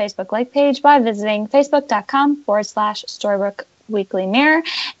official Facebook like page by visiting facebook.com/Storybrooke Weekly Mirror,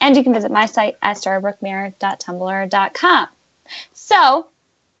 and you can visit my site at storybrookmirror.tumblr.com. So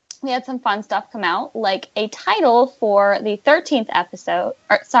we had some fun stuff come out, like a title for the 13th episode,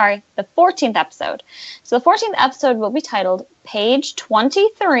 the 14th episode. So the 14th episode will be titled Page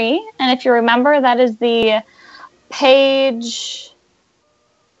 23, and if you remember, that is the page,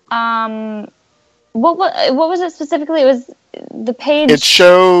 what was it specifically? It was the page... It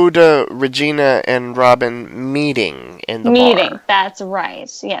showed Regina and Robin meeting in the bar. That's right.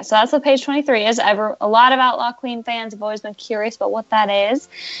 Yeah, so that's what page 23 is. A lot of Outlaw Queen fans have always been curious about what that is.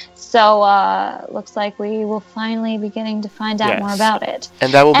 So looks like we will finally be getting to find out more about it.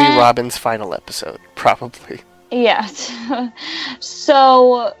 And that will be Robin's final episode, probably. Yes.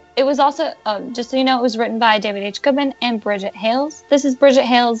 So it was also, just so you know, it was written by David H. Goodman and Bridget Hales. This is Bridget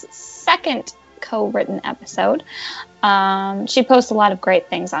Hales' second co-written episode. She posts a lot of great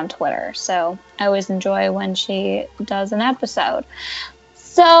things on Twitter, so I always enjoy when she does an episode.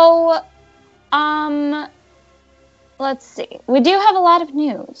 So, let's see. We do have a lot of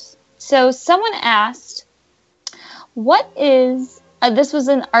news. So someone asked, what is... this was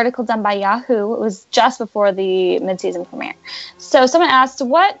an article done by Yahoo. It was just before the mid-season premiere. So someone asked,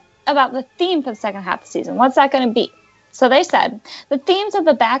 what about the theme for the second half of the season? What's that going to be? So they said, the themes of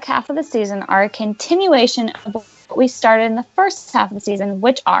the back half of the season are a continuation of what we started in the first half of the season,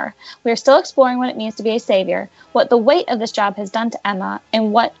 which are, we are still exploring what it means to be a savior, what the weight of this job has done to Emma,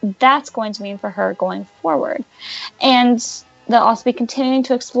 and what that's going to mean for her going forward. And they'll also be continuing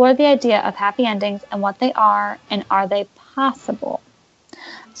to explore the idea of happy endings and what they are, and are they possible.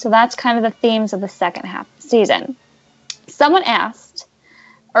 So that's kind of the themes of the second half of the season. Someone asked,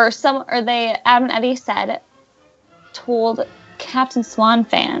 Adam and Eddie told Captain Swan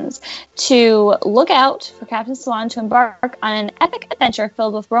fans to look out for Captain Swan to embark on an epic adventure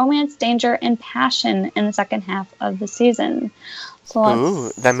filled with romance, danger, and passion in the second half of the season.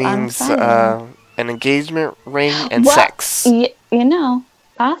 So that means an engagement ring and sex.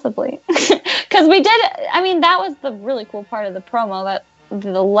 Possibly. Because that was the really cool part of the promo, that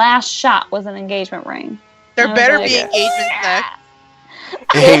the last shot was an engagement ring. There better be engagement sex.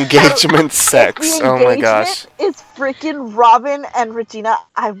 Engagement sex. Oh my gosh. It's freaking Robin and Regina.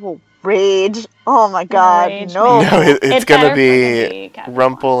 I will rage. Oh my god. No, it's gonna be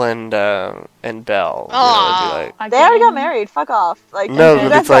Rumple and Belle. They already got married. Fuck off.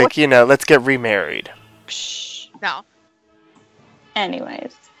 It's like, let's get remarried. No.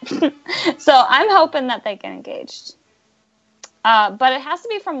 Anyways. So I'm hoping that they get engaged. But it has to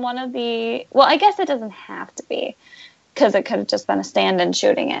be from one of the... Well, I guess it doesn't have to be, because it could have just been a stand-in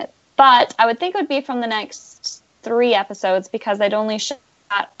shooting it. But I would think it would be from the next 3 episodes, because they'd only shot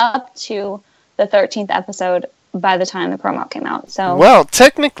up to the 13th episode by the time the promo came out. So, well,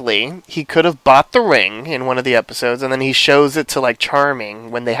 technically, he could have bought the ring in one of the episodes, and then he shows it to, Charming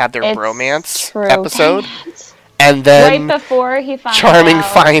when they have their bromance episode. And then right before he Charming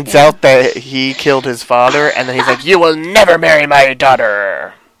finds out that he killed his father, and then he's like, "You will never marry my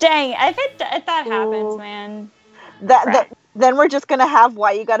daughter." Dang, if that happens, man. Then we're just gonna have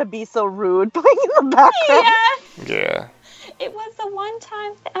 "Why You Gotta Be So Rude" playing in the background. Yeah. It was the one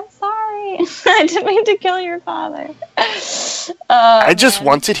time. I'm sorry. I didn't mean to kill your father. I just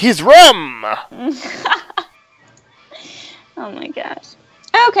wanted his rum. Oh my gosh.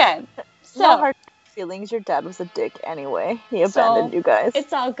 Okay. So no hard feelings. Your dad was a dick anyway. He abandoned you guys.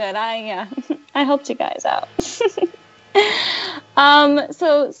 It's all good. I helped you guys out.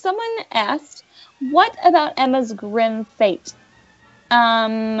 So someone asked, what about Emma's grim fate?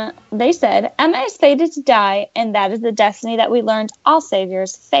 They said, Emma is fated to die, and that is the destiny that we learned all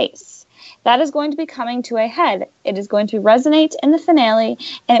saviors face. That is going to be coming to a head. It is going to resonate in the finale,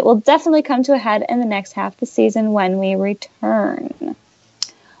 and it will definitely come to a head in the next half of the season when we return.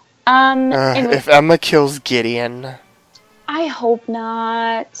 If Emma kills Gideon... I hope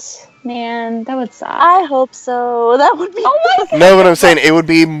not. Man, that would suck. I hope so. That would be... No, what I'm saying, it would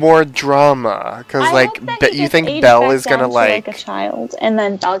be more drama. Because, you think Belle is gonna, like a child, and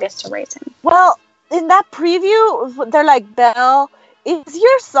then Belle gets to raise him. Well, in that preview, they're like, Belle is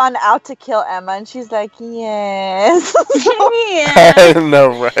your son out to kill Emma? And she's like, yes. Yeah. I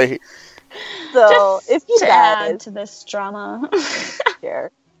know, right? So Just if he to add does, to this drama.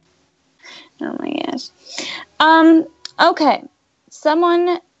 here. Oh my gosh. Okay.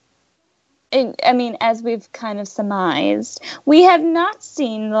 As we've kind of surmised, we have not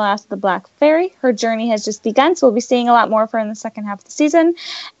seen the last of the Black Fairy. Her journey has just begun, so we'll be seeing a lot more of her in the second half of the season.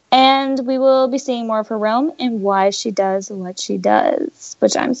 And we will be seeing more of her realm and why she does what she does,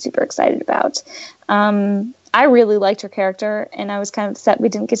 which I'm super excited about. I really liked her character, and I was kind of upset we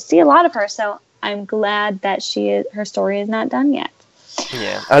didn't get to see a lot of her, so I'm glad that her story is not done yet.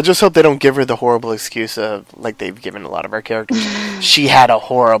 Yeah, I just hope they don't give her the horrible excuse of, like they've given a lot of our characters, she had a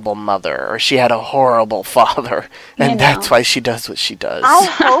horrible mother, or she had a horrible father, and that's why she does what she does. I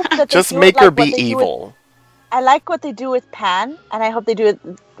hope that they just do make it her like be what they do evil. I like what they do with Pan, and I hope they do it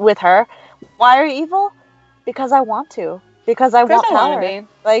with her. Why are you evil? Because I want to. Because I want wanna power. be.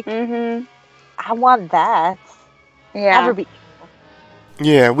 Like, Mm-hmm. I want that. Yeah. Never be.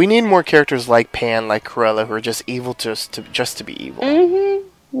 Yeah, we need more characters like Pan, like Cruella, who are just evil just to be evil. Mm-hmm.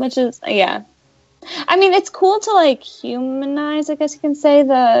 Which is, yeah. I mean, it's cool to, like, humanize, I guess you can say,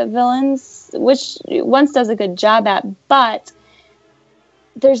 the villains, which Once does a good job at, but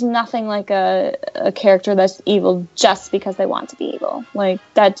there's nothing like a character that's evil just because they want to be evil. Like,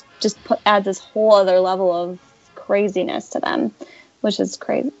 that just adds this whole other level of craziness to them, which is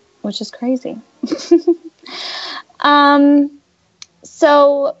crazy.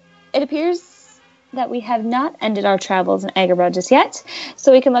 So it appears that we have not ended our travels in Agrabah just yet,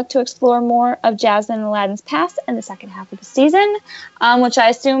 so we can look to explore more of Jasmine and Aladdin's past in the second half of the season, which I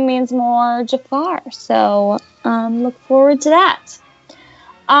assume means more Jafar. So look forward to that.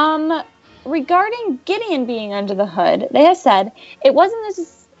 Regarding Gideon being under the hood, they have said it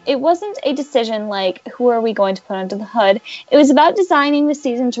wasn't a decision like, who are we going to put under the hood? It was about designing the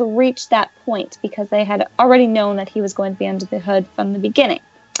season to reach that point because they had already known that he was going to be under the hood from the beginning.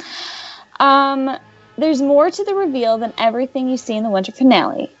 There's more to the reveal than everything you see in the winter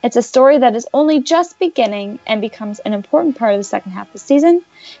finale. It's a story that is only just beginning and becomes an important part of the second half of the season.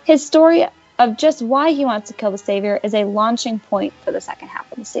 His story of just why he wants to kill the Savior is a launching point for the second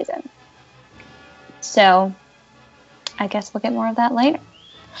half of the season. So, I guess we'll get more of that later.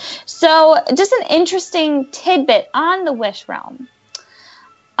 So, just an interesting tidbit on the Wish Realm.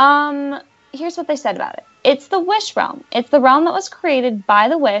 Here's what they said about it. It's the Wish Realm. It's the realm that was created by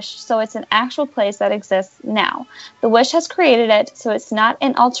the Wish, so it's an actual place that exists now. The Wish has created it, so it's not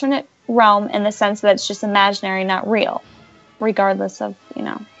an alternate realm in the sense that it's just imaginary, not real, regardless of,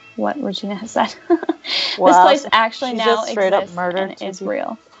 what Regina has said. Wow, this place actually she now just straight up exists murdered and two is people.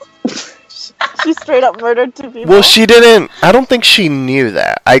 real. She straight up murdered two people. Well, I don't think she knew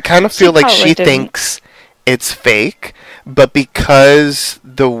that. I kind of feel like she thinks it's fake, but because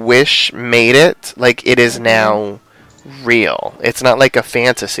the Wish made it, like, it is now real. It's not like a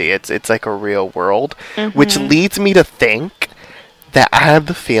fantasy. It's like a real world, which leads me to think that I have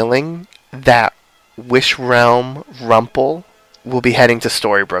the feeling that Wish Realm Rumple will be heading to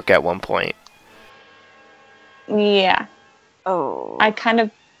Storybrooke at one point. Yeah. Oh.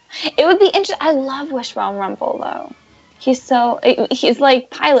 It would be interesting. I love Wish Realm Rumple, though. He's like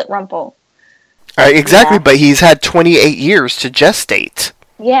Pilot Rumple. Exactly, but he's had 28 years to gestate.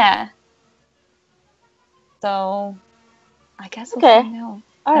 Yeah. So, I guess we'll know.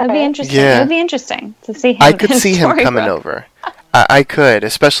 That would be interesting. Yeah. It would be interesting to see him. I could see him coming over. I could,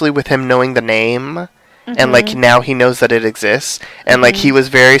 especially with him knowing the name, and like now he knows that it exists, and like he was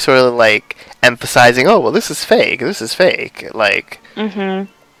very sort of like emphasizing, oh well, this is fake. Like, I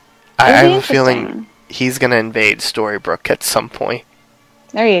have a feeling he's gonna invade Storybrooke at some point.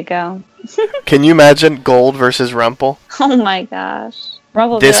 There you go. Can you imagine Gold versus Rumple? Oh my gosh.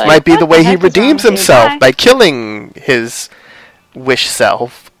 This might be the way he redeems himself by killing his Wish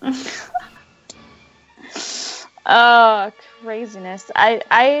self. Oh, craziness.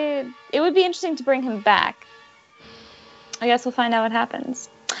 It would be interesting to bring him back. I guess we'll find out what happens.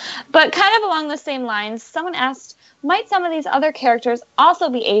 But kind of along the same lines, someone asked, might some of these other characters also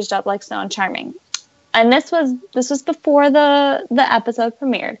be aged up like Snow and Charming? And this was before the episode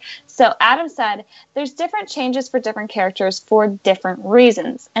premiered. So Adam said, there's different changes for different characters for different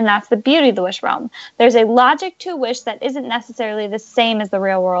reasons. And that's the beauty of the Wish Realm. There's a logic to Wish that isn't necessarily the same as the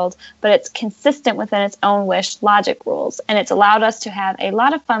real world, but it's consistent within its own Wish logic rules. And it's allowed us to have a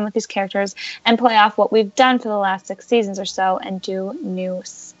lot of fun with these characters and play off what we've done for the last 6 seasons or so and do new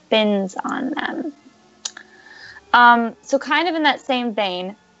spins on them. So kind of in that same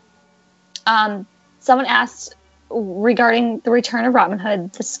vein, someone asked, regarding the return of Robin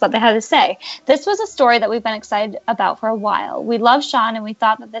Hood, this is what they had to say. This was a story that we've been excited about for a while. We love Sean, and we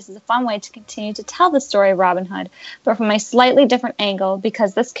thought that this is a fun way to continue to tell the story of Robin Hood, but from a slightly different angle,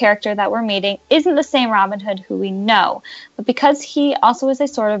 because this character that we're meeting isn't the same Robin Hood who we know. But because he also is a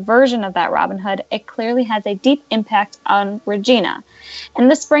sort of version of that Robin Hood, it clearly has a deep impact on Regina. In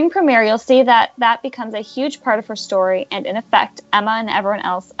the spring premiere, you'll see that that becomes a huge part of her story, and in effect, Emma and everyone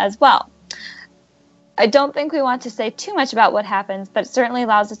else as well. I don't think we want to say too much about what happens, but it certainly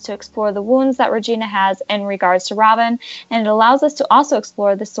allows us to explore the wounds that Regina has in regards to Robin, and it allows us to also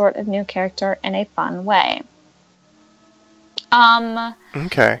explore this sort of new character in a fun way.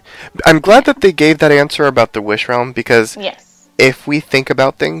 Okay. I'm glad that they gave that answer about the Wish Realm, because if we think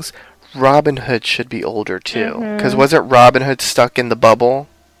about things, Robin Hood should be older too. Because wasn't Robin Hood stuck in the bubble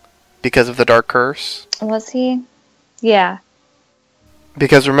because of the Dark Curse? Was he? Yeah.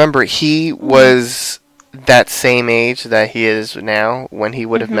 Because remember, he was that same age that he is now when he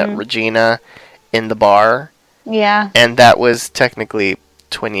would have met Regina in the bar. Yeah. And that was technically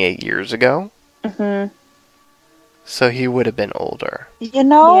 28 years ago. So he would have been older. You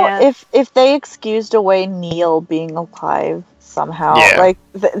know, if they excused away Neil being alive somehow, like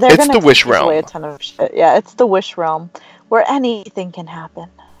they're it's gonna the Wish excuse away Realm. a ton of shit. Yeah, it's the Wish Realm where anything can happen.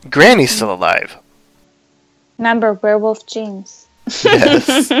 Granny's still alive. Remember, werewolf genes.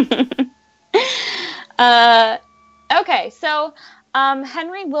 Yes. Okay, so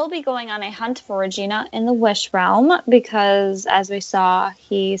Henry will be going on a hunt for Regina in the Wish Realm because, as we saw,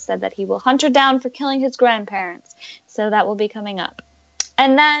 he said that he will hunt her down for killing his grandparents. So that will be coming up.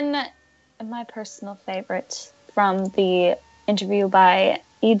 And then my personal favorite from the interview by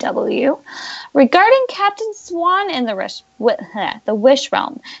EW regarding Captain Swan in the Wish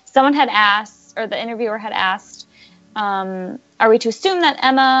Realm. Someone had asked, or the interviewer had asked, are we to assume that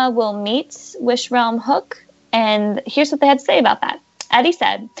Emma will meet Wish Realm Hook? And here's what they had to say about that. Eddie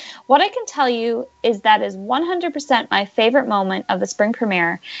said, "What I can tell you is that is 100% my favorite moment of the spring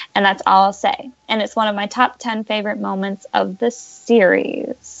premiere, and that's all I'll say. And it's one of my top 10 favorite moments of the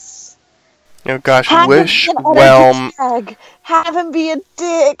series." Oh gosh, Have Wish him get Realm. Have him be a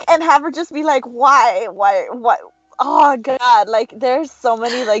dick and have her just be like, why? Oh god, like there's so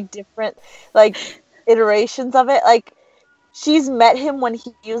many like different like iterations of it. Like she's met him when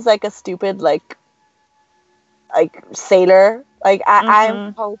he was like a stupid like sailor. Like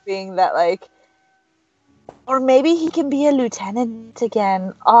I'm hoping that like, or maybe he can be a lieutenant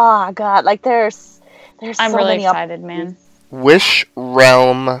again. Oh god, like there's I'm so really many excited, man. Wish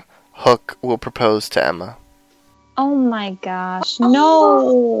Realm Hook will propose to Emma. Oh my gosh,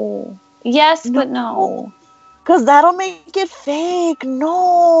 no. Yes, but no. Because that'll make it fake.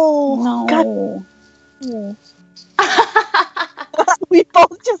 No. No. God. We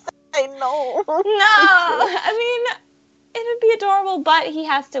both just say no. No. I mean, it would be adorable, but he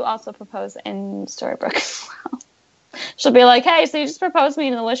has to also propose in Storybrooke as well. She'll be like, hey, so you just proposed me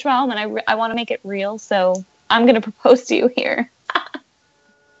in the Wish Realm, and I want to make it real, so I'm going to propose to you here.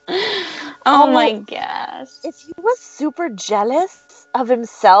 Oh my gosh. If he was super jealous of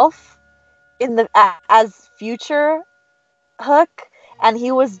himself in the as future Hook, and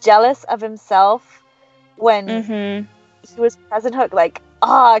he was jealous of himself when he was present Hook, like,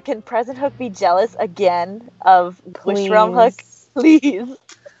 can present Hook be jealous again of Wish Realm Hook? Please.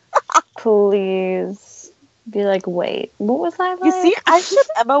 Please. Be like, wait, what was I like? You see, I ship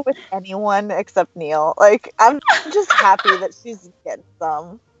Emma with anyone except Neil. Like, I'm just happy that she's getting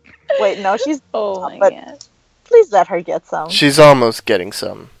some. Wait, no, she's my but God. Please let her get some. She's almost getting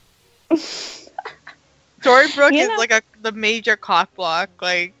some. Storybrooke is like the major cock block.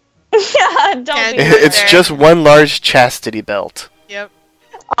 Like, yeah, don't be It's just one large chastity belt. Yep.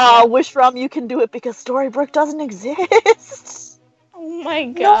 Wish Realm, you can do it because Storybrooke doesn't exist. Oh my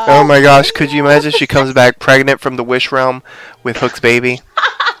god. Oh my gosh, could you imagine she comes back pregnant from the Wish Realm with Hook's baby?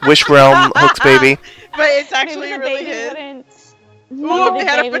 Wish Realm, Hook's baby. But it's actually really his. Well, if they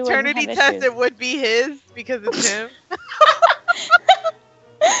had a paternity test, it would be his because it's him.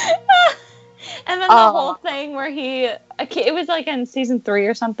 And then the whole thing where it was like in season 3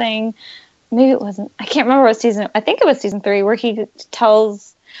 or something. Maybe it wasn't. I can't remember what season. I think it was season 3 where he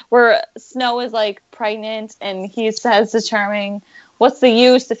tells, where Snow is like pregnant and he says to Charming, "What's the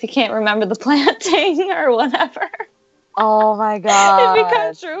use if you can't remember the planting or whatever?" Oh my god. It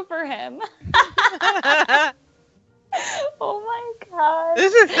becomes true for him. Oh my god.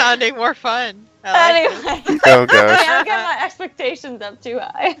 This is sounding more fun. Anyway. Oh gosh. I'm getting my expectations up too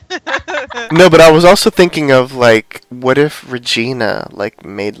high. No, but I was also thinking of like, what if Regina like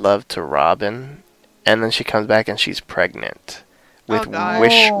made love to Robin, and then she comes back and she's pregnant? with God.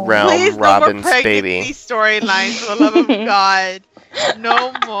 Wish Realm Please, Robin's no more baby. pregnancy storylines, for the love of God.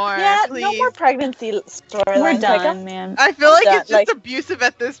 No more. Yeah, please. no more pregnancy storylines. We're Like, done, man. I feel I'm like done. it's just abusive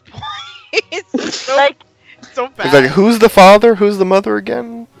at this point. It's just so, like so bad. It's like, who's the father? Who's the mother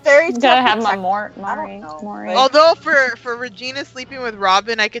again? very You gotta have tough my to Maury. Maury. Although for Regina sleeping with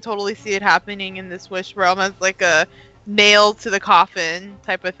Robin, I could totally see it happening in this Wish realm as like a nail to the coffin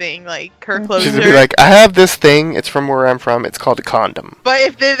type of thing, like her closure. She's gonna be like, I have this thing. It's from where I'm from. It's called a condom. but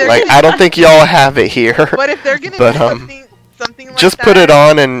if they're Like, gonna, I don't think y'all have it here. but if they're gonna But, do something like just that, put it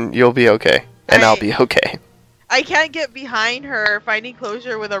on and you'll be okay. And I'll be okay. I can't get behind her finding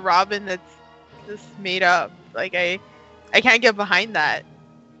closure with a Robin that's just made up. Like I can't get behind that.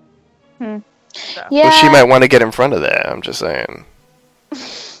 So. Yeah. Well, she might want to get in front of that. I'm just saying.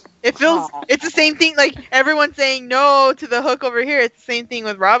 It feels it's the same thing. Like everyone's saying no to the Hook over here. It's the same thing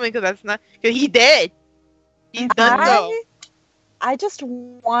with Robin because that's not because he dead. He's done so. I just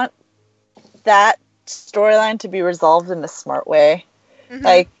want that storyline to be resolved in a smart way. Mhm,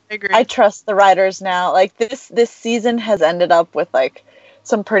 Like agree. I trust the writers now. Like this season has ended up with like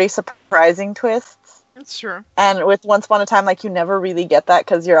some pretty surprising twists. That's true. And with Once Upon a Time, like you never really get that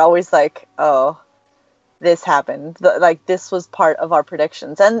because you're always like, oh, this happened. Like this was part of our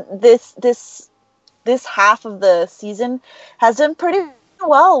predictions. And this half of the season has done pretty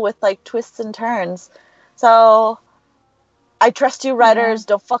well with like twists and turns. So I trust you, writers.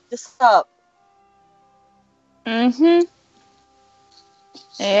 Don't fuck this up. Mm-hmm.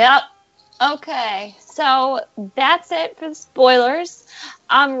 Yep. Okay, so that's it for the spoilers.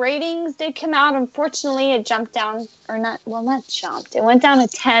 Ratings did come out. Unfortunately, it jumped down, or not jumped. It went down a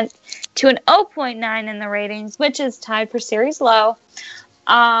tenth to an 0.9 in the ratings, which is tied for series low.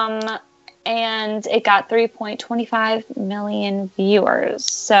 And it got 3.25 million viewers.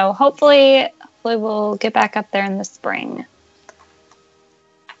 So hopefully we'll get back up there in the spring.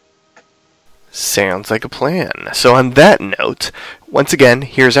 Sounds like a plan. So on that note, once again,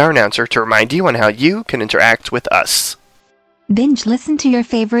 here's our announcer to remind you on how you can interact with us. Binge listen to your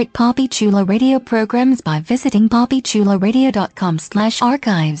favorite Poppy Chulo radio programs by visiting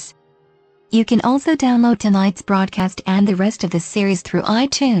poppychuloradio.com/archives. You can also download tonight's broadcast and the rest of the series through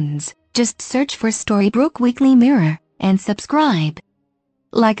iTunes. Just search for Storybrooke Weekly Mirror and subscribe.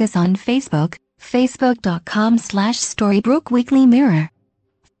 Like us on Facebook, facebook.com/Storybrooke Weekly Mirror.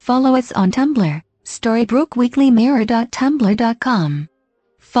 Follow us on Tumblr, storybrookweeklymirror.tumblr.com.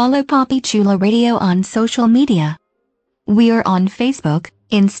 Follow Poppy Chulo Radio on social media. We are on Facebook,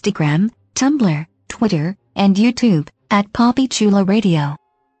 Instagram, Tumblr, Twitter, and YouTube at Poppy Chulo Radio.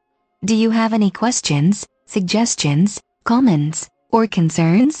 Do you have any questions, suggestions, comments, or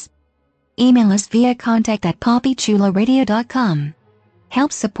concerns? Email us via contact@poppychuloradio.com.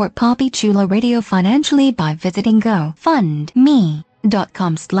 Help support Poppy Chulo Radio financially by visiting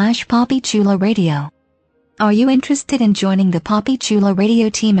GoFundMe.com/PoppyChuloRadio. Are you interested in joining the Poppy Chulo Radio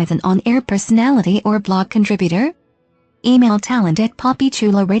team as an on-air personality or blog contributor? Email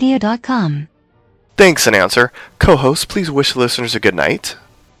talent@poppychuloradio.com. Thanks, announcer. Co-host, please wish the listeners a good night.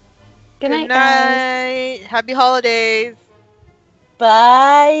 Good night, guys. Happy holidays.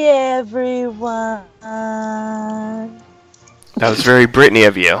 Bye, everyone. That was very Britney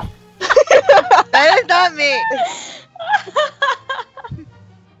of you. That is not me.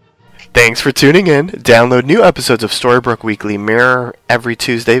 Thanks for tuning in. Download new episodes of Storybrooke Weekly Mirror every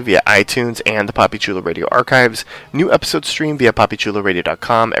Tuesday via iTunes and the Poppy Chulo Radio archives. New episodes stream via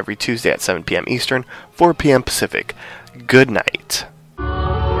poppychuloradio.com every Tuesday at 7 p.m. Eastern, 4 p.m. Pacific. Good night.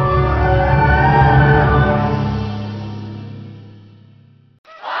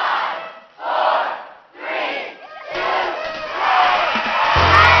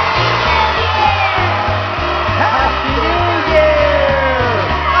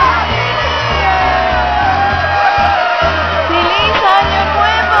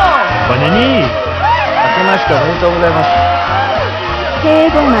 새해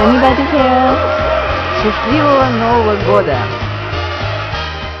복 많이 받으세요. Счастливого Нового года!